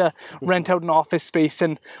don't have to rent out an office space.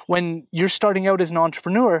 And when you're starting out as an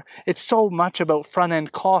entrepreneur, it's so much about front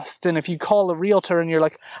end costs. And if you call a realtor and you're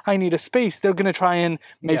like, I need a space, they're going to try and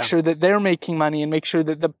make sure that they're making money and make sure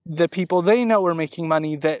that the people they know are making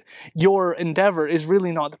money, that your endeavor is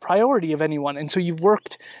really not the priority of anyone. And so you've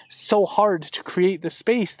worked so hard to create the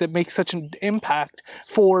space that makes such an impact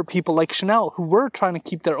for people like Chanel, who were trying to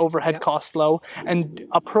keep their overhead costs low and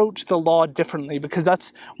approach the law differently. Because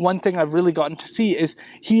that's one thing I've really gotten to see, is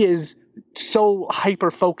he is so hyper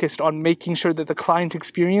focused on making sure that the client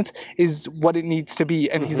experience is what it needs to be.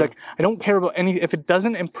 And he's like, I don't care about if it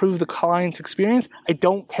doesn't improve the client's experience, I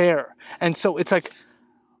don't care. And so it's like,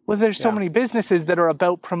 well, there's so many businesses that are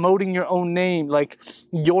about promoting your own name, like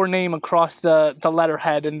your name across the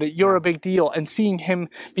letterhead, and that you're a big deal. And seeing him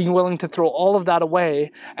being willing to throw all of that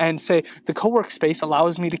away and say, the Cowork space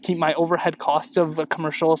allows me to keep my overhead costs of a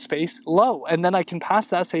commercial space low, and then I can pass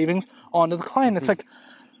that savings on to the client. It's like,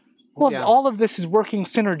 well, all of this is working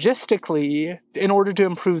synergistically in order to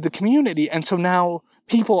improve the community. And so now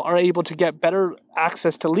people are able to get better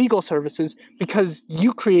access to legal services because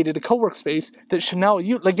you created a Cowork space that Chanel,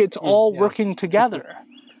 it's all working together.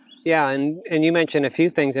 Yeah, and you mentioned a few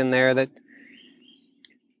things in there that,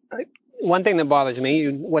 one thing that bothers me,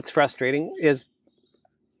 what's frustrating is,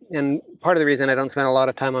 and part of the reason I don't spend a lot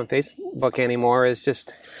of time on Facebook anymore is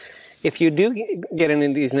just, if you do get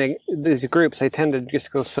into these groups, they tend to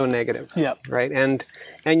just go so negative. Yeah. Right. And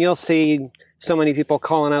you'll see so many people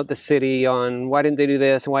calling out the city on why didn't they do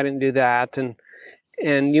this and why didn't they do that.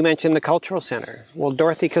 And you mentioned the cultural center. Well,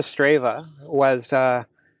 Dorothy Kostreva was,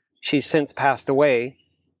 she's since passed away.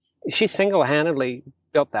 She single-handedly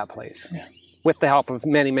built that place. Yeah. With the help of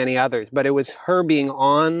many, many others. But it was her being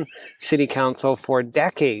on city council for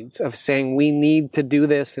decades of saying, we need to do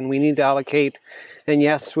this and we need to allocate. And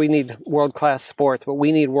yes, we need world-class sports, but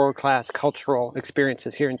we need world-class cultural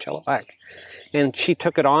experiences here in Chilliwack. And she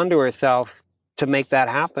took it onto herself to make that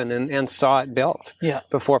happen and saw it built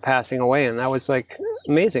before passing away. And that was like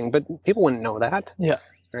amazing, but people wouldn't know that. Yeah.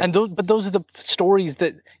 Right. And those are the stories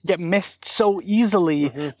that get missed so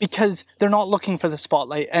easily because they're not looking for the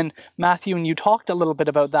spotlight. And Matthew, and you talked a little bit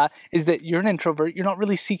about that, is that you're an introvert. You're not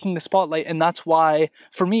really seeking the spotlight. And that's why,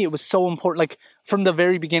 for me, it was so important. Like, from the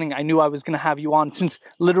very beginning, I knew I was going to have you on. Since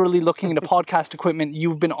literally looking into podcast equipment,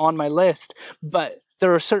 you've been on my list. But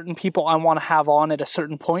there are certain people I want to have on at a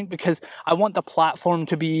certain point because I want the platform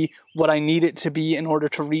to be what I need it to be in order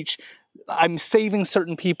to reach. I'm saving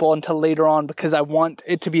certain people until later on because I want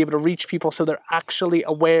it to be able to reach people so they're actually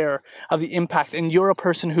aware of the impact. And you're a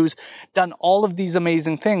person who's done all of these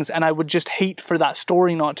amazing things, and I would just hate for that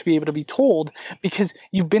story not to be able to be told because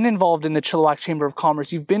you've been involved in the Chilliwack Chamber of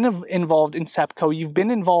Commerce, you've been involved in SEPCO, you've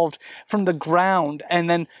been involved from the ground, and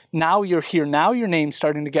then now you're here, now your name's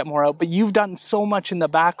starting to get more out, but you've done so much in the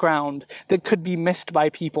background that could be missed by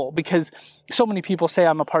people because so many people say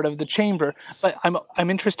I'm a part of the chamber, but I'm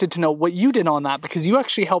interested to know what you did on that because you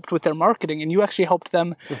actually helped with their marketing and you actually helped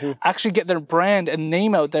them actually get their brand and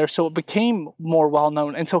name out there so it became more well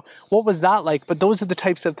known. And so what was that like? But those are the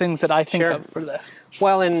types of things that I think of for this.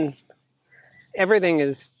 Well, and everything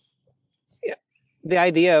is, the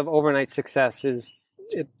idea of overnight success is,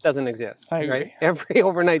 it doesn't exist, right? Every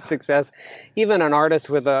overnight success, even an artist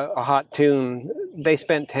with a hot tune, they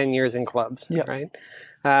spent 10 years in clubs, right?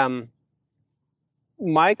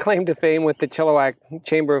 My claim to fame with the Chilliwack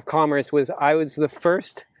Chamber of Commerce was I was the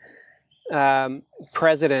first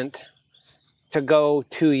president to go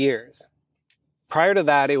 2 years. Prior to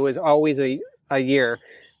that, it was always a year.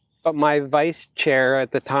 But my vice chair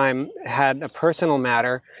at the time had a personal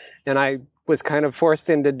matter, and I was kind of forced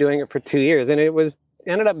into doing it for 2 years. And it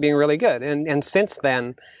ended up being really good. And since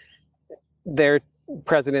then, their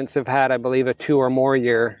presidents have had, I believe, a 2 or more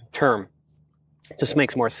year term. It just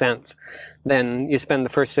makes more sense than you spend the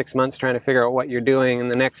first 6 months trying to figure out what you're doing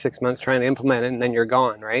and the next 6 months trying to implement it, and then you're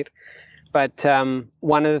gone, right? But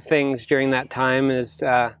one of the things during that time is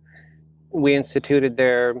we instituted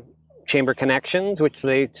their Chamber Connections, which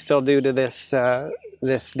they still do to this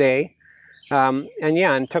day.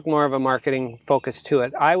 And took more of a marketing focus to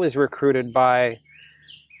it. I was recruited by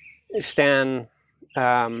Stan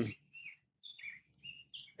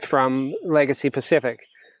from Legacy Pacific.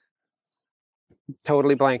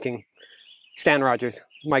 Totally blanking. Stan Rogers,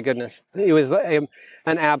 my goodness. He was an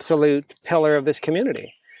absolute pillar of this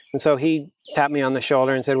community. And so he tapped me on the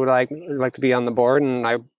shoulder and said, would I like to be on the board? And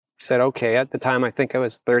I said, okay. At the time, I think I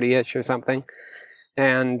was 30-ish or something.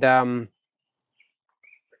 And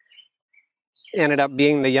ended up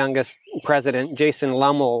being the youngest president. Jason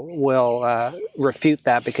Lummel will refute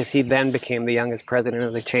that because he then became the youngest president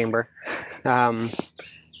of the chamber.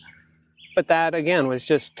 But that, again, was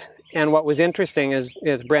just... And what was interesting is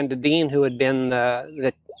Brenda Dean, who had been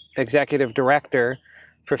the executive director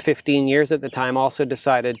for 15 years at the time, also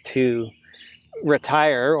decided to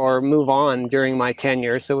retire or move on during my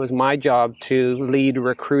tenure. So it was my job to lead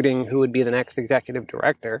recruiting who would be the next executive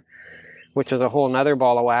director, which was a whole nother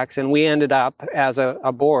ball of wax. And we ended up, as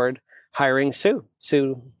a board, hiring Sue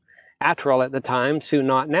Attrell at the time, Sue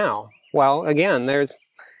Not Now. Well, again,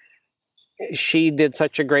 she did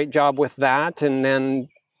such a great job with that, and then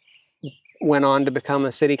went on to become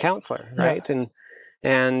a city councillor, right? Yeah.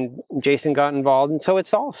 And Jason got involved, and so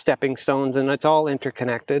it's all stepping stones, and it's all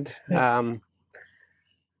interconnected. Yeah.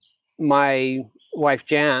 My wife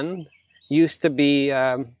Jan used to be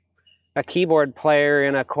a keyboard player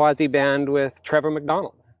in a quasi band with Trevor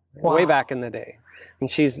McDonald, way back in the day, and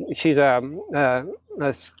she's a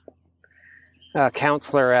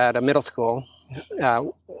counselor at a middle school.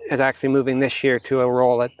 Is actually moving this year to a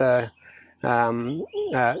role at the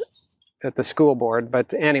school board.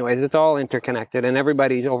 But anyways, it's all interconnected, and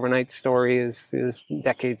everybody's overnight story is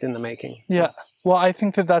decades in the making. Yeah. Well, I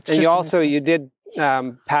think that's and you did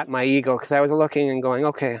pat my ego, because I was looking and going,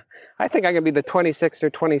 okay, I think I could be the 26th or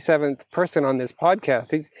 27th person on this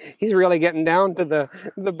podcast. He's really getting down to the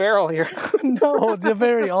barrel here. No, the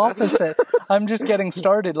very opposite. I'm just getting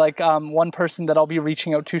started. Like one person that I'll be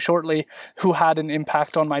reaching out to shortly who had an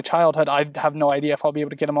impact on my childhood, I have no idea if I'll be able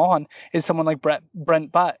to get him on, is someone like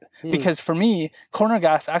Brent Butt. Because for me, Corner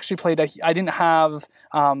Gas actually I didn't have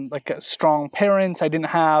like strong parents. I didn't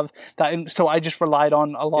have that. So I just relied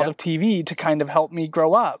on a lot of TV to kind of help me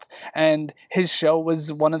grow up. And his show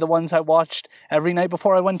was one of the ones I watched every night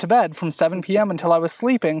before I went to bed from 7 p.m. until I was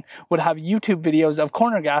sleeping, would have YouTube videos of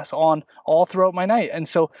Corner Gas on all throughout my night. And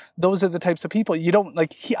so those are the types of people you don't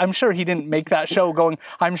like. I'm sure he didn't make that show going,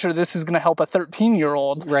 I'm sure this is going to help a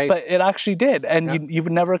 13-year-old, right? But it actually did. And you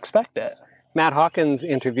would never expect it. Matt Hawkins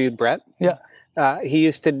interviewed Brett. Yeah.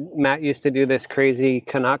 Matt used to do this crazy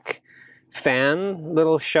Canuck fan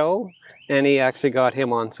little show, and he actually got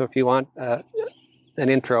him on. So if you want an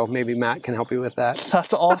intro, maybe Matt can help you with that.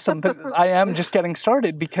 That's awesome. But I am just getting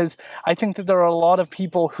started, because I think that there are a lot of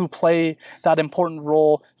people who play that important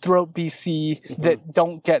role throughout BC that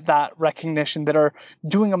don't get that recognition, that are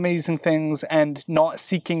doing amazing things and not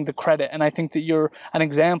seeking the credit. And I think that you're an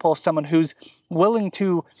example of someone who's willing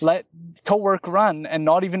to let Cowork run and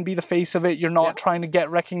not even be the face of it. You're not trying to get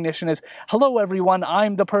recognition as, hello everyone,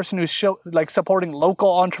 I'm the person who's supporting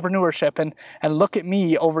local entrepreneurship, and look at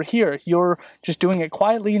me over here. You're just doing it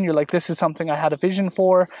quietly, and you're like, this is something I had a vision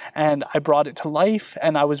for, and I brought it to life,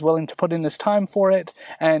 and I was willing to put in this time for it,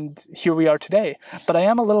 and here we are today. But I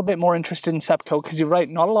am a little bit more interested in SEPCO, because you're right,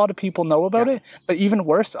 not a lot of people know about it, but even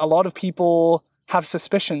worse, a lot of people have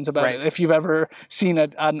suspicions about it. If you've ever seen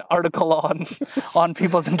an article on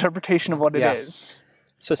people's interpretation of what it is.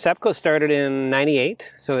 So SEPCO started in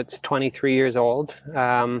 98, so it's 23 years old.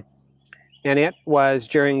 And it was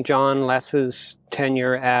during John Less's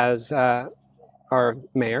tenure as our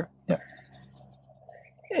mayor. Yeah.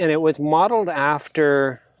 And it was modeled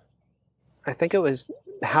after, I think it was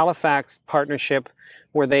Halifax partnership,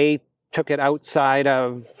 where they took it outside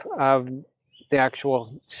of the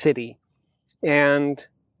actual city. And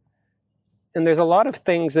there's a lot of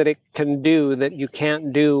things that it can do that you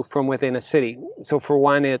can't do from within a city. So for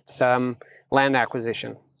one, it's land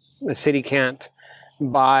acquisition. The city can't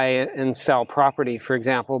buy and sell property, for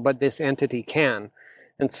example, but this entity can.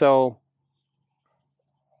 And so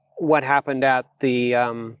what happened at the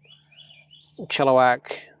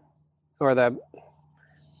Chilliwack, or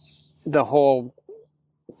the whole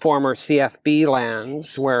former CFB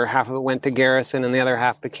lands, where half of it went to Garrison and the other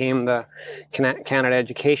half became the Canada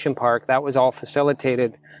Education Park, that was all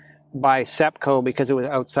facilitated by SEPCO because it was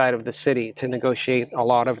outside of the city to negotiate a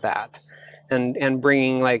lot of that. And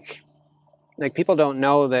bringing, like people don't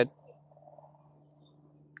know that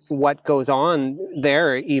what goes on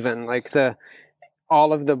there, even like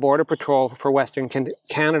all of the Border Patrol for Western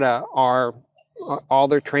Canada all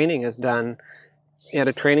their training is done at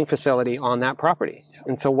a training facility on that property.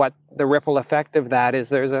 And so what the ripple effect of that is,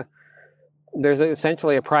 there's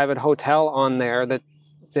essentially a private hotel on there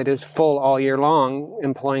that is full all year long,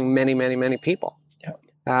 employing many, many, many people. Yep.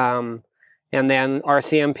 And then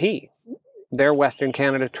RCMP, their Western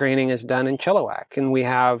Canada training is done in Chilliwack. And we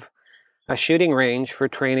have a shooting range for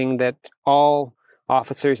training that all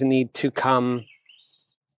officers need to come,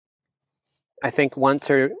 I think once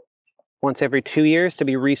every 2 years, to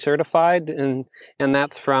be recertified, and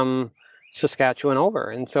that's from Saskatchewan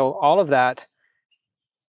over. And so all of that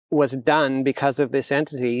was done because of this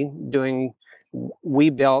entity we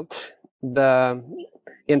built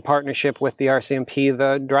in partnership with the RCMP,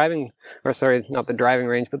 not the driving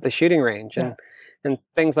range, but the shooting range, and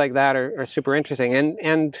things like that are super interesting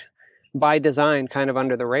and by design kind of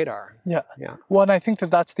under the radar. Yeah. Well, and I think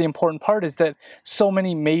that's the important part, is that so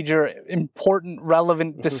many major, important,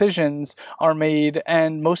 relevant decisions are made,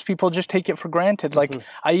 and most people just take it for granted. Like,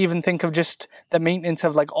 I even think of just the maintenance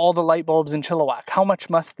of like all the light bulbs in Chilliwack. How much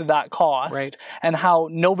must that cost? Right. And how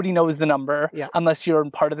nobody knows the number unless you're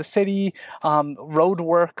in part of the city. Road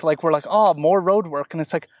work, like we're like, oh, more road work. And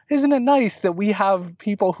it's like, isn't it nice that we have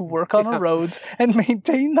people who work on our roads and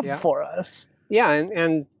maintain them for us? Yeah,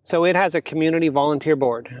 and so it has a community volunteer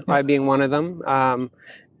board, I being one of them.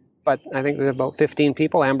 But I think there's about 15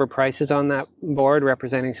 people. Amber Price is on that board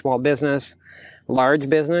representing small business, large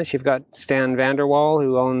business. You've got Stan Vanderwall,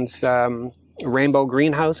 who owns Rainbow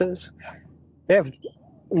Greenhouses. They have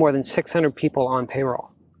more than 600 people on payroll.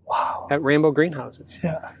 Wow. At Rainbow Greenhouses.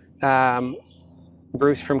 Yeah.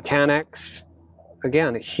 Bruce from Canex,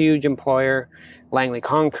 again, a huge employer. Langley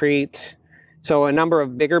Concrete. So a number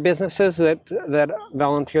of bigger businesses that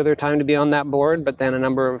volunteer their time to be on that board, but then a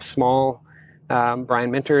number of small,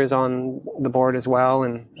 Brian Minter is on the board as well,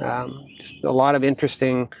 and just a lot of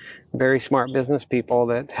interesting, very smart business people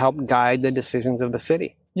that help guide the decisions of the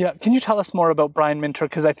city. Yeah, can you tell us more about Brian Minter?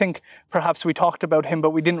 Because I think perhaps we talked about him,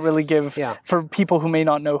 but we didn't really give, for people who may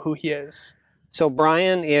not know who he is. So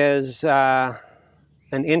Brian is an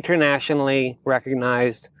internationally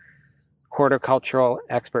recognized horticultural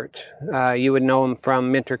expert. You would know him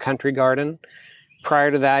from Minter Country Garden. Prior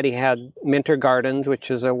to that, he had Minter Gardens, which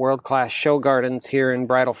is a world-class show gardens here in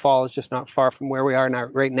Bridal Falls, just not far from where we are now,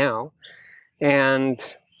 right now. And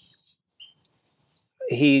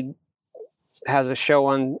he has a show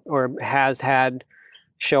on, or has had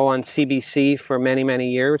show on CBC for many,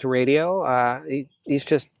 many years, radio. He's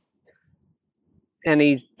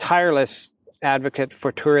tireless advocate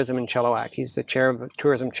for tourism in Chilliwack. He's the chair of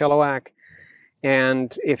Tourism Chilliwack.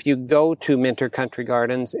 And if you go to Minter Country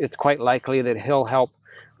Gardens, it's quite likely that he'll help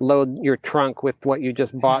load your trunk with what you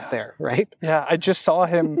just bought there, right? Yeah, I just saw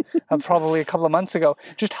him probably a couple of months ago,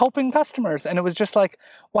 just helping customers. And it was just like,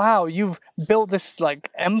 wow, you've built this like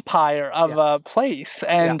empire of a place,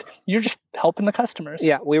 and you're just helping the customers.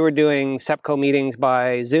 Yeah, we were doing SEPCO meetings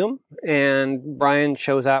by Zoom, and Brian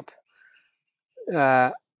shows up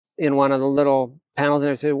in one of the little panels,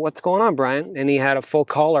 and I said, "What's going on, Brian?" And he had a full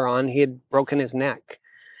collar on. He had broken his neck.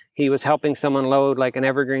 He was helping someone load like an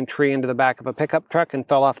evergreen tree into the back of a pickup truck and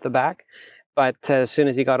fell off the back. But as soon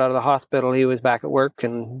as he got out of the hospital, he was back at work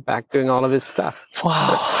and back doing all of his stuff.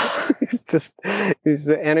 Wow. he's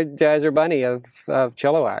the Energizer Bunny of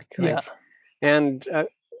Chilliwack. Yeah. And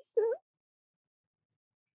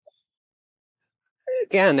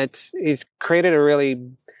again, he's created a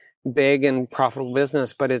really big and profitable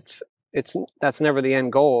business, but that's never the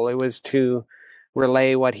end goal. It was to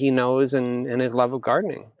relay what he knows and his love of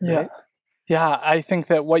gardening. Right? Yeah, I think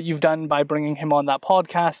that what you've done by bringing him on that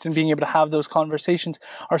podcast and being able to have those conversations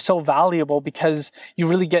are so valuable, because you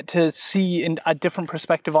really get to see a different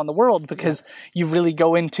perspective on the world, because you really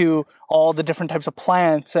go into all the different types of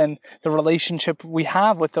plants and the relationship we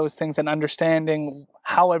have with those things and understanding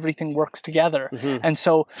how everything works together. And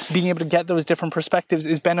so being able to get those different perspectives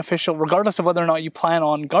is beneficial regardless of whether or not you plan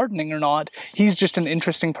on gardening or not. He's just an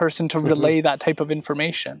interesting person to relay that type of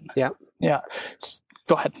information. Yeah.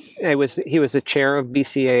 Go ahead. He was the chair of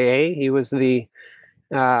BCAA. He was the,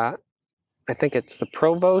 I think it's the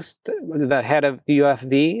provost, the head of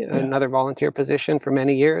UFV, another volunteer position for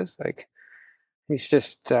many years. Like, he's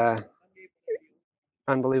just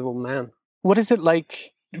unbelievable man. What is it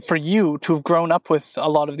like for you to have grown up with a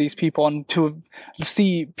lot of these people and to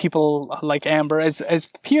see people like Amber as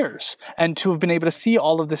peers, and to have been able to see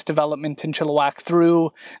all of this development in Chilliwack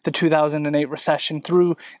through the 2008 recession,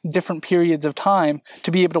 through different periods of time,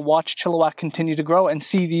 to be able to watch Chilliwack continue to grow and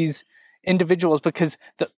see these individuals? Because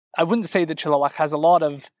I wouldn't say that Chilliwack has a lot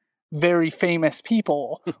of very famous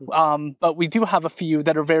people, but we do have a few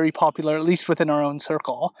that are very popular, at least within our own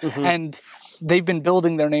circle. And they've been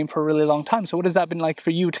building their name for a really long time. So what has that been like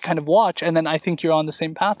for you to kind of watch? And then I think you're on the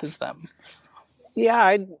same path as them.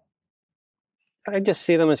 Yeah, I just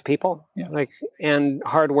see them as people, and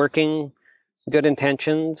hardworking, good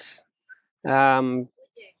intentions.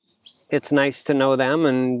 It's nice to know them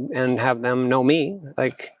and have them know me.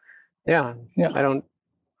 Yeah,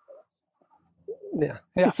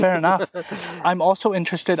 fair enough. I'm also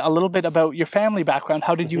interested a little bit about your family background.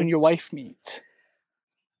 How did you and your wife meet?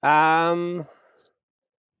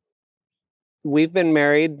 We've been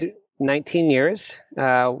married 19 years.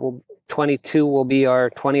 2022 will be our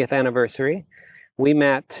 20th anniversary. We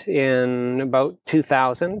met in about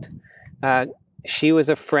 2000. She was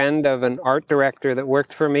a friend of an art director that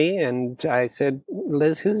worked for me, and I said,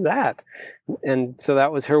 Liz, who's that? And so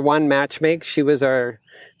that was her one matchmake. She was our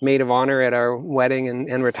maid of honor at our wedding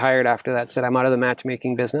and retired after that, said, I'm out of the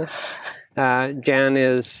matchmaking business. Jan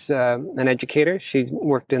is an educator. She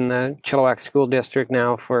worked in the Chilliwack School District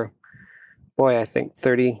now for, I think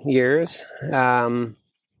 30 years.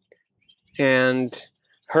 And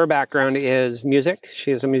her background is music.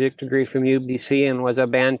 She has a music degree from UBC and was a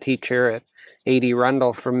band teacher at A.D.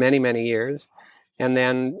 Rundle for many, many years. And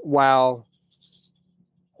then while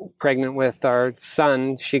pregnant with our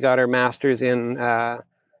son, she got her master's in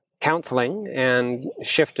counseling and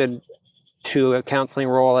shifted to a counseling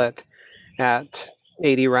role at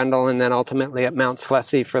A.D. Rundle and then ultimately at Mount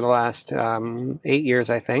Slessy for the last 8 years,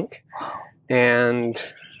 I think. And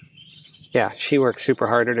yeah, she works super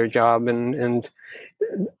hard at her job, and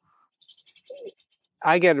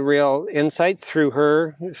I get real insights through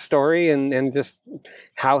her story and just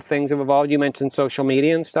how things have evolved. You mentioned social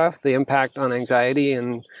media and stuff, the impact on anxiety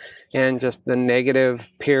and just the negative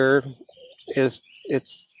peer it's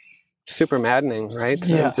super maddening, right?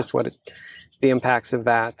 Yeah. And just the impacts of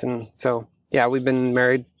that. And so, yeah, we've been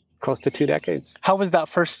married close to 2 decades. How was that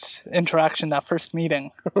first interaction, that first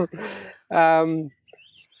meeting?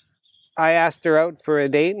 I asked her out for a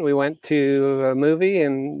date, and we went to a movie,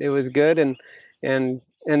 and it was good. And then,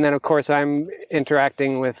 of course, I'm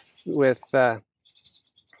interacting with Liz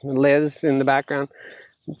in the background,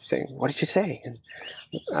 saying, "What did you say?" And,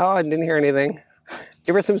 "Oh, I didn't hear anything.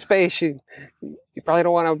 Give her some space. You probably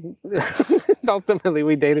don't want to." Ultimately,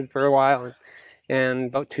 we dated for a while, and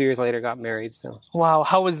about 2 years later, got married. So. Wow,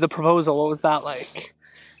 how was the proposal? What was that like?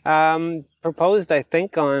 Proposed, I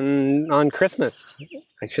think, on Christmas.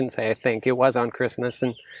 I shouldn't say I think. It was on Christmas,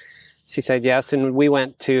 and she said yes, and we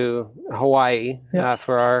went to Hawaii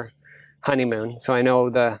for our honeymoon. So I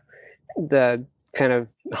know the kind of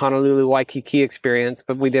Honolulu Waikiki experience,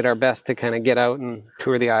 but we did our best to kind of get out and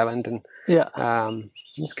tour the island, and it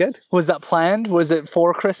was good. Was that planned? Was it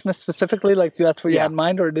for Christmas specifically? Like that's what you had in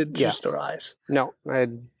mind, or did it just arise? No, I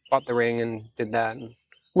had bought the ring and did that. And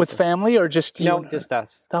with family or just you? No, just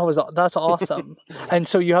us. That's awesome. And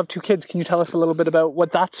so you have 2 kids. Can you tell us a little bit about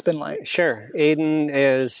what that's been like? Sure. Aiden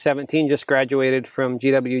is 17, just graduated from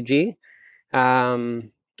GWG,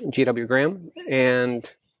 GW Graham, and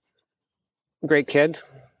great kid.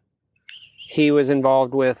 He was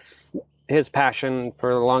involved with, his passion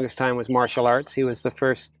for the longest time was martial arts. He was the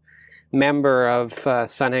first member of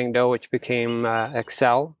Sun Hang Do, which became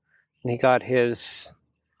Excel. And he got his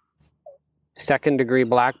 2nd degree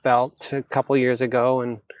black belt a couple years ago,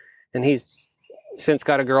 and he's since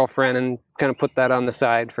got a girlfriend and kind of put that on the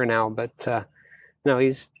side for now. But no,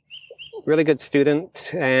 he's a really good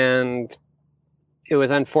student, and it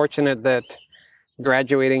was unfortunate that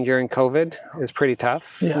graduating during COVID is pretty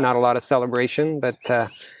tough. Yeah. Not a lot of celebration, but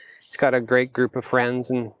he's got a great group of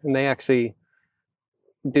friends, and they actually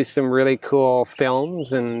do some really cool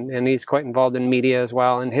films, and he's quite involved in media as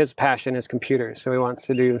well, and his passion is computers, so he wants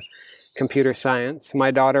to do computer science.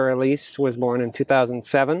 My daughter Elise was born in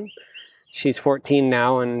 2007. She's 14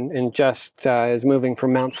 now and just is moving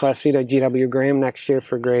from Mount Slessy to GW Graham next year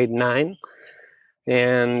for grade 9.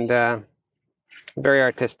 And very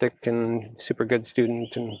artistic and super good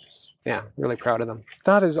student, and yeah, really proud of them.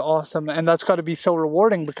 That is awesome, and that's got to be so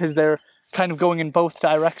rewarding because they're kind of going in both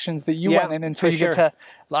directions that you went in, and so you get to,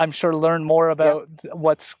 I'm sure, learn more about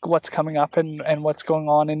what's coming up and what's going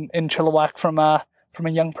on in Chilliwack from a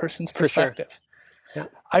young person's perspective. For sure. Yeah.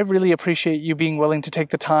 I really appreciate you being willing to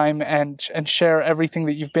take the time and share everything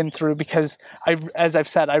that you've been through, because as I've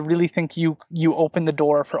said, I really think you opened the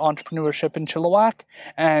door for entrepreneurship in Chilliwack,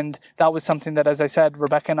 and that was something that, as I said,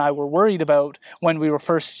 Rebecca and I were worried about when we were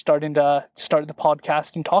first starting to start the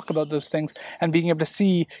podcast and talk about those things, and being able to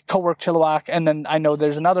see Cowork Chilliwack, and then I know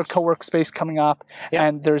there's another Cowork space coming up,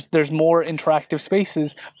 and there's more interactive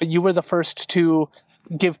spaces, but you were the first to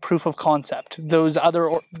give proof of concept. Those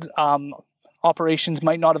other operations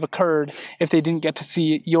might not have occurred if they didn't get to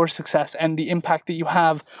see your success and the impact that you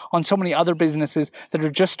have on so many other businesses that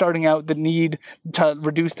are just starting out, that need to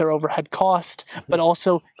reduce their overhead cost, but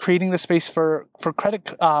also creating the space for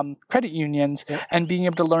credit unions and being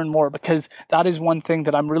able to learn more, because that is one thing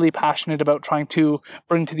that I'm really passionate about trying to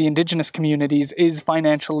bring to the Indigenous communities is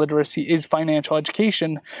financial literacy, is financial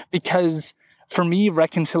education, because for me,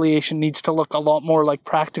 reconciliation needs to look a lot more like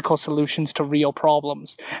practical solutions to real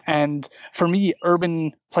problems. And for me,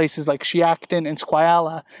 urban places like Shiacton and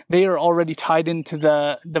Squiala, they are already tied into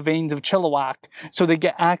the veins of Chilliwack. So they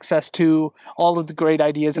get access to all of the great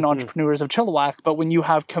ideas and entrepreneurs of Chilliwack. But when you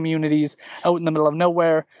have communities out in the middle of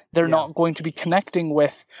nowhere, they're not going to be connecting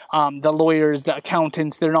with the lawyers, the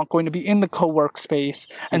accountants. They're not going to be in the co-work space.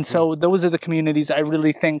 And so those are the communities I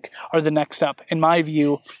really think are the next step, in my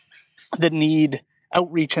view, that need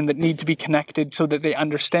outreach and that need to be connected so that they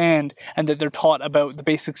understand and that they're taught about the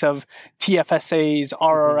basics of TFSAs,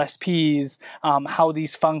 RRSPs, how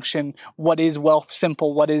these function, what is Wealth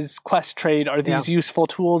Simple, what is Quest Trade, are these useful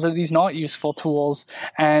tools, are these not useful tools,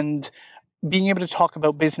 and being able to talk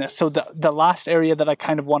about business. So the last area that I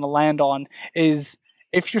kind of want to land on is,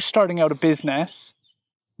 if you're starting out a business,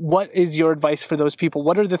 what is your advice for those people?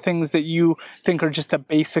 What are the things that you think are just the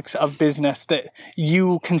basics of business that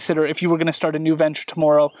you consider, if you were going to start a new venture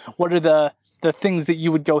tomorrow, what are the things that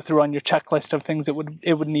you would go through on your checklist of things that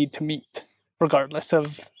it would need to meet, regardless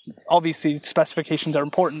of, obviously specifications are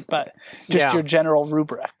important, but just your general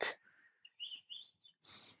rubric?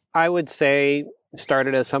 I would say start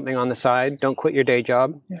it as something on the side. Don't quit your day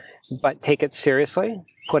job, but take it seriously,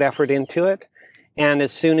 put effort into it. And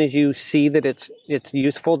as soon as you see that it's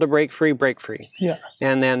useful to break free, break free. Yeah.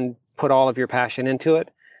 And then put all of your passion into it.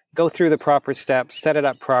 Go through the proper steps, set it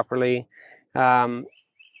up properly.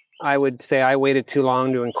 I would say I waited too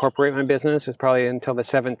long to incorporate my business. It was probably until the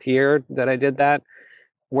 7th year that I did that.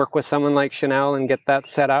 Work with someone like Chanel and get that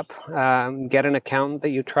set up. Get an accountant that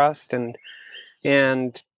you trust, and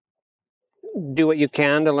do what you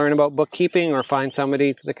can to learn about bookkeeping, or find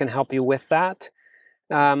somebody that can help you with that.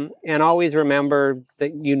 And always remember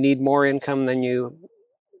that you need more income than you.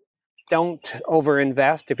 Don't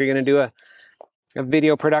overinvest. If you're going to do a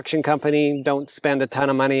video production company, don't spend a ton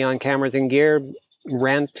of money on cameras and gear.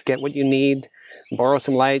 Rent, get what you need, borrow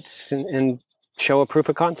some lights, and show a proof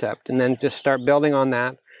of concept. And then just start building on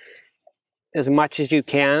that. As much as you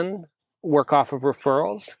can, work off of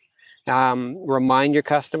referrals. Remind your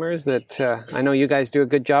customers that, I know you guys do a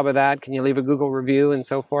good job of that. Can you leave a Google review and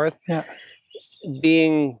so forth? Yeah.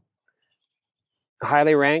 Being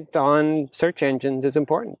highly ranked on search engines is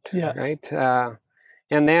important, right?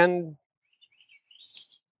 And then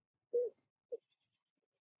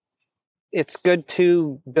it's good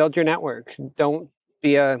to build your network. Don't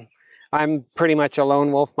be I'm pretty much a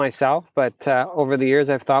lone wolf myself, but over the years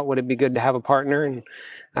I've thought, would it be good to have a partner? And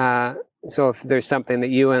so if there's something that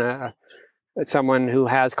you and someone who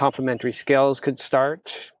has complementary skills could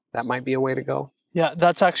start, that might be a way to go. Yeah,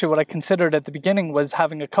 that's actually what I considered at the beginning, was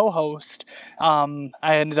having a co-host. I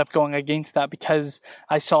ended up going against that because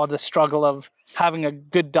I saw the struggle of having a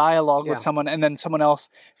good dialogue with someone and then someone else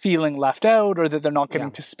feeling left out, or that they're not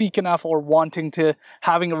getting to speak enough, or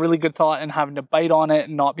having a really good thought and having to bite on it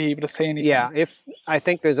and not be able to say anything. Yeah, I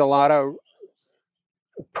think there's a lot of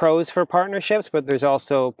pros for partnerships, but there's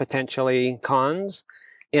also potentially cons,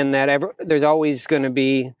 in that there's always going to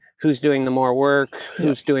be who's doing the more work,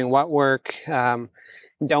 who's doing what work.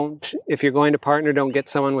 If you're going to partner, don't get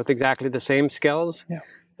someone with exactly the same skills.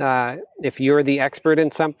 Yeah. If you're the expert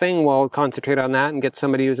in something, well, concentrate on that and get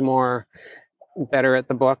somebody who's better at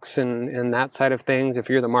the books and that side of things, if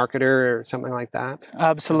you're the marketer or something like that.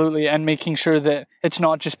 Absolutely. And making sure that it's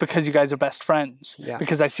not just because you guys are best friends. Yeah.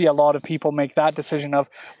 Because I see a lot of people make that decision of,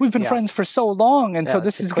 we've been friends for so long, and so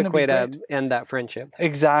this is going to be a quick way to end that friendship.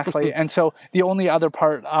 Exactly. And so the only other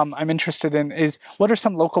part I'm interested in is, what are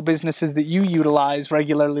some local businesses that you utilize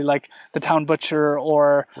regularly, like the Town Butcher,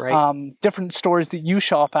 or different stores that you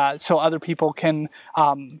shop at, so other people can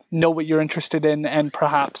know what you're interested in and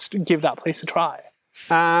perhaps give that place a try?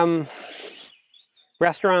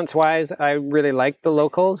 Restaurants wise, I really like the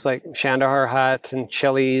locals, like Shandahar Hut and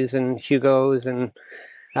Chili's and Hugo's, and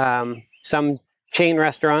some chain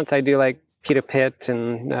restaurants. I do like Pita Pit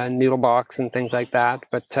and Noodle Box and things like that.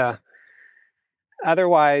 But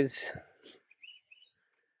otherwise,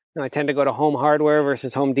 I tend to go to Home Hardware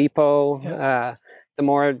versus Home Depot. Yeah. The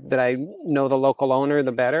more that I know the local owner,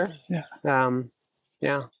 the better.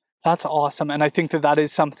 Yeah. That's awesome. And I think that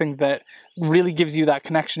is something that really gives you that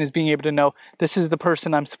connection, is being able to know, this is the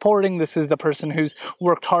person I'm supporting. This is the person who's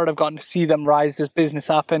worked hard. I've gotten to see them rise this business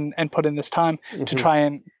up and put in this time to try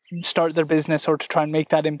and start their business, or to try and make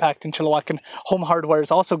that impact in Chilliwack. And Home Hardware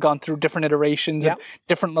has also gone through different iterations and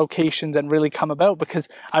different locations and really come about, because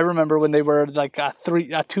I remember when they were like a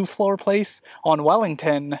 2-floor place on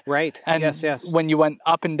Wellington. Right. And when you went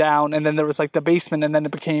up and down, and then there was like the basement, and then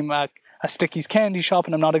it became a Sticky's candy shop,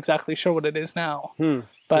 and I'm not exactly sure what it is now.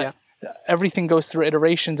 But everything goes through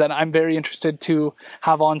iterations, and I'm very interested to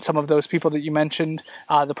have on some of those people that you mentioned.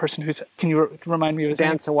 The person who's, can you remind me of his Dan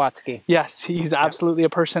name? Sawatsky. Yes, he's absolutely a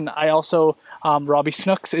person. I also, Robbie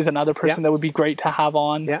Snooks is another person that would be great to have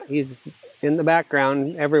on. Yeah, he's in the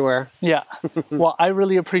background everywhere. Yeah. Well, I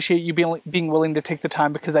really appreciate you being willing to take the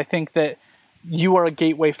time, because I think that you are a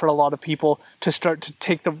gateway for a lot of people to start to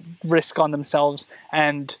take the risk on themselves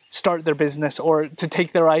and start their business, or to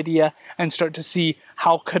take their idea and start to see,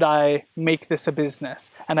 how could I make this a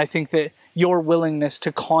business? And I think that your willingness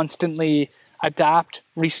to constantly adapt,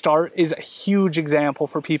 restart is a huge example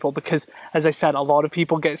for people, because, as I said, a lot of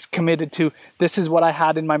people get committed to, this is what I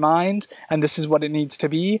had in my mind and this is what it needs to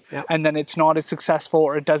be. Yep. And then it's not as successful,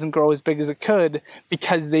 or it doesn't grow as big as it could,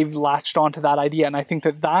 because they've latched onto that idea. And I think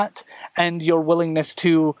that and your willingness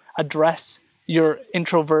to address your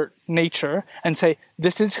introvert nature and say,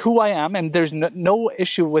 this is who I am, and there's no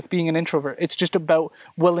issue with being an introvert. It's just about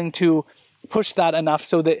willing to push that enough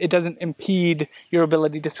so that it doesn't impede your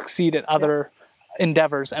ability to succeed at other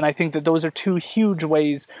endeavors. And I think that those are two huge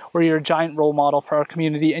ways where you're a giant role model for our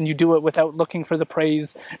community, and you do it without looking for the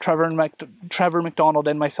praise. Trevor McDonald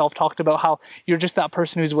and myself talked about how you're just that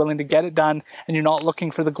person who's willing to get it done, and you're not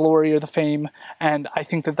looking for the glory or the fame. And I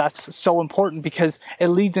think that that's so important, because it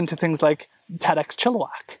leads into things like TEDx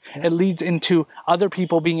Chilliwack. It leads into other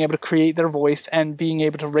people being able to create their voice and being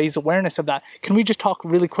able to raise awareness of that. Can we just talk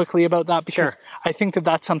really quickly about that? Because I think that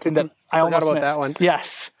that's something that I almost forgot about missed. that one.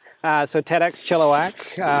 Yes. So TEDx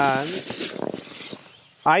Chilliwack,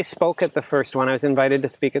 I spoke at the first one. I was invited to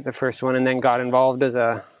speak at the first one, and then got involved as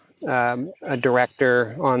a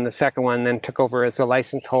director on the second one, then took over as a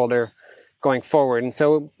license holder going forward. And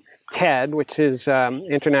so TED, which is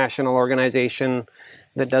international organization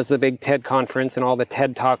that does the big TED conference and all the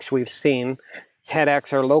TED Talks we've seen,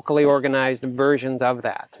 TEDx are locally organized versions of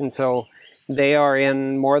that. And so they are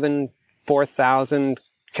in more than 4,000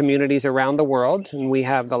 communities around the world, and we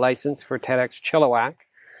have the license for TEDx Chilliwack.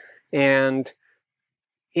 And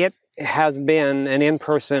it has been an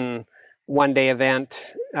in-person one-day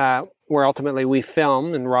event where ultimately we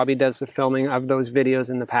film, and Robbie does the filming of those videos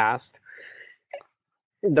in the past.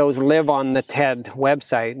 Those live on the TED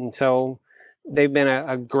website, and so they've been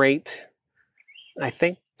a great, I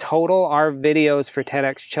think total our videos for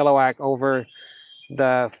TEDx Chilliwack over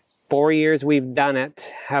the 4 years we've done it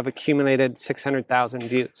have accumulated 600,000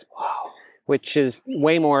 views. Wow. Which is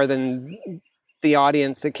way more than the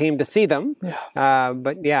audience that came to see them. Yeah.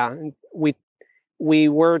 But yeah, we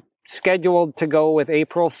were scheduled to go with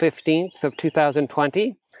April 15th of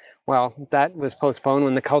 2020. Well, that was postponed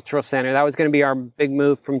when the Cultural Center, that was going to be our big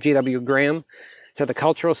move from G.W. Graham to the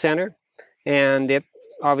Cultural Center. And it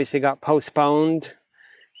obviously got postponed,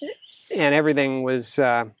 and everything was,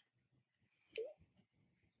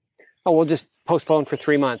 we'll just postpone for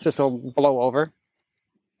 3 months. This will blow over.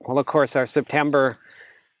 Well, of course, our September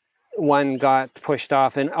one got pushed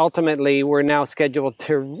off, and ultimately we're now scheduled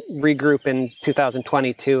to regroup in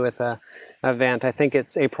 2022 with a event. I think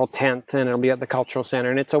it's April 10th, and it'll be at the Cultural Center.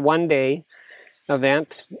 And it's a one-day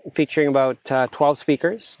event featuring about 12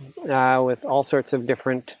 speakers with all sorts of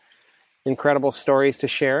different incredible stories to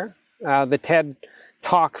share. The TED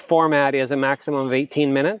Talk format is a maximum of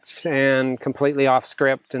 18 minutes and completely off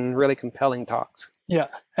script and really compelling talks. Yeah.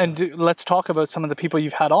 And let's talk about some of the people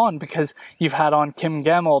you've had on, because you've had on Kim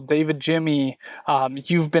Gemmell, David Jimmy,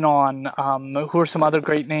 you've been on, who are some other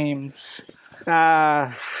great names?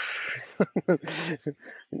 Go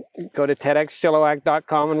to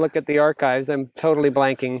TEDxChilliwack.com and look at the archives. I'm totally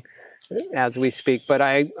blanking as we speak, but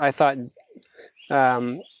I thought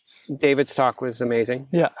David's talk was amazing.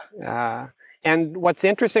 Yeah. And what's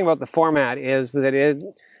interesting about the format is that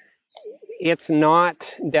it's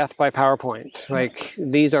not death by PowerPoint. Like,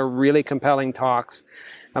 these are really compelling talks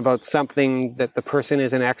about something that the person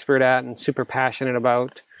is an expert at and super passionate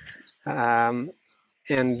about. And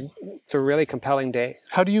it's a really compelling day.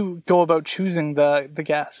 How do you go about choosing the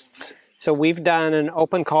guests? So we've done an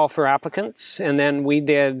open call for applicants, and then we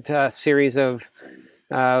did a series of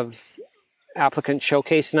applicant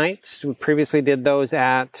showcase nights. We previously did those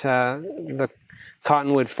at the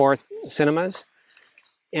Cottonwood Fourth Cinemas.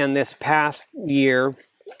 And this past year,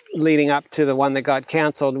 leading up to the one that got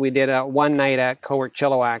canceled, we did a one night at Cowork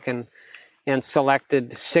Chilliwack and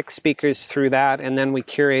selected 6 speakers through that. And then we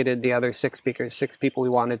curated the other 6 speakers, 6 people we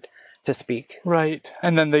wanted to speak. Right.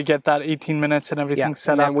 And then they get that 18 minutes and everything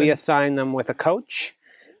set up. And we assign them with a coach.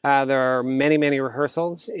 There are many, many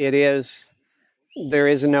rehearsals. There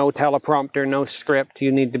is no teleprompter, no script.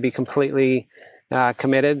 You need to be completely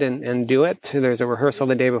committed and do it. There's a rehearsal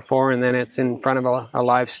the day before, and then it's in front of a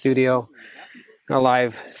live studio. a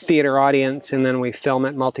live theater audience, and then we film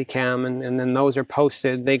it multicam, and then those are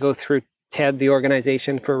posted. They go through TED, the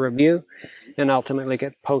organization, for review, and ultimately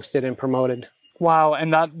get posted and promoted. Wow,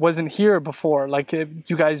 and that wasn't here before. Like,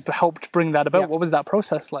 you guys helped bring that about. What was that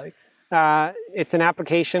process like? It's an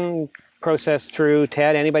application process through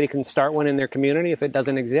TED. Anybody can start one in their community if it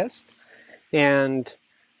doesn't exist. And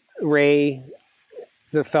Ray,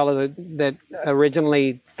 the fellow that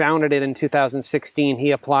originally founded it in 2016,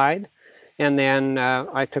 he applied. And then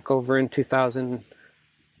I took over in 2000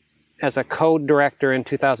 as a code director in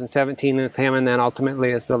 2017 with him, and then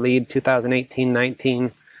ultimately as the lead 2018,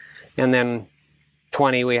 19, and then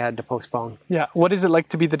 20 we had to postpone. Yeah. What is it like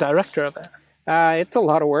to be the director of it? It's a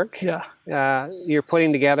lot of work. Yeah. You're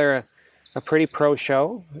putting together a pretty pro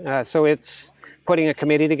show. So it's putting a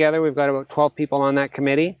committee together. We've got about 12 people on that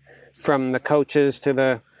committee, from the coaches to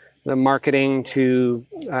the marketing to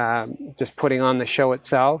just putting on the show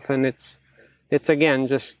itself. And it's again,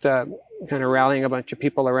 just kind of rallying a bunch of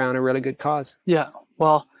people around a really good cause. Yeah.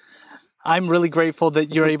 Well, I'm really grateful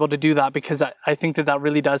that you're able to do that, because I think that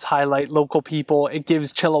really does highlight local people. It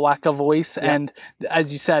gives Chilliwack a voice. Yeah. And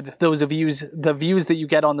as you said, the views that you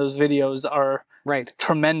get on those videos are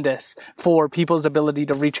tremendous for people's ability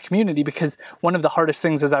to reach community, because one of the hardest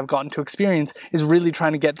things, as I've gotten to experience, is really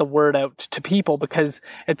trying to get the word out to people, because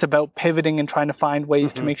it's about pivoting and trying to find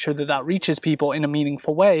ways to make sure that reaches people in a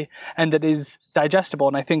meaningful way and that is digestible.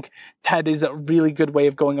 And I think TED is a really good way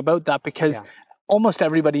of going about that, because almost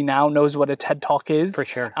everybody now knows what a TED Talk is. For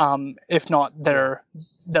sure. If not, they're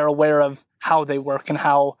aware of how they work and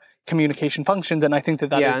how communication functions. And I think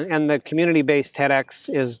that is... and the community-based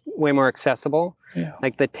TEDx is way more accessible. Yeah.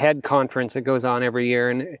 Like the TED conference that goes on every year,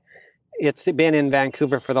 and it's been in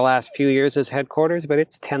Vancouver for the last few years as headquarters, but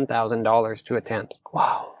it's $10,000 to attend.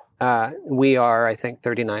 Wow. We are, I think,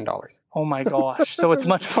 $39. Oh my gosh. So it's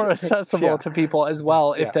much more accessible to people as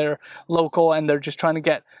well if they're local and they're just trying to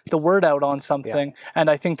get the word out on something. Yeah. And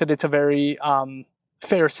I think that it's a very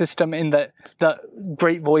fair system in that the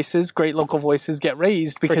great local voices get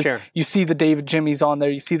raised, because you see the David Jimmies on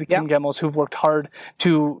there, you see the Kim Gemmels who've worked hard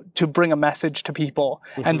to bring a message to people,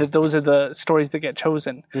 and that those are the stories that get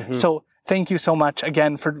chosen. So thank you so much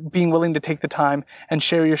again for being willing to take the time and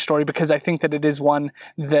share your story, because I think that it is one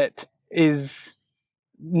that is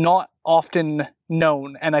not often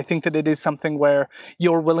known. And I think that it is something where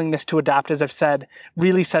your willingness to adapt, as I've said,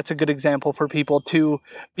 really sets a good example for people to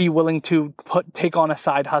be willing to take on a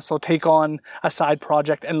side hustle, take on a side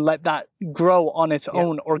project, and let that grow on its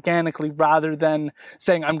own organically, rather than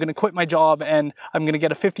saying, I'm going to quit my job and I'm going to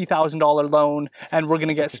get a $50,000 loan and we're going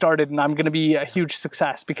to get started and I'm going to be a huge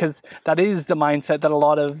success, because that is the mindset that a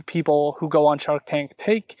lot of people who go on Shark Tank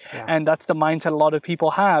take. And that's the mindset a lot of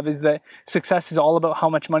people have, is that success is all about how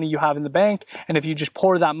much money you have in the bank. And if you just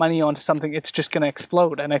pour that money onto something, it's just going to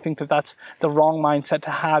explode. And I think that that's the wrong mindset to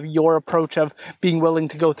have. Your approach of being willing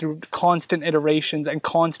to go through constant iterations and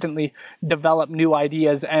constantly develop new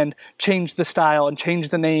ideas and change the style and change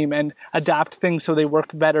the name and adapt things so they work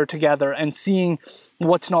better together, and seeing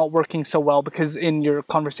what's not working so well. Because in your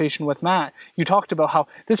conversation with Matt, you talked about how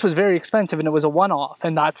this was very expensive and it was a one-off,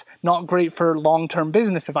 and that's not great for long-term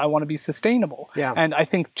business if I want to be sustainable. And I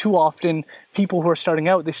think too often people who are starting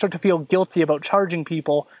out, they start to feel guilty about charging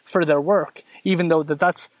people for their work, even though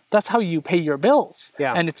that's how you pay your bills.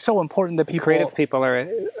 And it's so important that people... Creative people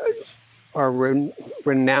are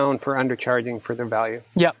renowned for undercharging for their value.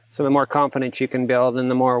 So the more confidence you can build, and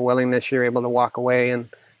the more willingness you're able to walk away and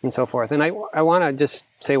so forth. And I want to just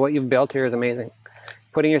say, what you've built here is amazing.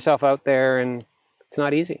 Putting yourself out there, and it's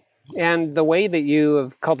not easy. And the way that you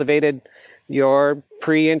have cultivated your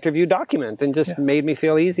pre-interview document and just made me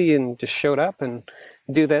feel easy and just showed up and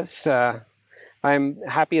do this. I'm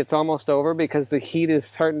happy it's almost over, because the heat is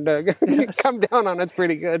starting to come down on us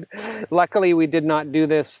pretty good. Luckily, we did not do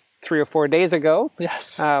this 3 or 4 days ago.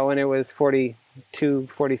 When it was 42,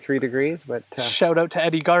 43 degrees. But shout out to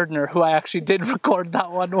Eddie Gardner, who I actually did record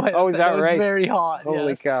that one with. Oh, is that right? It was very hot.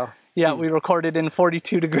 Holy cow. Yeah, we recorded in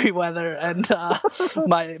 42-degree weather, and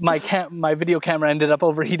my video camera ended up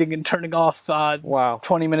overheating and turning off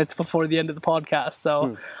 20 minutes before the end of the podcast.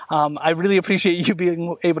 So I really appreciate you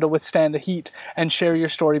being able to withstand the heat and share your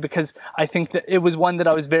story, because I think that it was one that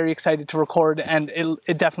I was very excited to record, and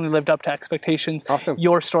it definitely lived up to expectations. Awesome.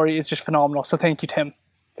 Your story is just phenomenal. So thank you, Tim.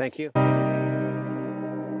 Thank you.